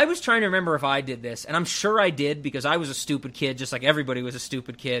 I was trying to remember if I did this, and I'm sure I did because I was a stupid kid, just like everybody was a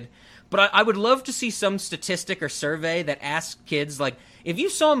stupid kid. But I would love to see some statistic or survey that asks kids, like, if you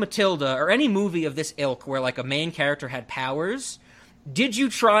saw Matilda or any movie of this ilk where, like, a main character had powers, did you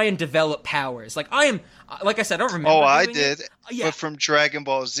try and develop powers? Like, like I said, I don't remember. Oh, I did. But from Dragon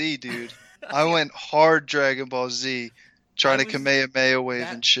Ball Z, dude. I went hard Dragon Ball Z. Trying to Kamehameha wave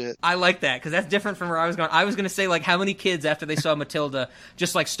and shit. I like that, because that's different from where I was going. I was going to say, like, how many kids, after they saw Matilda,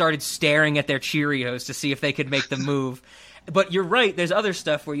 just, like, started staring at their Cheerios to see if they could make the move. But you're right, there's other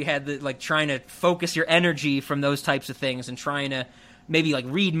stuff where you had, trying to focus your energy from those types of things and trying to maybe, like,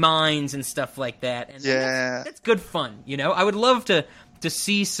 read minds and stuff like that. And that's good fun, I would love to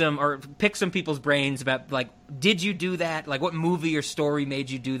see some, or pick some people's brains about, like, did you do that? Like, what movie or story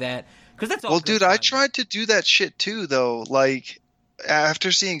made you do that? That's all dude, I tried to do that shit too, though. Like,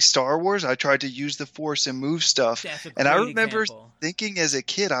 after seeing Star Wars, I tried to use the Force and move stuff. And I remember thinking as a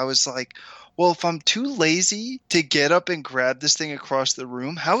kid, I was like, well, if I'm too lazy to get up and grab this thing across the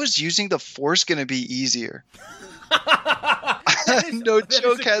room, how is using the Force going to be easier? No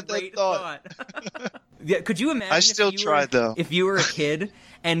joke, had that thought. Yeah, could you imagine? I still tried though. If you were a kid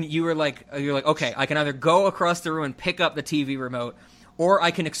and you're like, okay, I can either go across the room and pick up the TV remote, or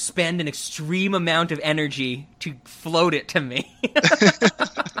I can expend an extreme amount of energy to float it to me.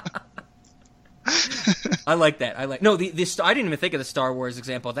 I like that. I didn't even think of the Star Wars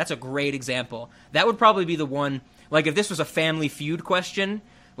example. That's a great example. That would probably be the one, like if this was a Family Feud question,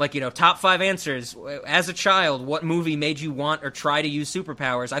 like, top 5 answers. As a child, what movie made you want or try to use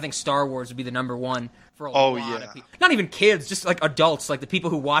superpowers? I think Star Wars would be the number one for a lot of people. Not even kids, just like adults, like the people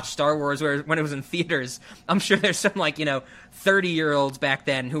who watched Star Wars when it was in theaters. I'm sure there's some 30-year-olds back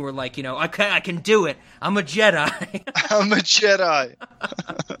then who were like, I can do it. I'm a Jedi. I'm a Jedi.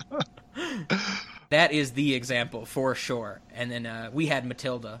 That is the example for sure. And then we had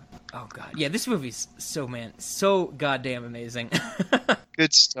Matilda. Oh god, yeah, this movie's so goddamn amazing.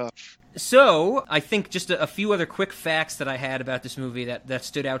 Good stuff. So, I think just a few other quick facts that I had about this movie that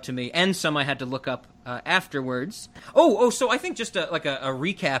stood out to me, and some I had to look up afterwards. So I think just a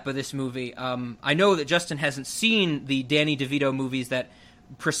recap of this movie. I know that Justin hasn't seen the Danny DeVito movies that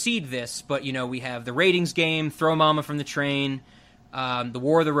precede this, but, we have The Ratings Game, Throw Mama from the Train, The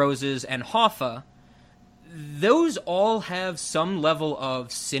War of the Roses, and Hoffa. Those all have some level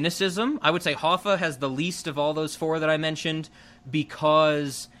of cynicism. I would say Hoffa has the least of all those four that I mentioned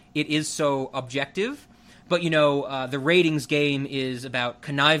because it is so objective. But, The Ratings Game is about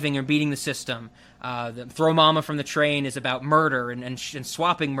conniving or beating the system. The Throw Mama from the Train is about murder and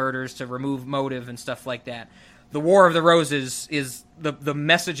swapping murders to remove motive and stuff like that. The War of the Roses is the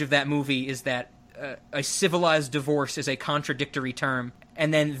message of that movie is that a civilized divorce is a contradictory term.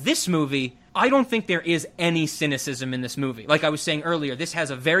 And then this movie, I don't think there is any cynicism in this movie. Like I was saying earlier, this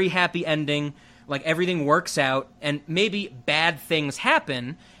has a very happy ending. Like everything works out, and maybe bad things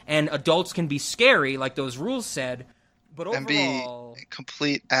happen, and adults can be scary, like those rules said. But overall, and be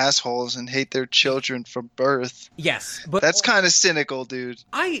complete assholes and hate their children from birth. Yes, but that's kind of cynical, dude.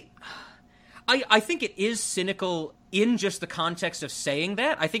 I think it is cynical in just the context of saying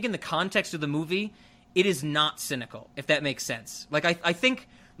that. I think in the context of the movie, it is not cynical, if that makes sense. Like, I think,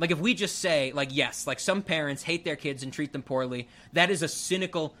 like, if we just say, like, yes, like, some parents hate their kids and treat them poorly, that is a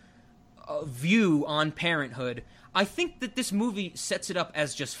cynical view on parenthood. I think that this movie sets it up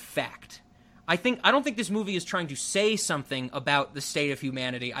as just fact. I don't think this movie is trying to say something about the state of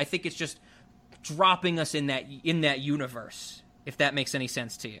humanity. I think it's just dropping us in that universe, if that makes any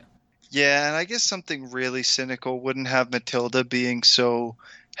sense to you. Yeah, and I guess something really cynical wouldn't have Matilda being so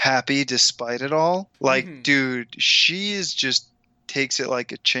happy despite it all. Like, dude, she is just takes it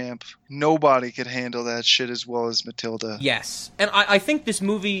like a champ. Nobody could handle that shit as well as Matilda. Yes. And I think this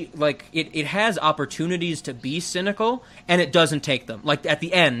movie, like, it has opportunities to be cynical, and it doesn't take them. Like, at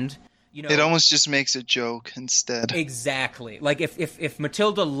the end, it almost just makes a joke instead. Exactly. Like, if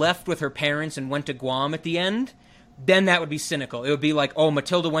Matilda left with her parents and went to Guam at the end, then that would be cynical. It would be like, oh,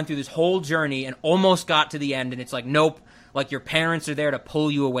 Matilda went through this whole journey and almost got to the end, and it's like, nope. Like, your parents are there to pull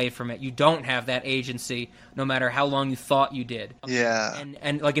you away from it. You don't have that agency, no matter how long you thought you did. Yeah.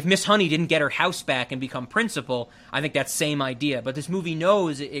 And like, if Miss Honey didn't get her house back and become principal, I think that's same idea. But this movie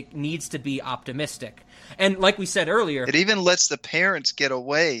knows it needs to be optimistic. And like we said earlier... It even lets the parents get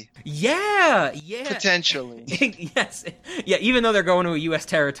away. Yeah! Potentially. Yes. Yeah, even though they're going to a U.S.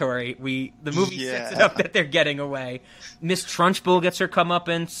 territory, the movie sets it up that they're getting away. Miss Trunchbull gets her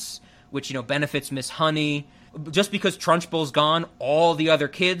comeuppance, which, benefits Miss Honey. Just because Trunchbull's gone, all the other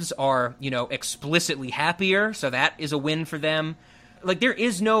kids are, explicitly happier, so that is a win for them. Like, there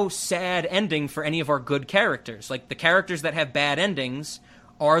is no sad ending for any of our good characters. Like, the characters that have bad endings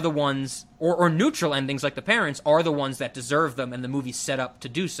are the ones, or neutral endings like the parents, are the ones that deserve them, and the movie's set up to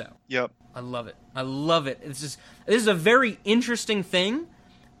do so. Yep. I love it. I love it. This is a very interesting thing,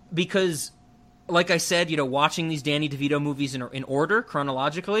 because... Like I said, watching these Danny DeVito movies in order,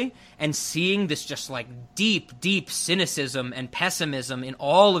 chronologically, and seeing this just, like, deep, deep cynicism and pessimism in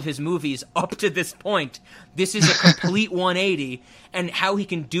all of his movies up to this point, this is a complete 180, and how he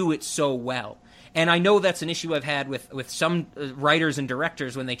can do it so well. And I know that's an issue I've had with some writers and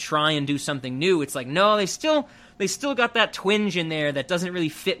directors when they try and do something new. It's like, no, they still got that twinge in there that doesn't really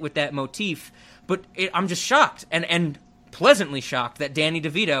fit with that motif. But I'm just shocked, and pleasantly shocked that Danny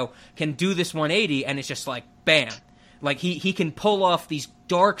DeVito can do this 180, and it's just like, bam. Like, he can pull off these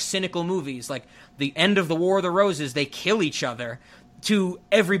dark, cynical movies, like the end of The War of the Roses, they kill each other, to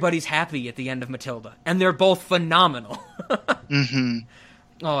everybody's happy at the end of Matilda. And they're both phenomenal. Mm-hmm.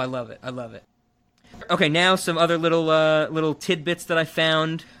 Oh, I love it. I love it. Okay, now some other little tidbits that I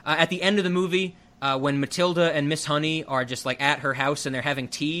found. At the end of the movie, when Matilda and Miss Honey are just, like, at her house and they're having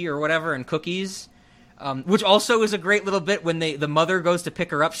tea or whatever and cookies... which also is a great little bit when the mother goes to pick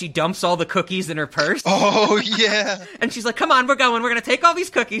her up. She dumps all the cookies in her purse. Oh, yeah. And she's like, come on, we're going. We're going to take all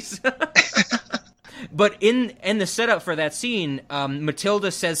these cookies. But in the setup for that scene, Matilda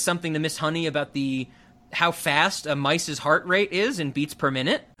says something to Miss Honey about how fast a mice's heart rate is in beats per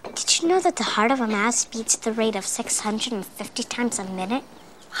minute. Did you know that the heart of a mouse beats at the rate of 650 times a minute?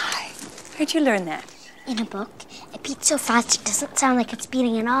 Hi. Where'd you learn that? In a book. It beats so fast it doesn't sound like it's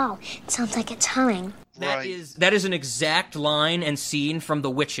beating at all. It sounds like it's humming. That is an exact line and scene from The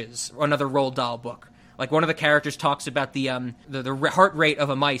Witches, another Roald Dahl book. Like, one of the characters talks about the heart rate of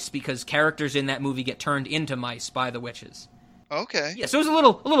a mice because characters in that movie get turned into mice by the witches. Okay. Yeah, so it was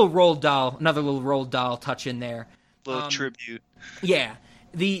another little Roald Dahl touch in there. Little tribute. Yeah.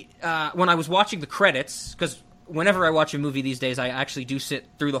 When I was watching the credits, because whenever I watch a movie these days, I actually do sit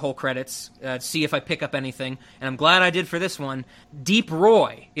through the whole credits, see if I pick up anything, and I'm glad I did for this one. Deep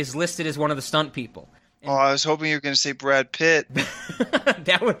Roy is listed as one of the stunt people. Oh, I was hoping you were going to say Brad Pitt.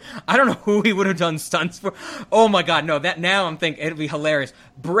 I don't know who he would have done stunts for. Oh my God, no! Now I'm thinking it'd be hilarious.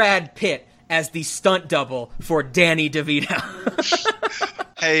 Brad Pitt as the stunt double for Danny DeVito.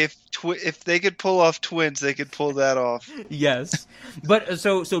 Hey, if they could pull off twins, they could pull that off. Yes, but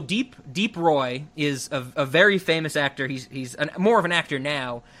so Deep Roy is a very famous actor. He's more of an actor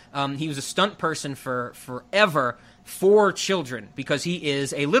now. He was a stunt person for forever for children because he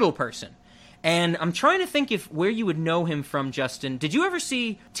is a little person. And I'm trying to think where you would know him from, Justin. Did you ever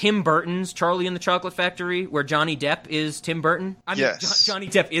see Tim Burton's Charlie and the Chocolate Factory, where Johnny Depp is Tim Burton? Yes. Johnny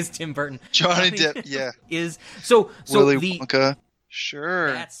Depp is Tim Burton. Johnny Depp, yeah. Is so Willy Wonka.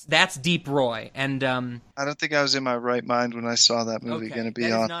 Sure. That's Deep Roy, and I don't think I was in my right mind when I saw that movie. Okay, gonna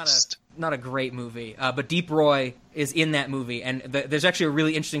be honest. Not a great movie, but Deep Roy is in that movie, and there's actually a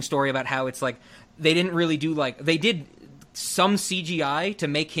really interesting story about how it's like they didn't really do they did some CGI to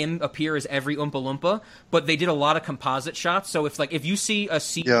make him appear as every Oompa Loompa, but they did a lot of composite shots. So if you see a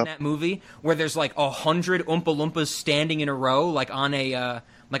scene in that movie where there's 100 Oompa Loompas standing in a row, on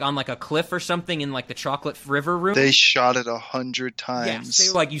a cliff or something in the Chocolate River room, they shot it 100 times. Yes,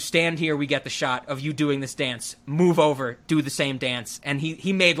 they were you stand here, we get the shot of you doing this dance. Move over, do the same dance, and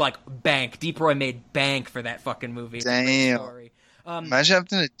he made bank. Deep Roy made bank for that fucking movie. It's Damn. a great story. Imagine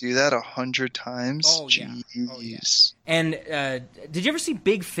having to do that 100 times. Oh, yeah. Jeez. Oh, yeah. And did you ever see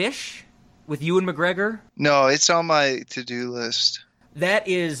Big Fish with Ewan McGregor? No, it's on my to-do list. That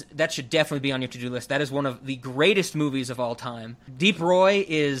should definitely be on your to-do list. That is one of the greatest movies of all time. Deep Roy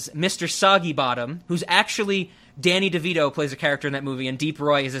is Mr. Soggy Bottom, who's actually Danny DeVito plays a character in that movie, and Deep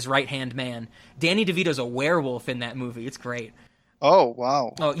Roy is his right-hand man. Danny DeVito's a werewolf in that movie. It's great. Oh,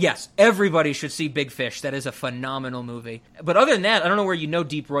 wow. Oh, yes. Everybody should see Big Fish. That is a phenomenal movie. But other than that, I don't know where you know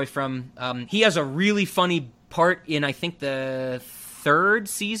Deep Roy from. He has a really funny part in, I think, the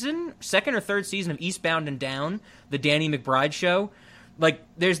second or third season of Eastbound and Down, the Danny McBride show.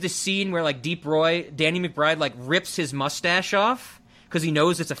 There's this scene where, Danny McBride, rips his mustache off because he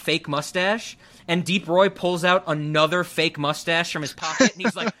knows it's a fake mustache. And Deep Roy pulls out another fake mustache from his pocket, and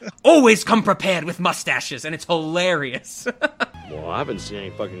he's like, always come prepared with mustaches, and it's hilarious. Well, I haven't seen any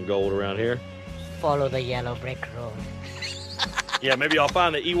fucking gold around here. Follow the yellow brick road. Yeah, maybe I'll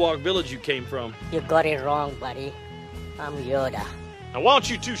find the Ewok village you came from. You got it wrong, buddy. I'm Yoda. Now, why don't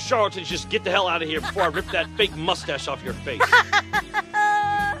you two charlatans just get the hell out of here before I rip that fake mustache off your face?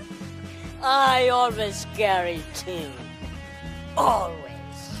 I always carry two. Always.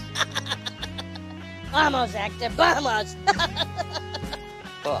 Vamos, actor, vamos!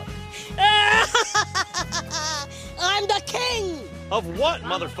 Fuck. I'm the king! Of what,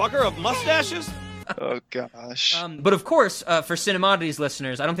 motherfucker? Of mustaches? Oh, gosh. But of course, for Cinemodities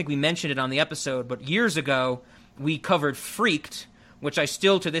listeners, I don't think we mentioned it on the episode, but years ago, we covered Freaked, which I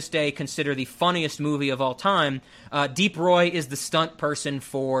still to this day consider the funniest movie of all time. Deep Roy is the stunt person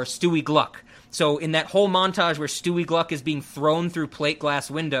for Stewie Gluck. So in that whole montage where Stewie Gluck is being thrown through plate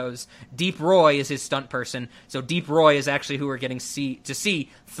glass windows, Deep Roy is his stunt person. So Deep Roy is actually who we're getting to see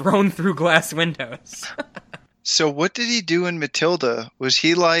thrown through glass windows. So what did he do in Matilda? Was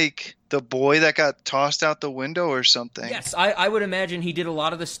he the boy that got tossed out the window or something? Yes, I would imagine he did a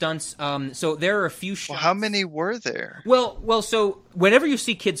lot of the stunts. So there are a few shots. Well, how many were there? Well, so whenever you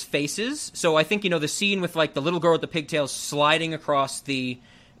see kids' faces, so I think, the scene with the little girl with the pigtails sliding across the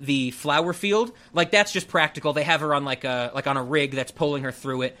flower field, that's just practical. They have her on on a rig that's pulling her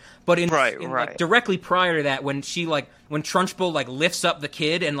through it. But directly prior to that, when she when Trunchbull lifts up the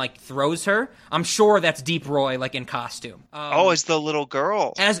kid and throws her, I'm sure that's Deep Roy in costume. As the little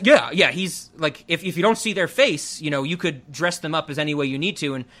girl. He's if you don't see their face, you could dress them up as any way you need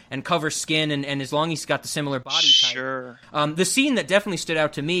to and cover skin and as long as he's got the similar body type. Sure. The scene that definitely stood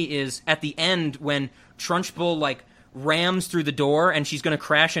out to me is at the end when Trunchbull rams through the door and she's going to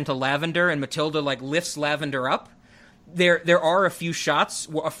crash into Lavender and Matilda lifts Lavender up. There are a few shots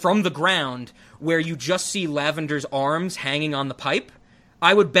from the ground where you just see Lavender's arms hanging on the pipe.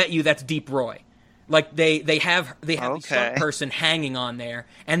 I would bet you that's Deep Roy. They have the stunt person hanging on there,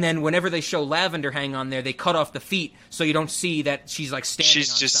 and then whenever they show Lavender hanging on there, they cut off the feet so you don't see that she's standing.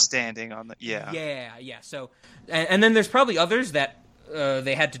 She's on just something. standing on the Yeah. So, and then there's probably others that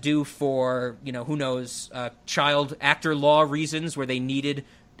they had to do for, who knows, child actor law reasons where they needed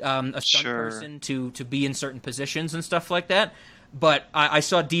a stunt person to be in certain positions and stuff like that. But I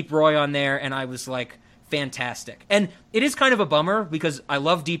saw Deep Roy on there, and I was fantastic. And it is kind of a bummer because I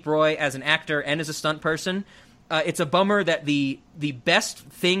love Deep Roy as an actor and as a stunt person. it's a bummer that the best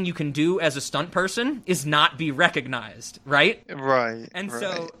thing you can do as a stunt person is not be recognized, right? Right. And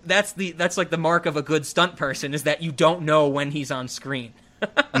so that's like the mark of a good stunt person, is that you don't know when he's on screen.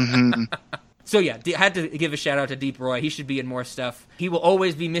 Mm-hmm. So yeah, I had to give a shout out to Deep Roy. He should be in more stuff. He will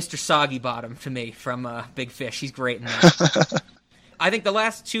always be Mr. Soggy Bottom to me from Big Fish. He's great in that. I think the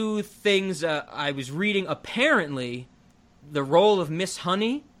last two things I was reading, apparently, the role of Miss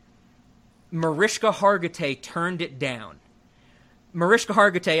Honey, Mariska Hargitay turned it down. Mariska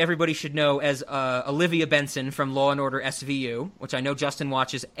Hargitay, everybody should know as Olivia Benson from Law & Order SVU, which I know Justin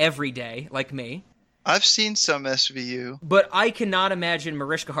watches every day, like me. I've seen some SVU. But I cannot imagine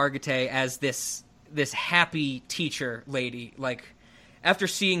Mariska Hargitay as this happy teacher lady. Like, after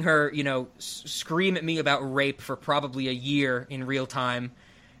seeing her, scream at me about rape for probably a year in real time,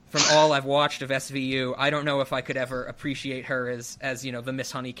 from all I've watched of SVU, I don't know if I could ever appreciate her as the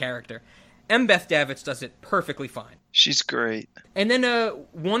Miss Honey character. M. Beth Davidtz does it perfectly fine. She's great. And then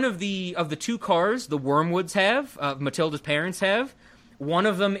one of the two cars the Wormwoods have, Matilda's parents have, one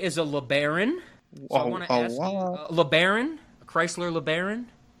of them is a LeBaron. So I want to ask you, LeBaron, a Chrysler LeBaron.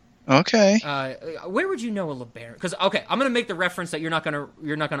 Okay. Where would you know a LeBaron? Because I'm going to make the reference that you're not going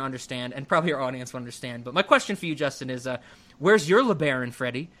to understand, and probably our audience will understand. But my question for you, Justin, is where's your LeBaron,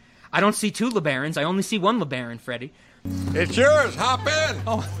 Freddie? I don't see two LeBarons. I only see one LeBaron, Freddie. It's yours. Hop in.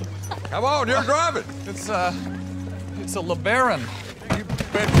 Oh, come on, you're driving. It's a LeBaron. You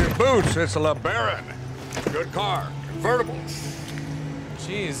bet your boots, it's a LeBaron. Good car, convertible.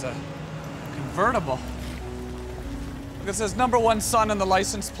 Jeez, convertible. Look, it says #1 son on the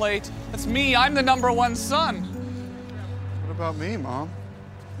license plate. That's me. I'm the #1 son. What about me, Mom?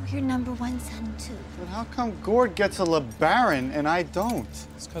 You're #1 son, too. But how come Gord gets a LeBaron and I don't?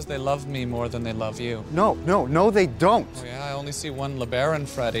 It's because they love me more than they love you. No, they don't. Oh, yeah, I only see one LeBaron,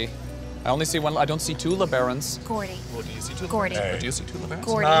 Freddie. I only see one. I don't see two LeBarons. Gordy. Well, do you see two? Gordy. Hey. Do you see two LeBarons?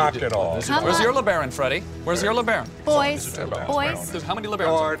 Gordy. Knock it off. Where's your LeBaron, Freddie? Where's your LeBaron? Boys. How many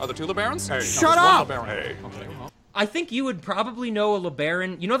LeBarons? Are there two LeBarons? Hey, shut up! Hey. I think you would probably know a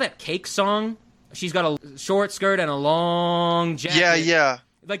LeBaron. You know that Cake song? She's got a short skirt and a long jacket. Yeah.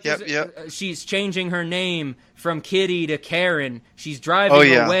 Like, yep. She's changing her name from Kitty to Karen. She's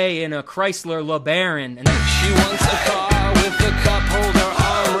driving away in a Chrysler LeBaron. And she wants a car with a cup holder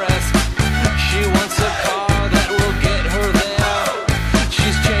armrest. She wants a car that will get her there.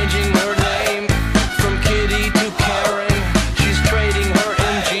 She's changing her name from Kitty to Karen. She's trading her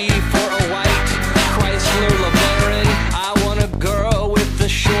MG for a white Chrysler LeBaron. I want a girl with a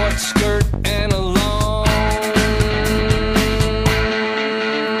short skirt and a long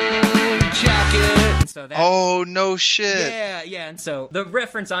jacket. So oh, no shit. Yeah. And so the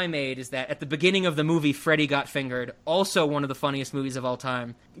reference I made is that at the beginning of the movie Freddy Got Fingered, also one of the funniest movies of all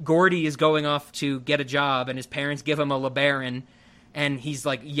time, Gordy is going off to get a job and his parents give him a LeBaron, and he's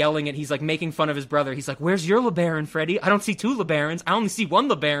like yelling at, he's like making fun of his brother. He's like, where's your LeBaron, Freddie? I don't see two LeBarons. I only see one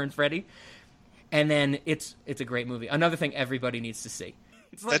LeBaron, Freddie. And then it's a great movie. Another thing everybody needs to see.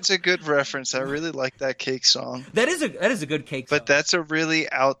 That's a good reference. I really like that Cake song. That is a good Cake song. But that's a really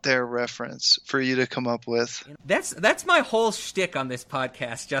out there reference for you to come up with. That's my whole shtick on this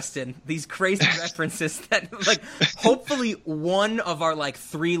podcast, Justin. These crazy references that, like, hopefully one of our,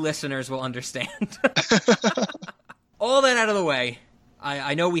 3 listeners will understand. All that out of the way,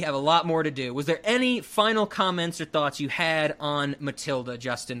 I know we have a lot more to do. Was there any final comments or thoughts you had on Matilda,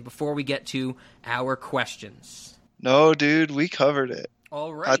 Justin, before we get to our questions? No, dude, we covered it.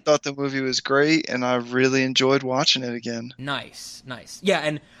 All right. I thought the movie was great, and I really enjoyed watching it again. Nice. Yeah,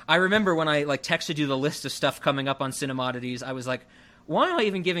 and I remember when I texted you the list of stuff coming up on Cinemoddities, I was like, why am I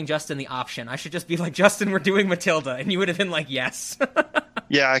even giving Justin the option? I should just be like, Justin, we're doing Matilda, and you would have been like, yes.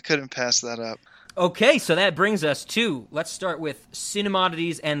 Yeah, I couldn't pass that up. Okay, so that brings us to, let's start with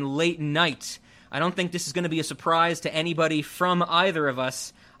Cinemoddities and Late Night. I don't think this is going to be a surprise to anybody from either of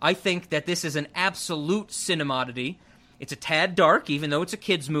us. I think that this is an absolute Cinemoddity. It's a tad dark, even though it's a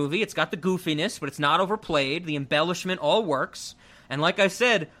kid's movie. It's got the goofiness, but it's not overplayed. The embellishment all works. And like I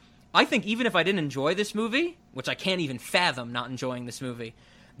said, I think even if I didn't enjoy this movie, which I can't even fathom not enjoying this movie,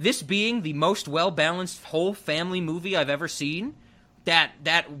 this being the most well-balanced whole family movie I've ever seen, that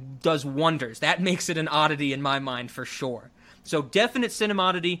does wonders. That makes it an oddity in my mind for sure. So definite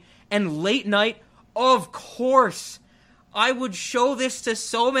Cinemoddity. And Late Night, of course. I would show this to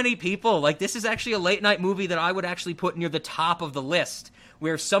so many people. This is actually a late night movie that I would actually put near the top of the list,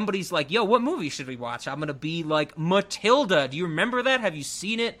 where somebody's like, yo, what movie should we watch? I'm going to be like, Matilda. Do you remember that? Have you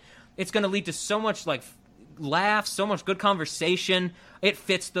seen it? It's going to lead to so much laughs, so much good conversation. It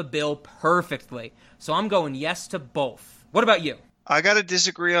fits the bill perfectly. So I'm going yes to both. What about you? I got to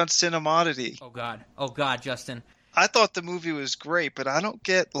disagree on Cinemodity. Oh God, Justin. I thought the movie was great, but I don't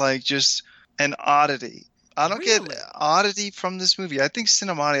get like just an oddity. I don't get oddity from this movie. I think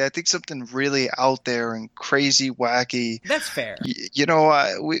Cinemodity, I think something really out there and crazy, wacky. That's fair. You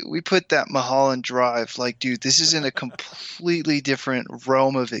know, we put that Mulholland Drive. Like, dude, this is in a completely different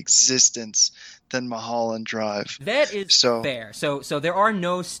realm of existence than Mulholland Drive. That is fair. So there are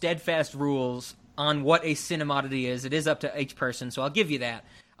no steadfast rules on what a Cinemodity is. It is up to each person, so I'll give you that.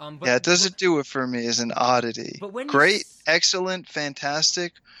 Yeah, it doesn't do it for me as an oddity. But when great, excellent,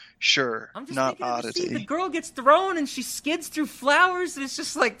 fantastic, sure, I'm just not thinking of the oddity. scene, the girl gets thrown and she skids through flowers, and it's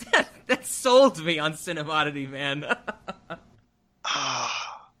just like that sold me on Cinemodity, man.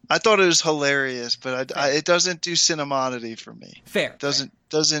 I thought it was hilarious, but it doesn't do Cinemodity for me. Fair. Doesn't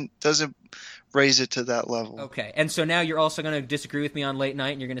raise it to that level. Okay, and so now you're also going to disagree with me on Late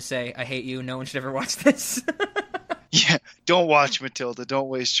Night, and you're going to say, I hate you, no one should ever watch this. Yeah, don't watch Matilda. Don't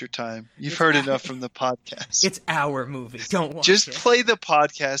waste your time. You've heard enough from the podcast. It's our movie. Don't watch Just it. play the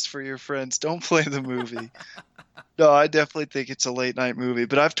podcast for your friends. Don't play the movie. No, I definitely think it's a late night movie.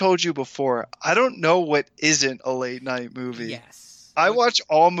 But I've told you before, I don't know what isn't a late night movie. Yes. I watch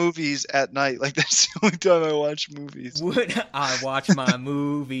all movies at night. Like, that's the only time I watch movies. Would I watch my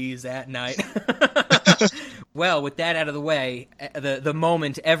movies at night? Well, with that out of the way, the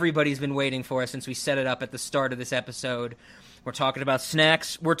moment everybody's been waiting for since we set it up at the start of this episode, we're talking about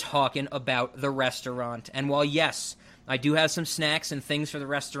snacks, we're talking about the restaurant. And while, yes, I do have some snacks and things for the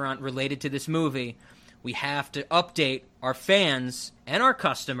restaurant related to this movie, we have to update our fans and our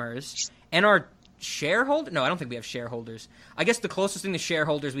customers and our shareholders. No, I don't think we have shareholders. I guess the closest thing to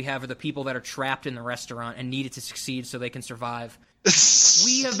shareholders we have are the people that are trapped in the restaurant and need it to succeed so they can survive.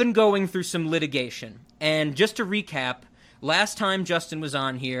 We have been going through some litigation. And just to recap, last time Justin was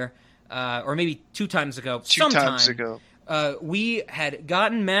on here, or maybe 2 times ago, we had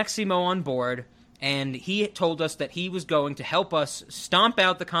gotten Maximo on board, and he told us that he was going to help us stomp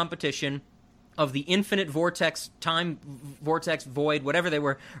out the competition of the Infinite Vortex, Time Vortex, Void, whatever they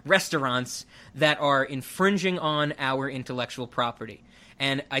were, restaurants that are infringing on our intellectual property.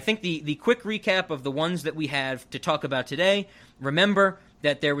 And I think the quick recap of the ones that we have to talk about today, remember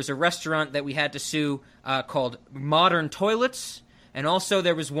that there was a restaurant that we had to sue called Modern Toilets, and also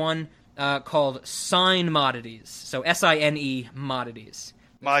there was one called Sinemodities, so S-I-N-E Modities.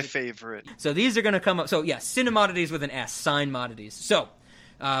 My favorite. So these are going to come up. So yeah, Cinemodities with an S, Sinemodities. So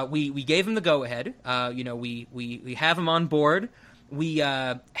we gave him the go-ahead. We have him on board. We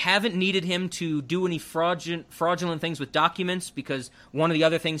haven't needed him to do any fraudulent things with documents, because one of the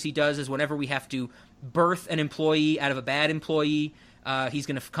other things he does is whenever we have to birth an employee out of a bad employee, he's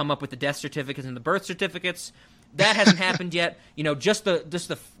going to come up with the death certificates and the birth certificates. That hasn't happened yet. Just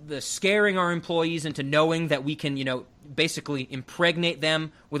the scaring our employees into knowing that we can, basically impregnate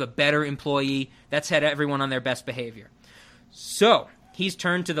them with a better employee. That's had everyone on their best behavior. So he's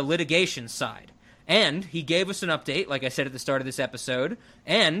turned to the litigation side. And he gave us an update, like I said at the start of this episode,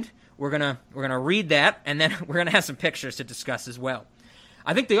 and we're gonna read that, and then we're gonna have some pictures to discuss as well.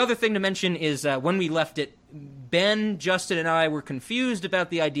 I think the other thing to mention is when we left it, Ben, Justin, and I were confused about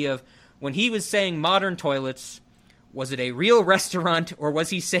the idea of when he was saying modern toilets, was it a real restaurant, or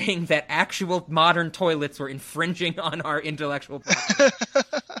was he saying that actual modern toilets were infringing on our intellectual property?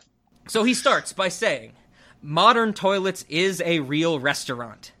 So he starts by saying, Modern Toilets is a real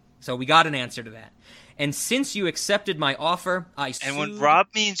restaurant. So we got an answer to that. And since you accepted my offer, I sued... And when Rob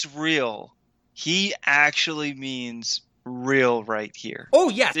means real, he actually means real right here. Oh,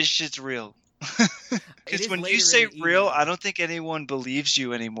 yes. This shit's real. Because when you say real, I don't think anyone believes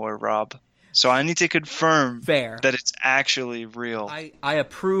you anymore, Rob. So I need to confirm that it's actually real. I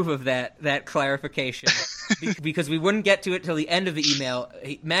approve of that clarification. Because we wouldn't get to it till the end of the email.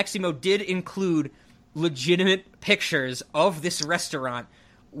 Maximo did include legitimate pictures of this restaurant,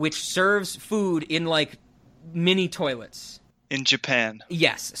 which serves food in, like, mini toilets. In Japan.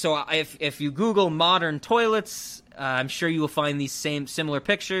 Yes. So if you Google modern toilets, I'm sure you will find these similar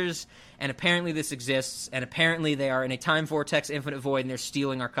pictures, and apparently this exists, and apparently they are in a time vortex, infinite void, and they're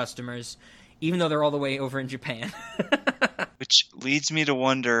stealing our customers, even though they're all the way over in Japan. Which leads me to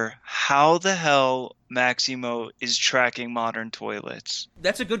wonder how the hell Maximo is tracking modern toilets.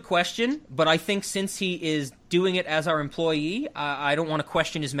 That's a good question, but I think since he is doing it as our employee, I don't want to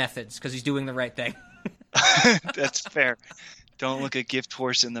question his methods, because he's doing the right thing. That's fair. Don't look a gift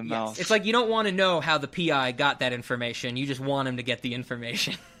horse in the mouth. It's like you don't want to know how the PI got that information. You just want him to get the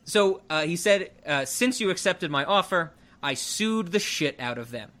information. So he said, since you accepted my offer, I sued the shit out of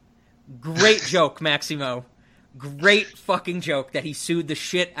them. Great joke, Maximo. Great fucking joke that he sued the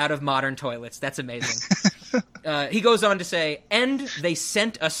shit out of modern toilets. That's amazing. He goes on to say, and they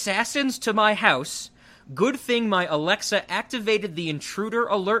sent assassins to my house. Good thing my Alexa activated the intruder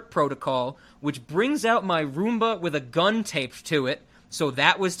alert protocol, which brings out my Roomba with a gun taped to it, so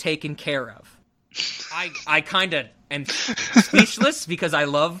that was taken care of. I kind of am speechless because I've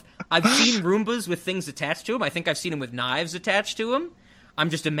seen Roombas with things attached to them. I think I've seen them with knives attached to them. I'm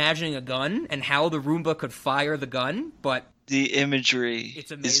just imagining a gun and how the Roomba could fire the gun, but the imagery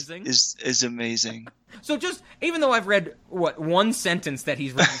it's amazing. is amazing. So just, even though I've read, one sentence that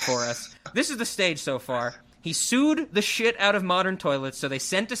he's written for us, this is the stage so far. He sued the shit out of Modern Toilets, so they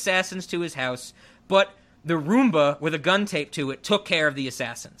sent assassins to his house, but the Roomba with a gun taped to it took care of the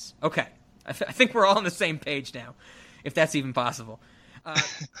assassins. Okay. I think we're all on the same page now, if that's even possible.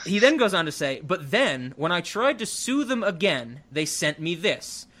 He then goes on to say, but then, when I tried to sue them again, they sent me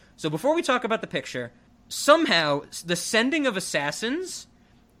this. So before we talk about the picture, somehow the sending of assassins,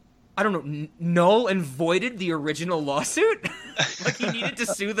 I don't know, null and voided the original lawsuit? Like he needed to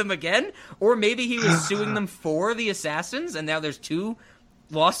sue them again? Or maybe he was suing them for the assassins, and now there's 2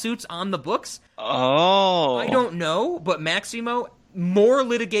 lawsuits on the books? Oh. I don't know, but Maximo, more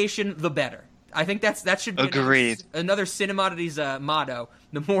litigation, the better. I think that should be another Cinemodities motto.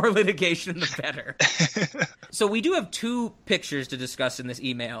 The more litigation, the better. So we do have 2 pictures to discuss in this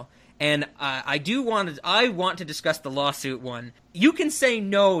email, and I want to discuss the lawsuit one. You can say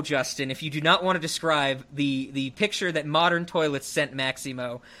no, Justin, if you do not want to describe the picture that Modern Toilets sent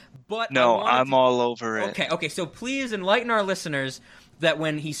Maximo. But no, I'm all over it. Okay. So please enlighten our listeners that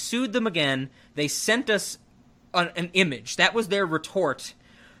when he sued them again, they sent us an image. That was their retort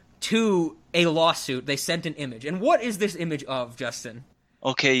to a lawsuit. They sent an image. And what is this image of, Justin?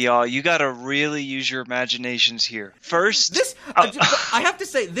 Okay, y'all, you gotta really use your imaginations here. First... I have to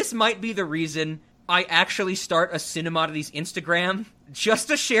say, this might be the reason I actually start a Cinemodities Instagram, just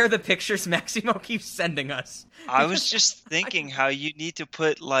to share the pictures Maximo keeps sending us. I was just thinking how you need to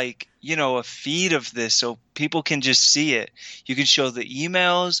put, a feed of this so people can just see it. You can show the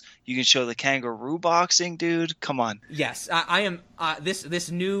emails. You can show the kangaroo boxing, dude. Come on. Yes, I am. All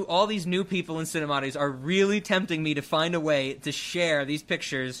these new people in Cinemodities are really tempting me to find a way to share these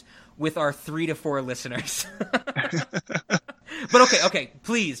pictures with our 3 to 4 listeners. But okay,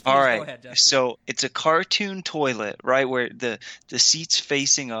 please all right. Go ahead, Justin. So it's a cartoon toilet, right, where the seat's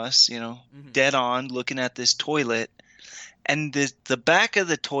facing us, dead on, looking at this toilet, and the back of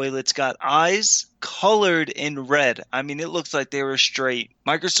the toilet's got eyes colored in red. I mean, it looks like they were straight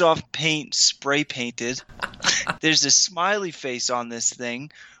Microsoft Paint spray painted. There's a smiley face on this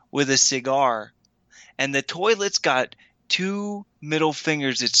thing with a cigar, and the toilet's got 2 middle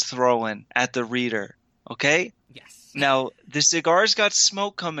fingers it's throwing at the reader. Okay? Yes. Now, the cigar's got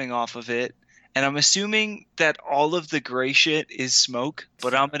smoke coming off of it, and I'm assuming that all of the gray shit is smoke,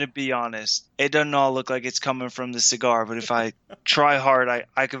 but I'm going to be honest. It doesn't all look like it's coming from the cigar, but if I try hard,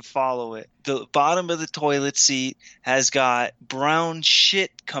 I can follow it. The bottom of the toilet seat has got brown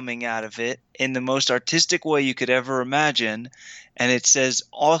shit coming out of it in the most artistic way you could ever imagine, and it says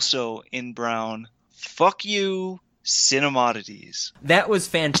also in brown, "Fuck you, Cinemodities." That was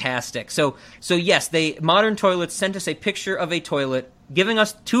fantastic. So yes, Modern Toilets sent us a picture of a toilet, giving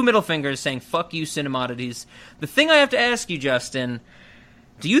us 2 middle fingers saying, "Fuck you, Cinemodities." The thing I have to ask you, Justin,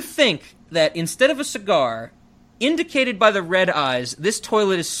 do you think that instead of a cigar, indicated by the red eyes, this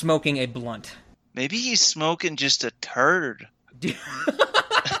toilet is smoking a blunt? Maybe he's smoking just a turd.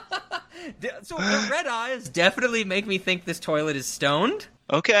 So the red eyes definitely make me think this toilet is stoned.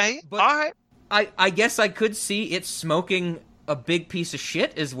 Okay, but all right. I guess I could see it smoking a big piece of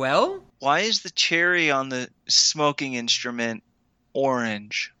shit as well. Why is the cherry on the smoking instrument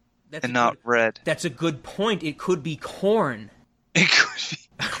orange and not red? That's a good point. It could be corn. It could be.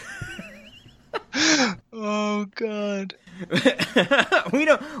 Oh, God.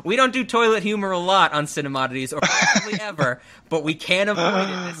 We don't do toilet humor a lot on Cinemodities, or probably ever, but we can't avoid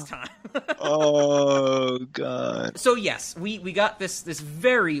it this time. Oh, God. So yes, we got this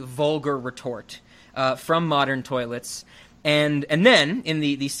very vulgar retort from Modern Toilets, and then in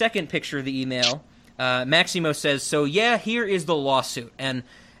the second picture of the email, Maximo says, "So yeah, here is the lawsuit," and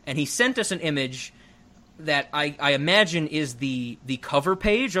he sent us an image that I imagine is the cover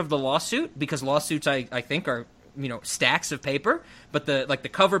page of the lawsuit, because lawsuits I think are stacks of paper, but the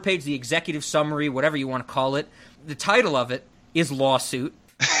cover page, the executive summary, whatever you want to call it, the title of it is lawsuit.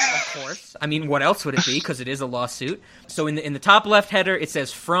 Of course. I mean, what else would it be? Because it is a lawsuit. So in the top left header, it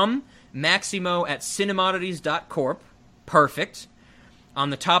says, "From Maximo at Cinemodities.corp." Perfect.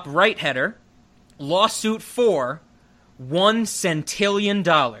 On the top right header, "Lawsuit for $1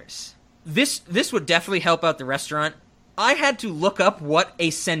 centillion." This would definitely help out the restaurant. I had to look up what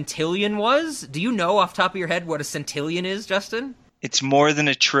a centillion was. Do you know off the top of your head what a centillion is, Justin? It's more than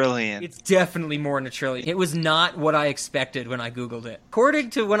a trillion. It's definitely more than a trillion. It was not what I expected when I Googled it.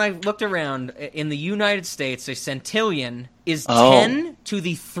 According to when I looked around, in the United States, a centillion is 10 to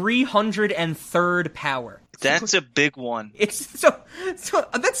the 303rd power. That's a big one. It's so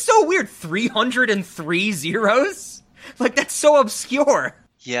that's so weird. 303 zeros? Like, that's so obscure.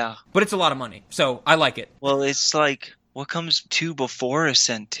 Yeah. But it's a lot of money, so I like it. Well, it's like, what comes 2 before a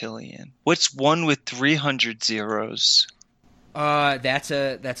centillion? What's 1 with 300 zeros? That's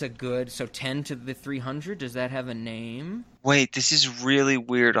a good, so 10 to the 300, does that have a name? Wait, this is really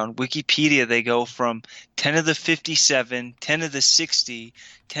weird. On Wikipedia, they go from 10 to the 57, 10 to the 60,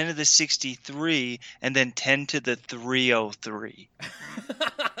 10 to the 63, and then 10 to the 303.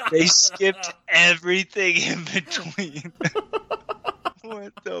 They skipped everything in between.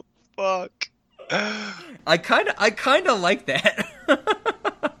 What the fuck? I kind of like that.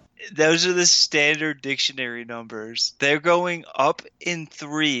 Those are the standard dictionary numbers. They're going up in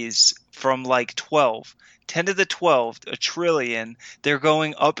threes from like 12. 10 to the 12th, a trillion. They're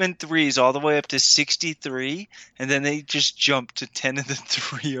going up in threes all the way up to 63, and then they just jump to 10 to the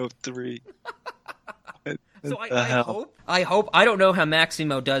 303. So I hope, I don't know how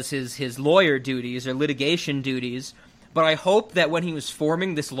Maximo does his lawyer duties or litigation duties, but I hope that when he was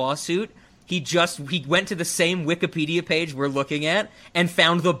forming this lawsuit, he went to the same Wikipedia page we're looking at and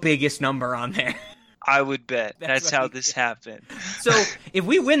found the biggest number on there. I would bet. That's how this happened. So if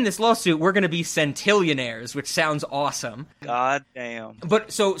we win this lawsuit, we're going to be centillionaires, which sounds awesome. God damn.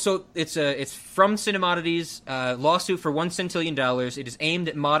 But so it's from Cinemodities, lawsuit for $1 centillion. It is aimed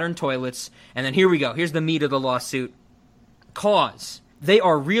at modern toilets. And then here we go. Here's the meat of the lawsuit. Cause. They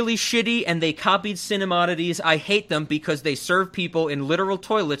are really shitty, and they copied Cinemodities. I hate them because they serve people in literal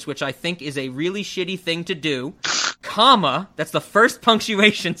toilets, which I think is a really shitty thing to do. Comma, that's the first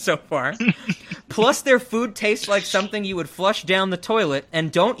punctuation so far. Plus, their food tastes like something you would flush down the toilet,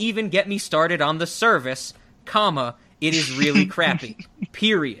 and don't even get me started on the service. Comma, it is really crappy.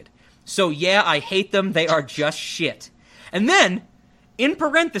 Period. So yeah, I hate them. They are just shit. And then, in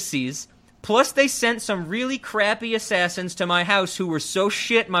parentheses, plus they sent some really crappy assassins to my house who were so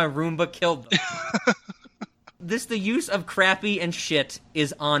shit my Roomba killed them. The use of crappy and shit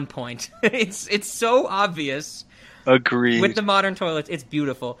is on point. It's so obvious. Agreed. With the modern toilets, it's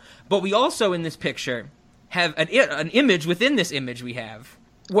beautiful. But we also, in this picture, have an image. Within this image, we have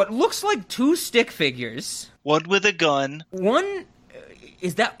what looks like 2 stick figures. One with a gun. One...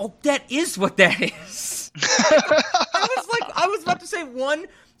 Is that... Oh, that is what that is. I was about to say one...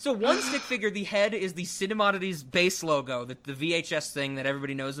 So one stick figure, the head is the Cinemodities base logo, the VHS thing that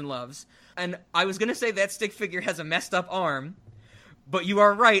everybody knows and loves. And I was going to say that stick figure has a messed up arm, but you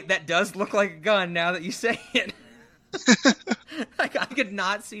are right, that does look like a gun now that you say it. Like, I could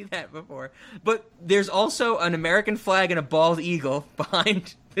not see that before. But there's also an American flag and a bald eagle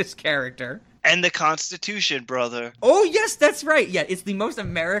behind this character. And the Constitution, brother. Oh, yes, that's right. Yeah, it's the most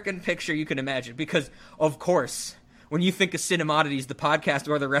American picture you can imagine because, of course... When you think of Cinemodities, the podcast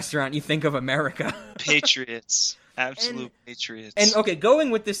or the restaurant, you think of America. Patriots. Absolute patriots. And, okay,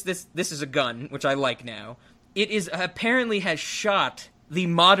 going with this is a gun, which I like now. It is apparently has shot the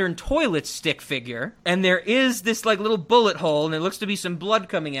modern toilet stick figure, and there is this, like, little bullet hole, and there looks to be some blood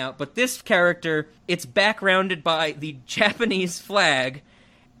coming out, but this character, it's backgrounded by the Japanese flag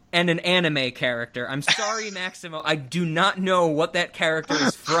and an anime character. I'm sorry, Maximo. I do not know what that character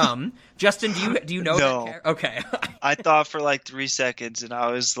is from. Justin, do you know no. that character? Okay. I thought for like 3 seconds, and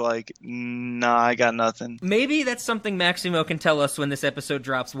I was like, nah, I got nothing. Maybe that's something Maximo can tell us when this episode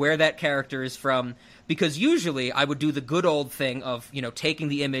drops, where that character is from, because usually I would do the good old thing of, taking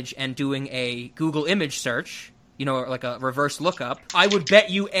the image and doing a Google image search, like a reverse lookup. I would bet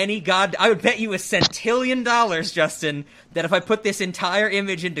you $1 centillion, Justin, that if I put this entire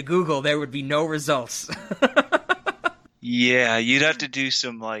image into Google, there would be no results. Yeah, you'd have to do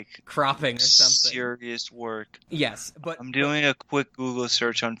some, like... cropping or something. Serious work. Yes, but... I'm doing a quick Google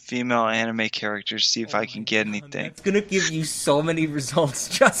search on female anime characters, see if I can get anything. It's gonna give you so many results,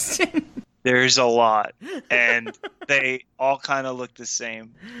 Justin. There's a lot, and they all kind of look the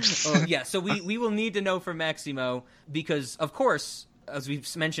same. Oh, yeah, so we will need to know from Maximo, because, of course, as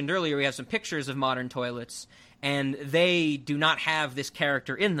we've mentioned earlier, we have some pictures of modern toilets, and they do not have this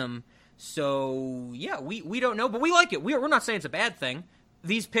character in them. So, yeah, we don't know, but we like it. We're not saying it's a bad thing.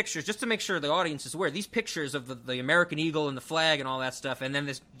 These pictures, just to make sure the audience is aware, these pictures of the American Eagle and the flag and all that stuff, and then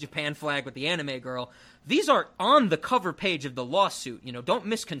this Japan flag with the anime girl, these are on the cover page of the lawsuit. Don't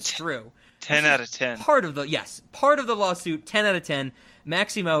misconstrue. 10 out of 10. Part of the lawsuit, 10 out of 10.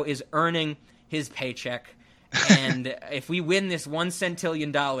 Maximo is earning his paycheck, And if we win this $1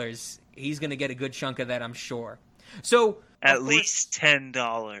 centillion, he's going to get a good chunk of that, I'm sure. So at least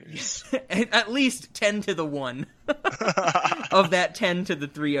 $10. At least 10 to the 1 of that 10 to the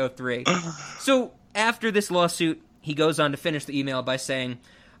 303. So after this lawsuit, he goes on to finish the email by saying,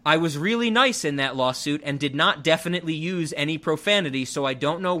 I was really nice in that lawsuit and did not definitely use any profanity, so I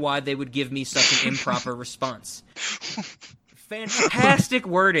don't know why they would give me such an improper response. Fantastic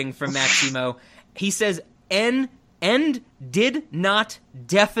wording from Maximo. He says, and did not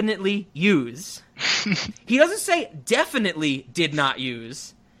definitely use. He doesn't say definitely did not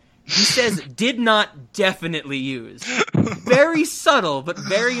use. He says did not definitely use. Very subtle, but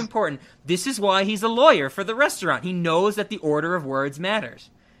very important. This is why he's a lawyer for the restaurant. He knows that the order of words matters.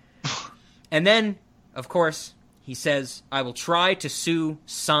 And then, of course, he says, I will try to sue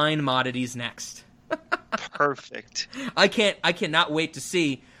Sign Moddities next. Perfect. I cannot wait to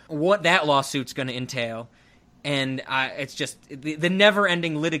see what that lawsuit's going to entail. And it's just the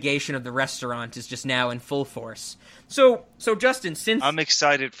never-ending litigation of the restaurant is just now in full force. So Justin, since I'm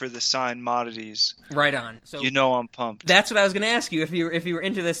excited for the Sign Moddities. Right on. So I'm pumped. That's what I was going to ask you if you were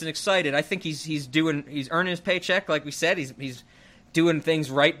into this and excited. I think he's earning his paycheck, like we said. He's doing things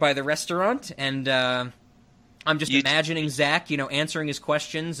right by the restaurant, and I'm just imagining Zach, answering his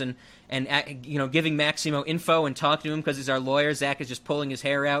questions and giving Maximo info and talking to him because he's our lawyer. Zach is just pulling his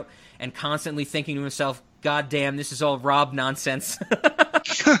hair out and constantly thinking to himself, God damn, this is all Rob nonsense.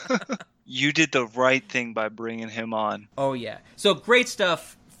 You did the right thing by bringing him on. Oh, yeah. So great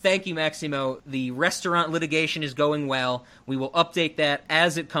stuff. Thank you, Maximo. The restaurant litigation is going well. We will update that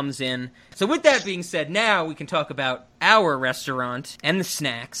as it comes in. So with that being said, now we can talk about our restaurant and the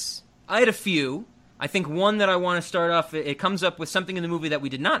snacks. I had a few. I think one that I want to start off, it comes up with something in the movie that we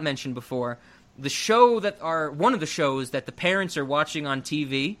did not mention before. One of the shows that the parents are watching on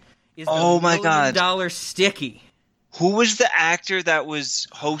TV is the $1 Million Sticky. Who was the actor that was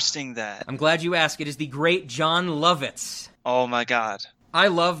hosting that? I'm glad you asked. It is the great John Lovitz. Oh my God. I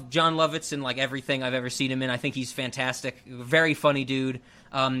love John Lovitz in everything I've ever seen him in. I think he's fantastic. Very funny dude.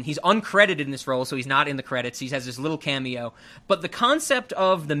 He's uncredited in this role, so he's not in the credits. He has this little cameo. But the concept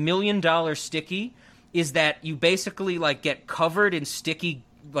of the $1 Million Sticky is that you basically get covered in sticky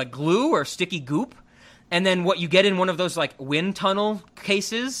glue or sticky goop, and then what you get in one of those wind tunnel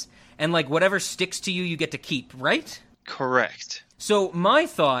cases, and whatever sticks to you get to keep, right? Correct. So my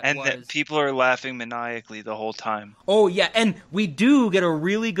thought was... that people are laughing maniacally the whole time. Oh, yeah, and we do get a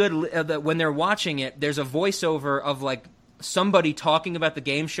really good... when they're watching it, there's a voiceover of, somebody talking about the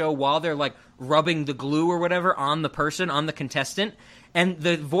game show while they're, rubbing the glue or whatever on the person, on the contestant, and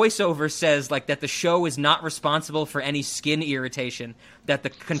the voiceover says, that the show is not responsible for any skin irritation that the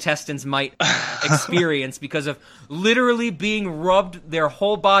contestants might experience because of literally being rubbed their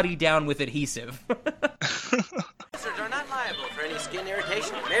whole body down with adhesive. Are not liable for any skin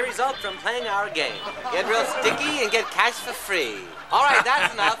irritation. It may result from playing our game. Get real sticky and get cash for free. All right,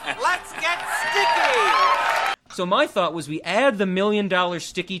 that's enough. Let's get sticky! So my thought was we add the $1 Million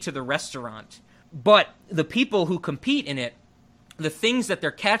Sticky to the restaurant, but the people who compete in it, the things that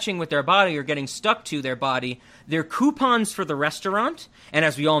they're catching with their body or getting stuck to their body, they're coupons for the restaurant, and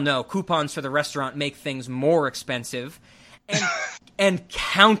as we all know, coupons for the restaurant make things more expensive, and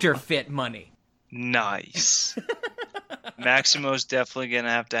counterfeit money. Nice. Maximo's definitely going to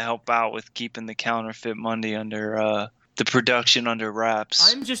have to help out with keeping the counterfeit money under the production under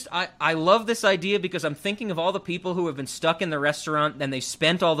wraps. I love this idea because I'm thinking of all the people who have been stuck in the restaurant and they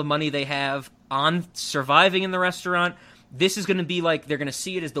spent all the money they have on surviving in the restaurant. This is going to be they're going to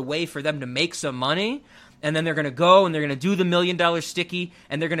see it as the way for them to make some money, and then they're going to go and they're going to do the $1 Million Sticky,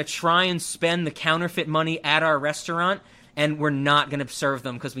 and they're going to try and spend the counterfeit money at our restaurant, and we're not going to serve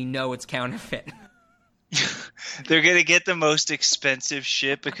them because we know it's counterfeit. They're going to get the most expensive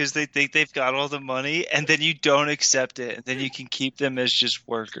shit because they think they've got all the money, and then you don't accept it, and then you can keep them as just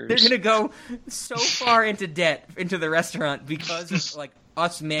workers. They're going to go so far into debt into the restaurant because of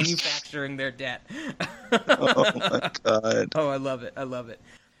us manufacturing their debt. Oh my God. Oh, I love it. I love it.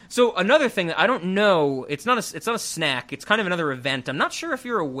 So another thing that I don't know, it's not a snack, it's kind of another event. I'm not sure if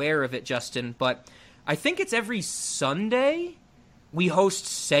you're aware of it, Justin, but I think it's every Sunday we host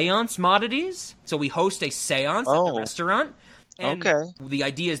Seance Moddities. So we host a seance at the restaurant. And the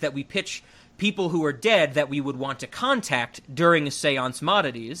idea is that we pitch people who are dead that we would want to contact during a Seance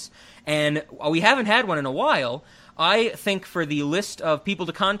Moddities. And we haven't had one in a while. I think for the list of people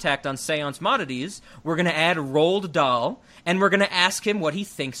to contact on Seance Moddities, we're going to add Roald Dahl, and we're going to ask him what he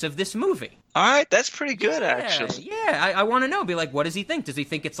thinks of this movie. All right, that's pretty good, actually. Yeah, I want to know. Be what does he think? Does he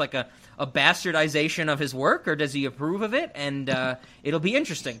think it's a bastardization of his work, or does he approve of it? And it'll be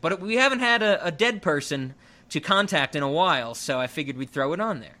interesting. But we haven't had a dead person to contact in a while, so I figured we'd throw it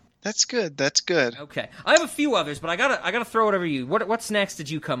on there. That's good. That's good. Okay. I have a few others, but I gotta throw it over to you. What snacks did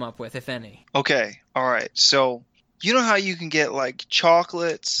you come up with, if any? Okay. All right. So you know how you can get like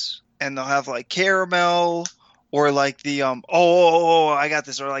chocolates and they'll have like caramel or like the I got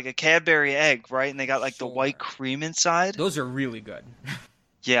this, or like a Cadbury egg, right? And they got like the white cream inside. Those are really good.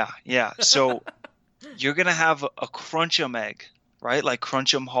 Yeah. So you're gonna have a Crunch'em egg, right? Like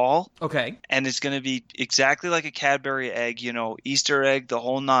Crunch'em Hall. Okay. And it's gonna be exactly like a Cadbury egg, you know, Easter egg, the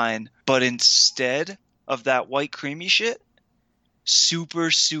whole nine. But instead of that white creamy shit, super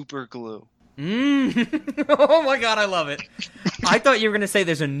glue. Oh my god, I love it. I thought you were going to say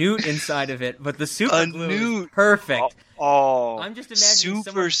there's a newt inside of it, but the super glue is perfect. Oh, I'm just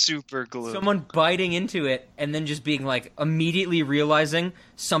imagining super glue. Someone biting into it and then just being like immediately realizing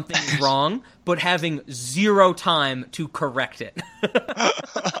something is wrong, but having zero time to correct it.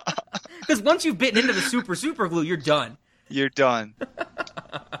 Because once you've bitten into the super glue, you're done. You're done.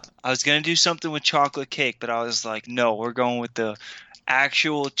 I was going to do something with chocolate cake, but I was like, no, we're going with the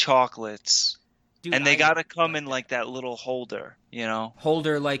actual chocolates. Dude, and they gotta come in like that little holder, you know?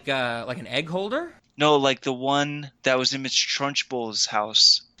 Holder like an egg holder? No, like the one that was in Mitch Trunchbull's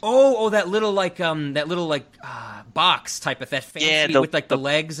house. Oh, that little box type of that fancy with like the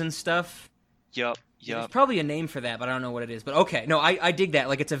legs and stuff. Yup. There's probably a name for that, but I don't know what it is. But okay, no, I dig that.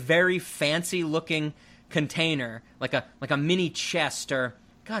 Like it's a very fancy looking container, like a mini chest or.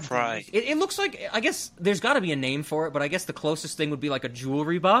 God, right. It looks like, I guess there's got to be a name for it, but I guess the closest thing would be like a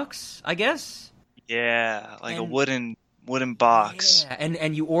jewelry box, I guess. Yeah, like a wooden box. Yeah,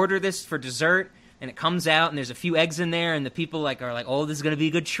 and you order this for dessert, and it comes out, and there's a few eggs in there, and the people are like, oh, this is going to be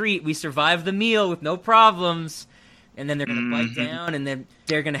a good treat. We survived the meal with no problems. And then they're going to bite down, and then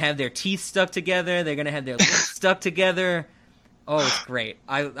they're going to have their teeth stuck together. They're going to have their lips stuck together. Oh, it's great.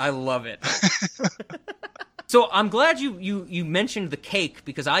 I love it. So I'm glad you mentioned the cake,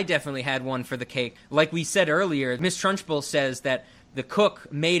 because I definitely had one for the cake. Like we said earlier, Miss Trunchbull says that the cook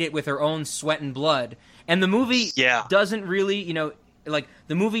made it with her own sweat and blood. And the movie doesn't really, like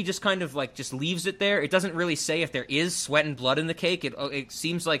the movie just kind of like just leaves it there. It doesn't really say if there is sweat and blood in the cake. It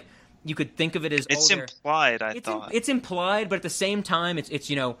seems like you could think of it as implied. I thought it's implied, but at the same time,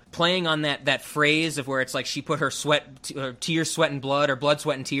 it's playing on that phrase of where it's like she put her tears, sweat and blood, or blood,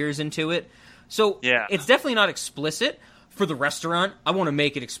 sweat and tears into it. So it's definitely not explicit. For the restaurant, I want to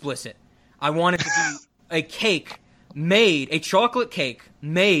make it explicit. I want it to be a chocolate cake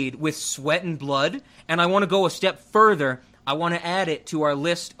made with sweat and blood, and I want to go a step further. I want to add it to our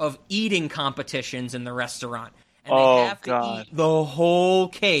list of eating competitions in the restaurant. And they have to eat the whole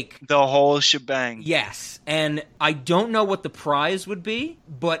cake. The whole shebang. Yes. And I don't know what the prize would be,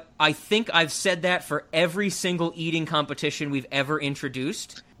 but I think I've said that for every single eating competition we've ever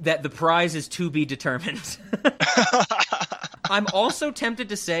introduced, that the prize is to be determined. I'm also tempted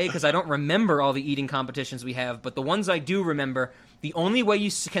to say, because I don't remember all the eating competitions we have, but the ones I do remember, the only way you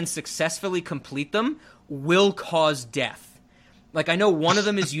can successfully complete them will cause death. Like, I know one of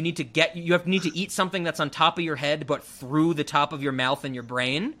them is you need to eat something that's on top of your head, but through the top of your mouth and your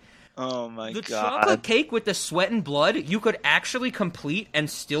brain. Oh my God. The chocolate cake with the sweat and blood, you could actually complete and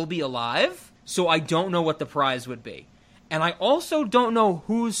still be alive, so I don't know what the prize would be. And I also don't know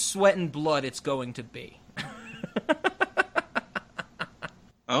whose sweat and blood it's going to be.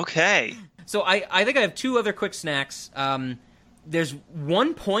 Okay. So I think I have two other quick snacks. There's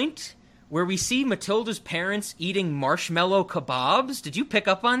one point where we see Matilda's parents eating marshmallow kebabs. Did you pick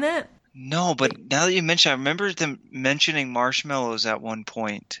up on that? No, but now that you mention, I remember them mentioning marshmallows at one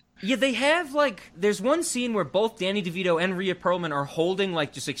point. Yeah, they have, there's one scene where both Danny DeVito and Rhea Perlman are holding,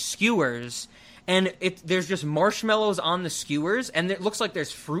 skewers, and there's just marshmallows on the skewers, and it looks like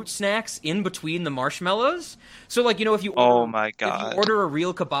there's fruit snacks in between the marshmallows. So, if you order a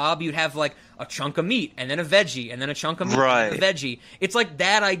real kebab, you'd have, a chunk of meat, and then a veggie, and then a chunk of meat, and then a veggie. It's like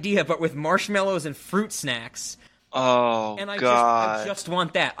that idea, but with marshmallows and fruit snacks. Oh, and I God. just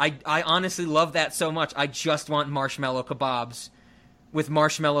want that. I honestly love that so much. I just want marshmallow kebabs with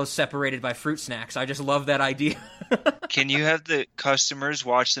marshmallows separated by fruit snacks. I just love that idea. Can you have the customers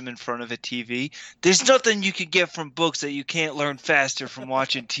watch them in front of a TV? There's nothing you can get from books that you can't learn faster from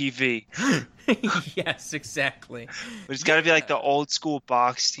watching TV. Yes, exactly. But it's got to be like the old school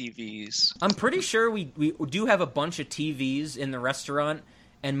box TVs. I'm pretty sure we do have a bunch of TVs in the restaurant,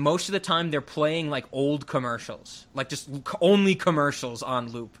 and most of the time they're playing old commercials. Just only commercials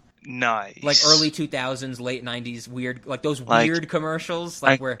on loop. Nice. Early 2000s, late 90s, weird, those weird commercials.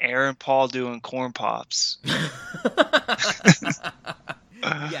 Where Aaron Paul doing corn pops.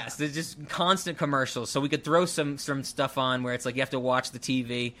 Yes, there's just constant commercials. So we could throw some stuff on where it's like you have to watch the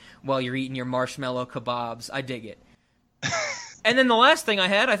TV while you're eating your marshmallow kebabs. I dig it. And then the last thing I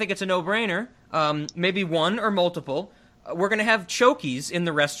had, I think it's a no-brainer, maybe one or multiple. We're going to have chokies in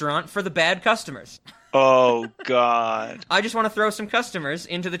the restaurant for the bad customers. Oh, God. I just want to throw some customers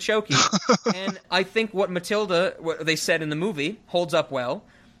into the chokey. And I think what they said in the movie, holds up well.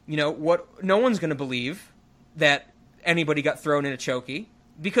 You know, what no one's going to believe that anybody got thrown in a chokey.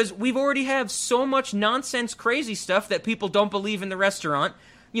 Because we've already have so much nonsense, crazy stuff that people don't believe in the restaurant.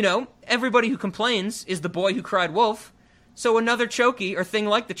 You know, everybody who complains is the boy who cried wolf. So another chokey or thing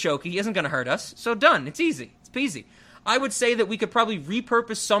like the chokey isn't going to hurt us. So done. It's easy. It's peasy. I would say that we could probably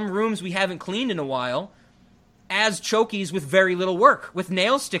repurpose some rooms we haven't cleaned in a while as chokies with very little work, with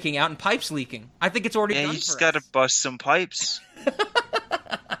nails sticking out and pipes leaking. I think it's already done you just got to bust some pipes.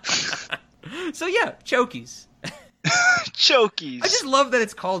 So yeah, chokies. Chokies. I just love that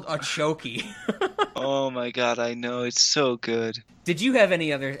it's called a chokey. Oh my God, I know. It's so good. Did you have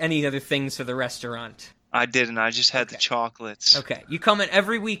any other things for the restaurant? I didn't. I just had the chocolates. Okay. You come in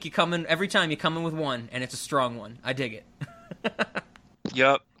every week. Every time you come in with one, and it's a strong one. I dig it.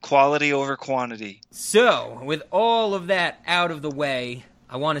 Yep. Quality over quantity. So, with all of that out of the way,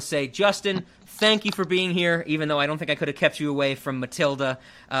 I want to say, Justin, thank you for being here, even though I don't think I could have kept you away from Matilda.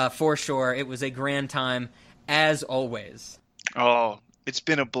 For sure. It was a grand time, as always. Oh, it's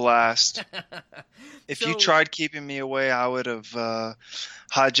been a blast. If you tried keeping me away, I would have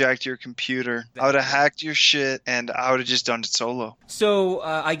hijacked your computer. I would have hacked your shit, and I would have just done it solo. So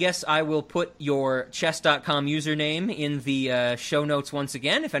I guess I will put your chess.com username in the show notes once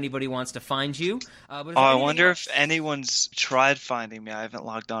again, if anybody wants to find you. I wonder if anyone's tried finding me. I haven't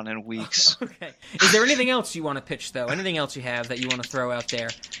logged on in weeks. Okay. Is there anything else you want to pitch, though? Anything else you have that you want to throw out there?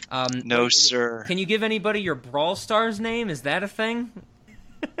 No, sir. Can you give anybody your Brawl Stars name? Is that a thing?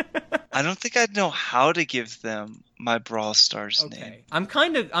 I don't think I'd know how to give them my Brawl Stars name. I'm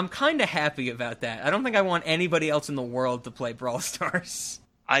kind of happy about that. I don't think I want anybody else in the world to play Brawl Stars.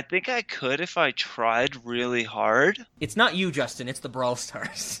 I think I could if I tried really hard. It's not you, Justin. It's the Brawl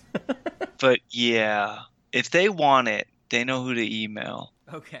Stars. But yeah, if they want it, they know who to email.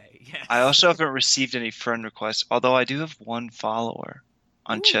 Okay, yeah. I also haven't received any friend requests, although I do have one follower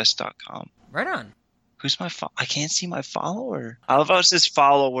on chess.com. Right on. Who's my I can't see my follower. I love how it says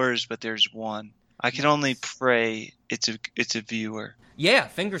followers, but there's one. I can only pray it's a viewer. Yeah,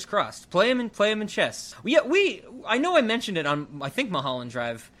 fingers crossed. Play him in chess. Yeah, I know I mentioned it on, I think, Mulholland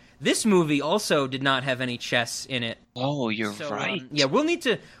Drive. This movie also did not have any chess in it. Oh, you're right. Yeah, we'll need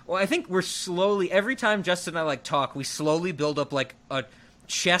to. Well, I think we're slowly, every time Justin and I talk, we slowly build up a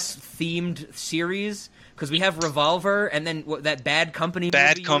chess themed series. Because we have Revolver, and then that Bad Company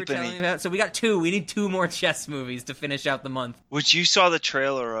movie you were telling me about. So we got two. We need two more chess movies to finish out the month. Which you saw the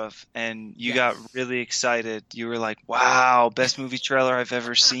trailer of, and you got really excited. You were like, wow, best movie trailer I've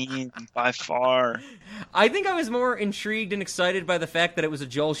ever seen by far. I think I was more intrigued and excited by the fact that it was a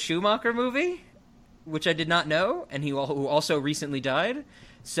Joel Schumacher movie, which I did not know, and who also recently died.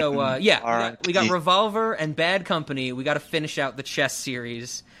 So, we got Revolver and Bad Company. We got to finish out the chess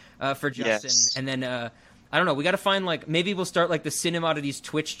series for Justin. Yes. And then... I don't know, we gotta find, maybe we'll start, the Cinemodities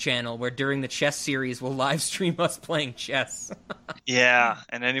Twitch channel, where during the chess series, we'll live stream us playing chess. Yeah,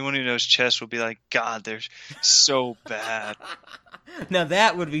 and anyone who knows chess will be like, God, they're so bad. Now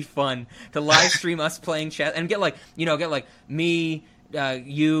that would be fun, to live stream us playing chess, and get me,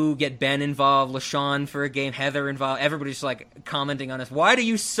 you, get Ben involved, LaShawn for a game, Heather involved, everybody's commenting on us. Why do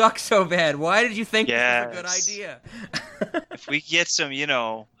you suck so bad? Why did you think this was a good idea? If we get some,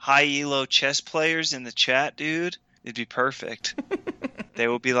 high elo chess players in the chat, dude, it'd be perfect. They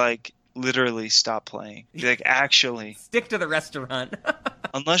will be literally stop playing. Be actually. Stick to the restaurant.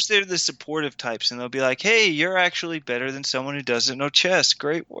 Unless they're the supportive types, and they'll be like, hey, you're actually better than someone who doesn't know chess.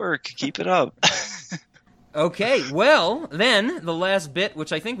 Great work. Keep it up. Okay, well, then, the last bit,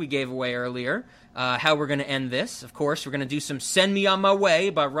 which I think we gave away earlier, how we're going to end this. Of course, we're going to do some Send Me On My Way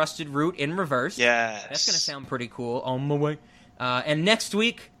by Rusted Root in reverse. Yes. That's going to sound pretty cool. On my way. And next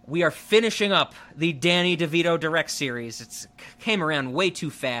week, we are finishing up the Danny DeVito Direct series. It came around way too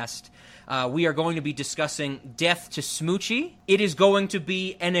fast. We are going to be discussing Death to Smoochie. It is going to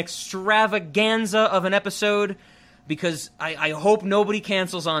be an extravaganza of an episode, because I hope nobody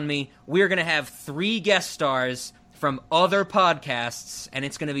cancels on me. We're going to have 3 guest stars from other podcasts, and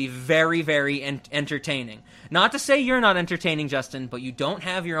it's going to be very, very entertaining. Not to say you're not entertaining, Justin, but you don't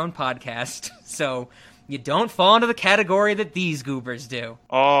have your own podcast, so you don't fall into the category that these goobers do.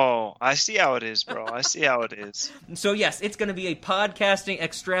 Oh, I see how it is, bro. I see how it is. So yes, it's going to be a podcasting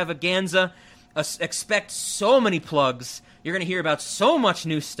extravaganza. expect so many plugs. You're going to hear about so much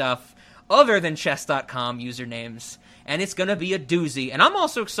new stuff other than chess.com usernames, and it's going to be a doozy. And I'm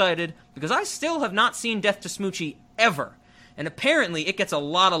also excited because I still have not seen Death to Smoochie ever. And apparently it gets a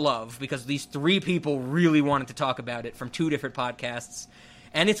lot of love because these 3 people really wanted to talk about it from 2 different podcasts.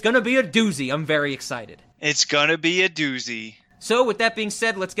 And it's going to be a doozy. I'm very excited. It's going to be a doozy. So with that being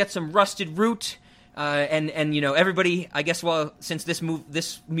said, let's get some Rusted Root. And you know, everybody, I guess, since this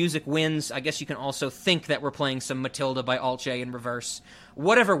music wins, I guess you can also think that we're playing some Matilda by Alt J in reverse.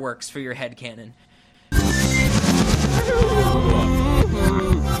 Whatever works for your headcanon.